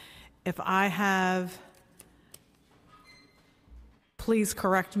Program. If I have, please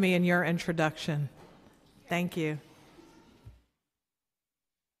correct me in your introduction. Thank you.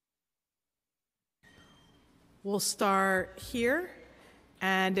 We'll start here,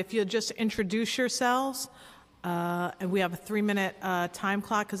 and if you'll just introduce yourselves, And we have a 3-minute time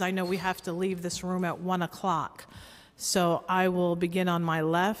clock because I know we have to leave this room at 1 o'clock. So I will begin on my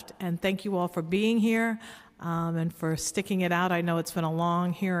left, and thank you all for being here and for sticking it out. I know it's been a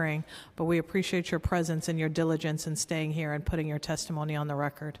long hearing, but we appreciate your presence and your diligence in staying here and putting your testimony on the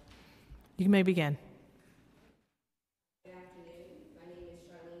record. You may begin. Good afternoon. My name is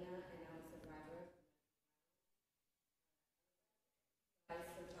Charlena, and I'm a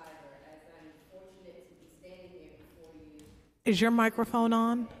survivor. As I'm fortunate to be standing here before you. Is your microphone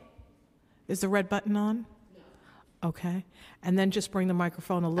on? Is the red button on? No. Okay. And then just bring the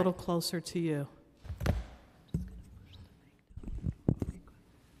microphone a little closer to you.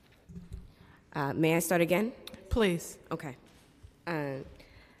 May I start again? Please. Okay.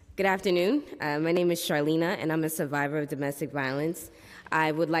 Good afternoon. My name is Charlena, and I'm a survivor of domestic violence.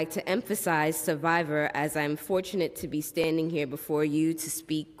 I would like to emphasize survivor as I'm fortunate to be standing here before you to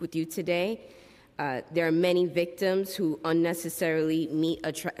speak with you today. There are many victims who unnecessarily meet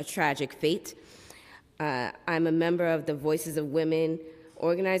a tragic fate. I'm a member of the Voices of Women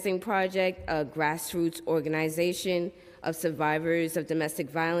Organizing Project, a grassroots organization of survivors of domestic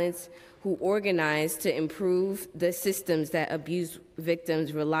violence who organize to improve the systems that abuse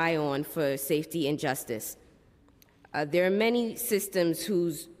victims rely on for safety and justice. There are many systems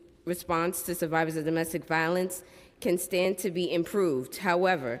whose response to survivors of domestic violence can stand to be improved.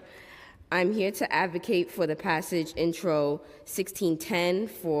 However, I'm here to advocate for the passage Intro 1610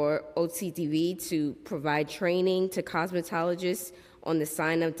 for OCDV to provide training to cosmetologists on the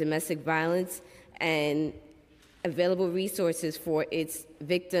sign of domestic violence and available resources for its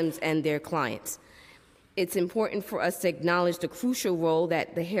victims and their clients. It's important for us to acknowledge the crucial role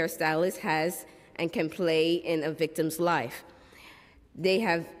that the hairstylist has and can play in a victim's life. They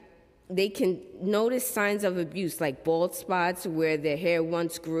can notice signs of abuse like bald spots where their hair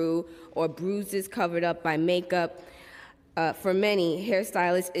once grew or bruises covered up by makeup. For many,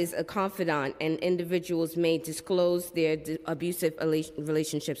 hairstylist is a confidant and individuals may disclose their abusive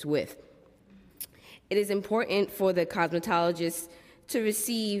relationships with. It is important for the cosmetologist to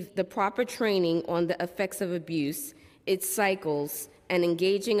receive the proper training on the effects of abuse, its cycles, and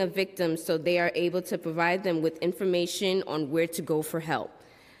engaging a victim so they are able to provide them with information on where to go for help.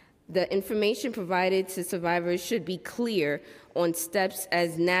 The information provided to survivors should be clear on steps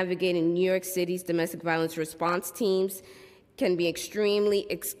as navigating New York City's domestic violence response teams can be extremely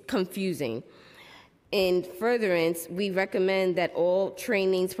confusing. In furtherance, we recommend that all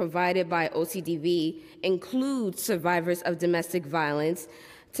trainings provided by OCDV include survivors of domestic violence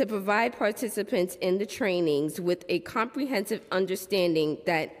to provide participants in the trainings with a comprehensive understanding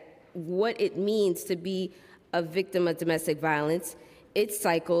that what it means to be a victim of domestic violence, its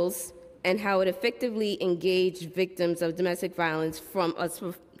cycles, and how it effectively engaged victims of domestic violence from a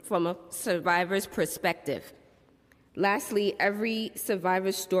survivor's perspective. Lastly, every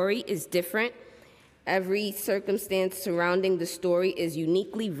survivor's story is different. Every circumstance surrounding the story is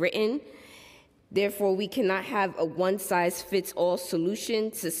uniquely written. Therefore, we cannot have a one-size-fits-all solution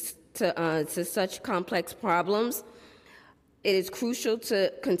to such complex problems. It is crucial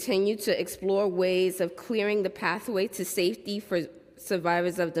to continue to explore ways of clearing the pathway to safety for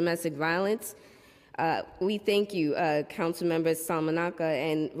survivors of domestic violence. We thank you, Council Members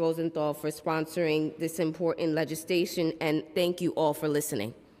Salmanaka and Rosenthal, for sponsoring this important legislation, and thank you all for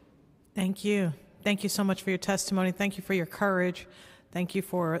listening. Thank you. Thank you so much for your testimony. Thank you for your courage. Thank you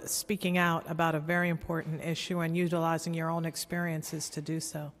for speaking out about a very important issue and utilizing your own experiences to do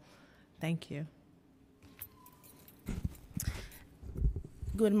so. Thank you.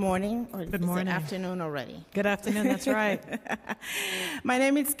 Good morning, or Good morning. Is it afternoon already? Good afternoon, that's right. My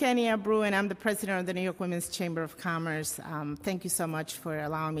name is Kenya Brew, and I'm the president of the New York Women's Chamber of Commerce. Thank you so much for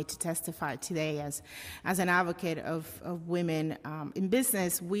allowing me to testify today as an advocate of women in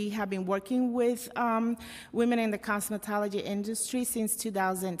business. We have been working with women in the cosmetology industry since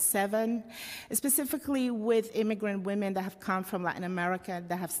 2007, specifically with immigrant women that have come from Latin America,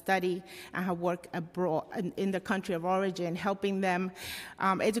 that have studied and have worked abroad in the country of origin, helping them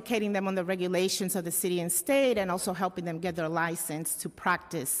educating them on the regulations of the city and state, and also helping them get their license to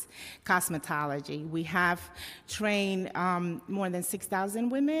practice cosmetology. We have trained more than 6,000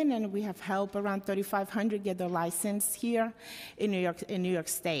 women, and we have helped around 3,500 get their license here in New York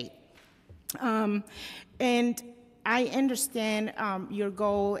State. And I understand your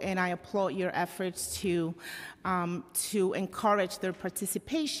goal, and I applaud your efforts to encourage their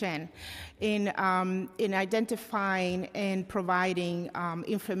participation in identifying and providing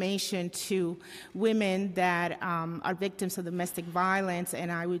information to women that are victims of domestic violence,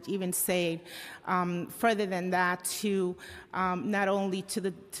 and I would even say further than that to not only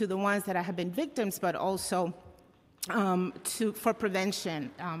to the ones that have been victims, but also for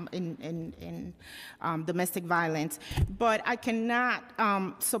prevention in domestic violence. But I cannot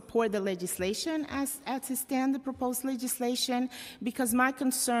support the legislation as it stands, the proposed legislation, because my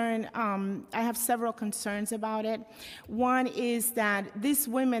concern, I have several concerns about it. One is that these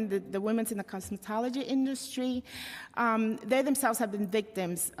women, the women in the cosmetology industry, they themselves have been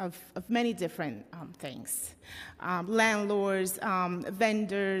victims of many different things. Landlords,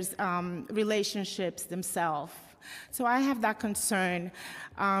 vendors, relationships themselves. So I have that concern.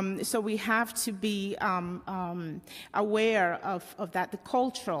 So we have to be aware of that, the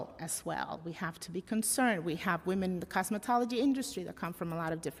cultural as well. We have to be concerned. We have women in the cosmetology industry that come from a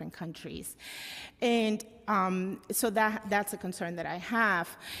lot of different countries. And so that's a concern that I have.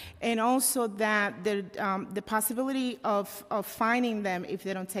 And also that the possibility of fining them if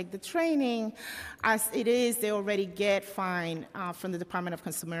they don't take the training, as it is, they already get fined from the Department of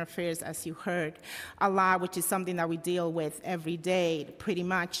Consumer Affairs, as you heard, a lot, which is something that we deal with every day, pretty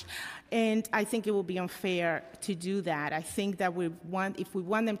much. And I think it will be unfair to do that. I think that if we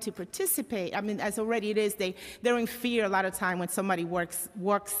want them to participate, I mean, as already it is, they're in fear a lot of time when somebody works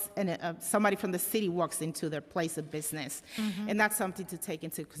and somebody from the city walks into their place of business. Mm-hmm. And that's something to take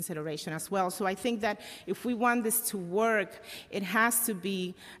into consideration as well. So I think that if we want this to work, it has to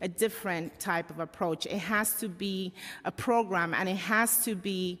be a different type of approach. It has to be a program, and it has to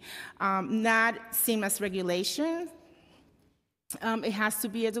be not seen as regulation. It has to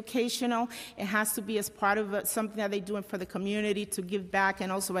be educational. It has to be as part of something that they're doing for the community to give back, and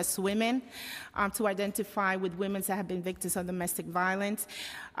also as women to identify with women that have been victims of domestic violence.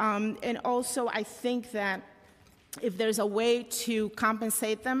 And also, I think that if there's a way to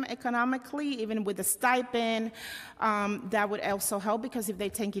compensate them economically, even with a stipend, that would also help, because if they're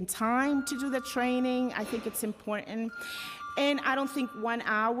taking time to do the training, I think it's important. And I don't think 1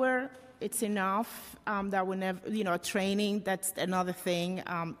 hour it's enough. That will never, a training, that's another thing.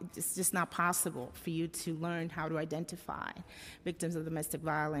 It's just not possible for you to learn how to identify victims of domestic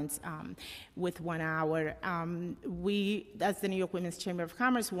violence with 1 hour. We, as the New York Women's Chamber of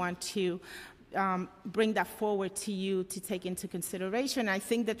Commerce, want to bring that forward to you to take into consideration. I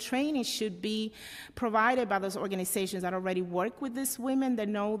think the training should be provided by those organizations that already work with these women, that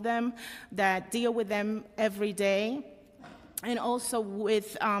know them, that deal with them every day. And also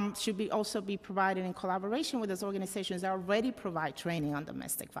should also be provided in collaboration with those organizations that already provide training on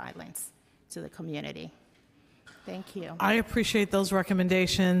domestic violence to the community. Thank you. I appreciate those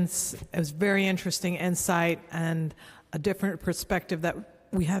recommendations. It was very interesting insight and a different perspective that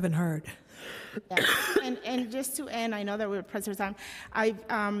we haven't heard. Yeah. And just to end, I know that we're pressed for time. I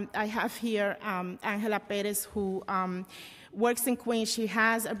have here Angela Perez, who works in Queens. She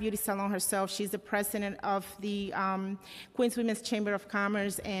has a beauty salon herself. She's the president of the Queens Women's Chamber of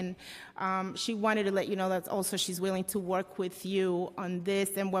Commerce, and she wanted to let you know that also she's willing to work with you on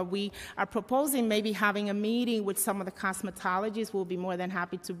this. And what we are proposing, maybe having a meeting with some of the cosmetologists. We'll be more than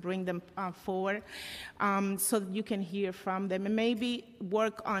happy to bring them forward so that you can hear from them, and maybe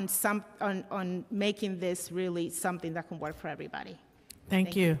work on on making this really something that can work for everybody.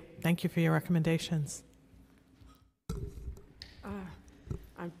 Thank you. Thank you for your recommendations.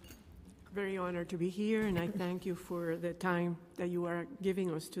 I'm very honored to be here, and I thank you for the time that you are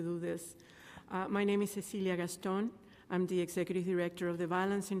giving us to do this. My name is Cecilia Gaston. I'm the Executive Director of the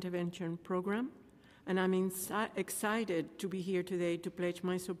Violence Intervention Program, and I'm excited to be here today to pledge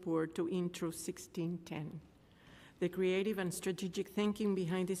my support to Intro 1610. The creative and strategic thinking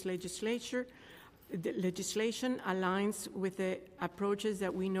behind this legislation aligns with the approaches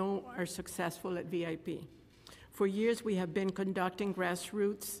that we know are successful at VIP. For years, we have been conducting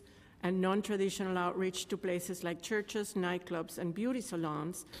grassroots and non-traditional outreach to places like churches, nightclubs, and beauty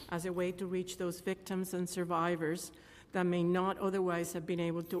salons as a way to reach those victims and survivors that may not otherwise have been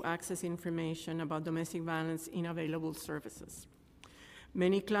able to access information about domestic violence in available services.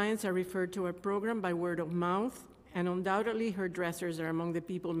 Many clients are referred to our program by word of mouth, and undoubtedly hairdressers are among the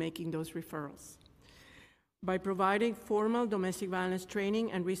people making those referrals. By providing formal domestic violence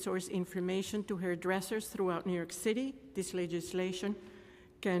training and resource information to hairdressers throughout New York City, this legislation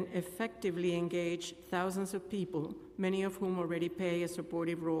can effectively engage thousands of people, many of whom already play a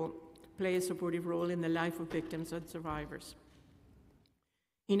supportive role in the life of victims and survivors.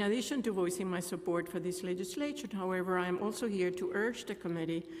 In addition to voicing my support for this legislation, however, I am also here to urge the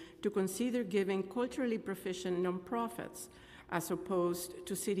committee to consider giving culturally proficient nonprofits, as opposed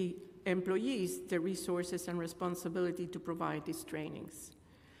to city employees, the resources and responsibility to provide these trainings.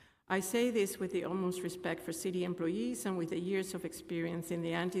 I say this with the utmost respect for city employees and with the years of experience in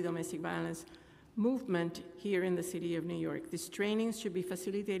the anti-domestic violence movement here in the city of New York. These trainings should be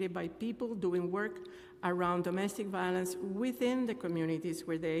facilitated by people doing work around domestic violence within the communities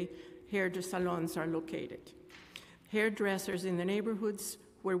where the hair salons are located. Hairdressers in the neighborhoods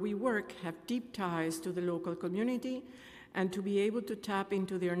where we work have deep ties to the local community, and to be able to tap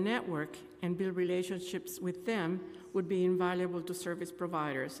into their network and build relationships with them would be invaluable to service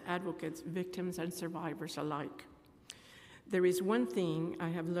providers, advocates, victims, and survivors alike. There is one thing I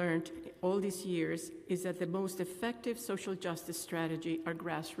have learned all these years is that the most effective social justice strategy are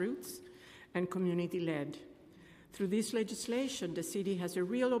grassroots and community-led. Through this legislation, the city has a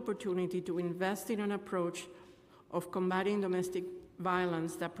real opportunity to invest in an approach of combating domestic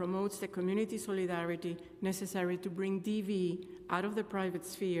violence that promotes the community solidarity necessary to bring DV out of the private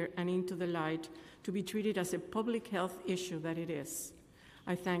sphere and into the light to be treated as a public health issue that it is.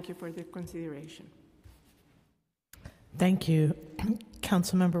 I thank you for the consideration. Thank you.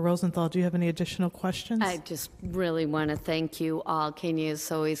 Councilmember Rosenthal, do you have any additional questions? I just really want to thank you all. Kenya,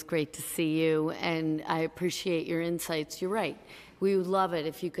 it's always great to see you, and I appreciate your insights. You're right. We would love it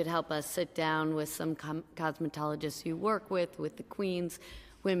if you could help us sit down with some cosmetologists you work with the Queens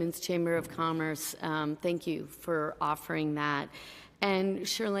Women's Chamber of Commerce. Thank you for offering that. And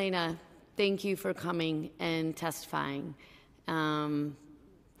Charlena, thank you for coming and testifying.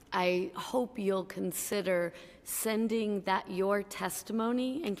 I hope you'll consider sending your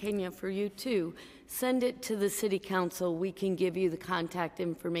testimony, and Kenya, for you too, send it to the City Council. We can give you the contact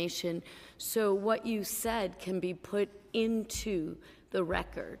information so what you said can be put into the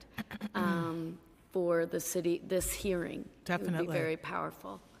record for the city, this hearing. Definitely. It would be very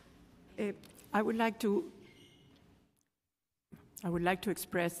powerful. I would like to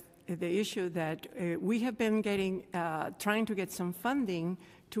express the issue that we have been trying to get some funding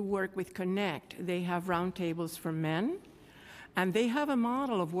to work with Connect. They have roundtables for men, and they have a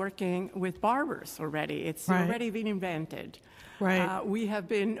model of working with barbers already. It's already been invented. Right. We have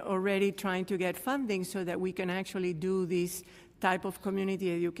been already trying to get funding so that we can actually do this type of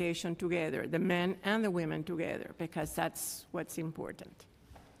community education together, the men and the women together, because that's what's important.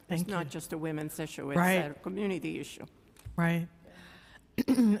 It's not just a women's issue, it's a community issue. Right.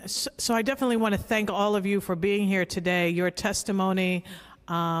 So I definitely want to thank all of you for being here today. Your testimony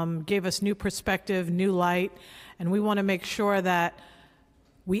gave us new perspective, new light, and we want to make sure that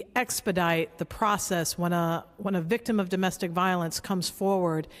we expedite the process when a victim of domestic violence comes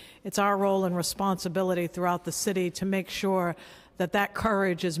forward. It's our role and responsibility throughout the city to make sure that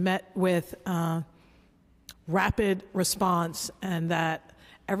courage is met with rapid response, and that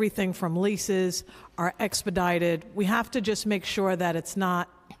everything from leases are expedited. We have to just make sure that it's not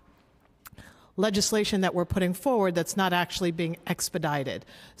legislation that we're putting forward that's not actually being expedited.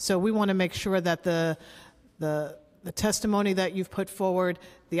 So we want to make sure that the testimony that you've put forward,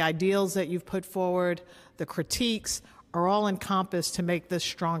 the ideals that you've put forward, the critiques are all encompassed to make this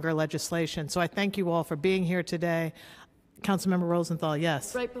stronger legislation. So I thank you all for being here today. Councilmember Rosenthal,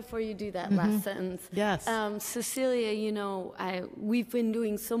 yes. Right before you do that last sentence. Yes. Cecilia, you know, we've been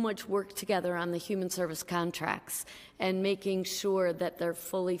doing so much work together on the human service contracts and making sure that they're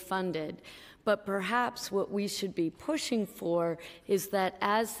fully funded. But perhaps what we should be pushing for is that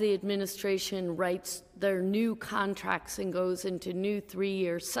as the administration writes their new contracts and goes into new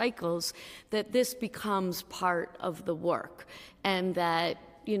 3-year cycles, that this becomes part of the work, and that,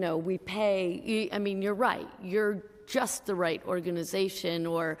 you know, we pay. I mean, you're right. You're just the right organization,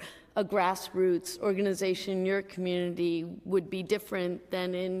 or a grassroots organization in your community would be different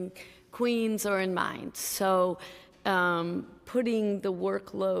than in Queens or in mine. So putting the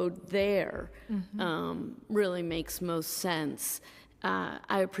workload there really makes most sense.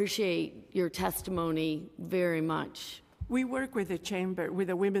 I appreciate your testimony very much. We work with the chamber, with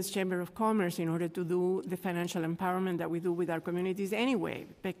the Women's Chamber of Commerce, in order to do the financial empowerment that we do with our communities anyway,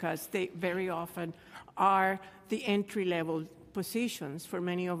 because they very often are the entry-level positions for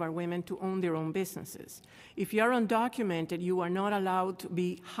many of our women to own their own businesses. If you are undocumented, you are not allowed to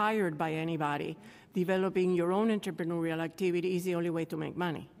be hired by anybody. Developing your own entrepreneurial activity is the only way to make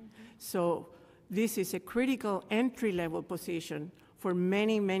money. So this is a critical entry-level position for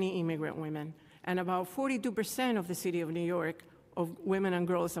many, many immigrant women. And about 42% of the city of New York, of women and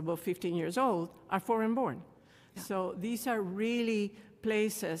girls above 15 years old, are foreign-born. Yeah. So these are really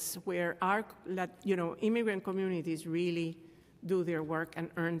places where our, immigrant communities really do their work and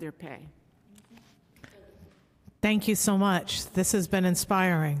earn their pay. Thank you so much. This has been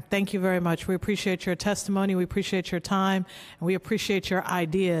inspiring. Thank you very much. We appreciate your testimony. We appreciate your time. And we appreciate your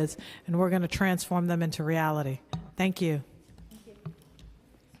ideas. And we're going to transform them into reality. Thank you.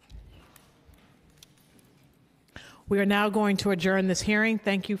 We are now going to adjourn this hearing.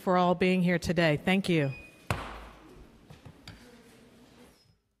 Thank you for all being here today. Thank you.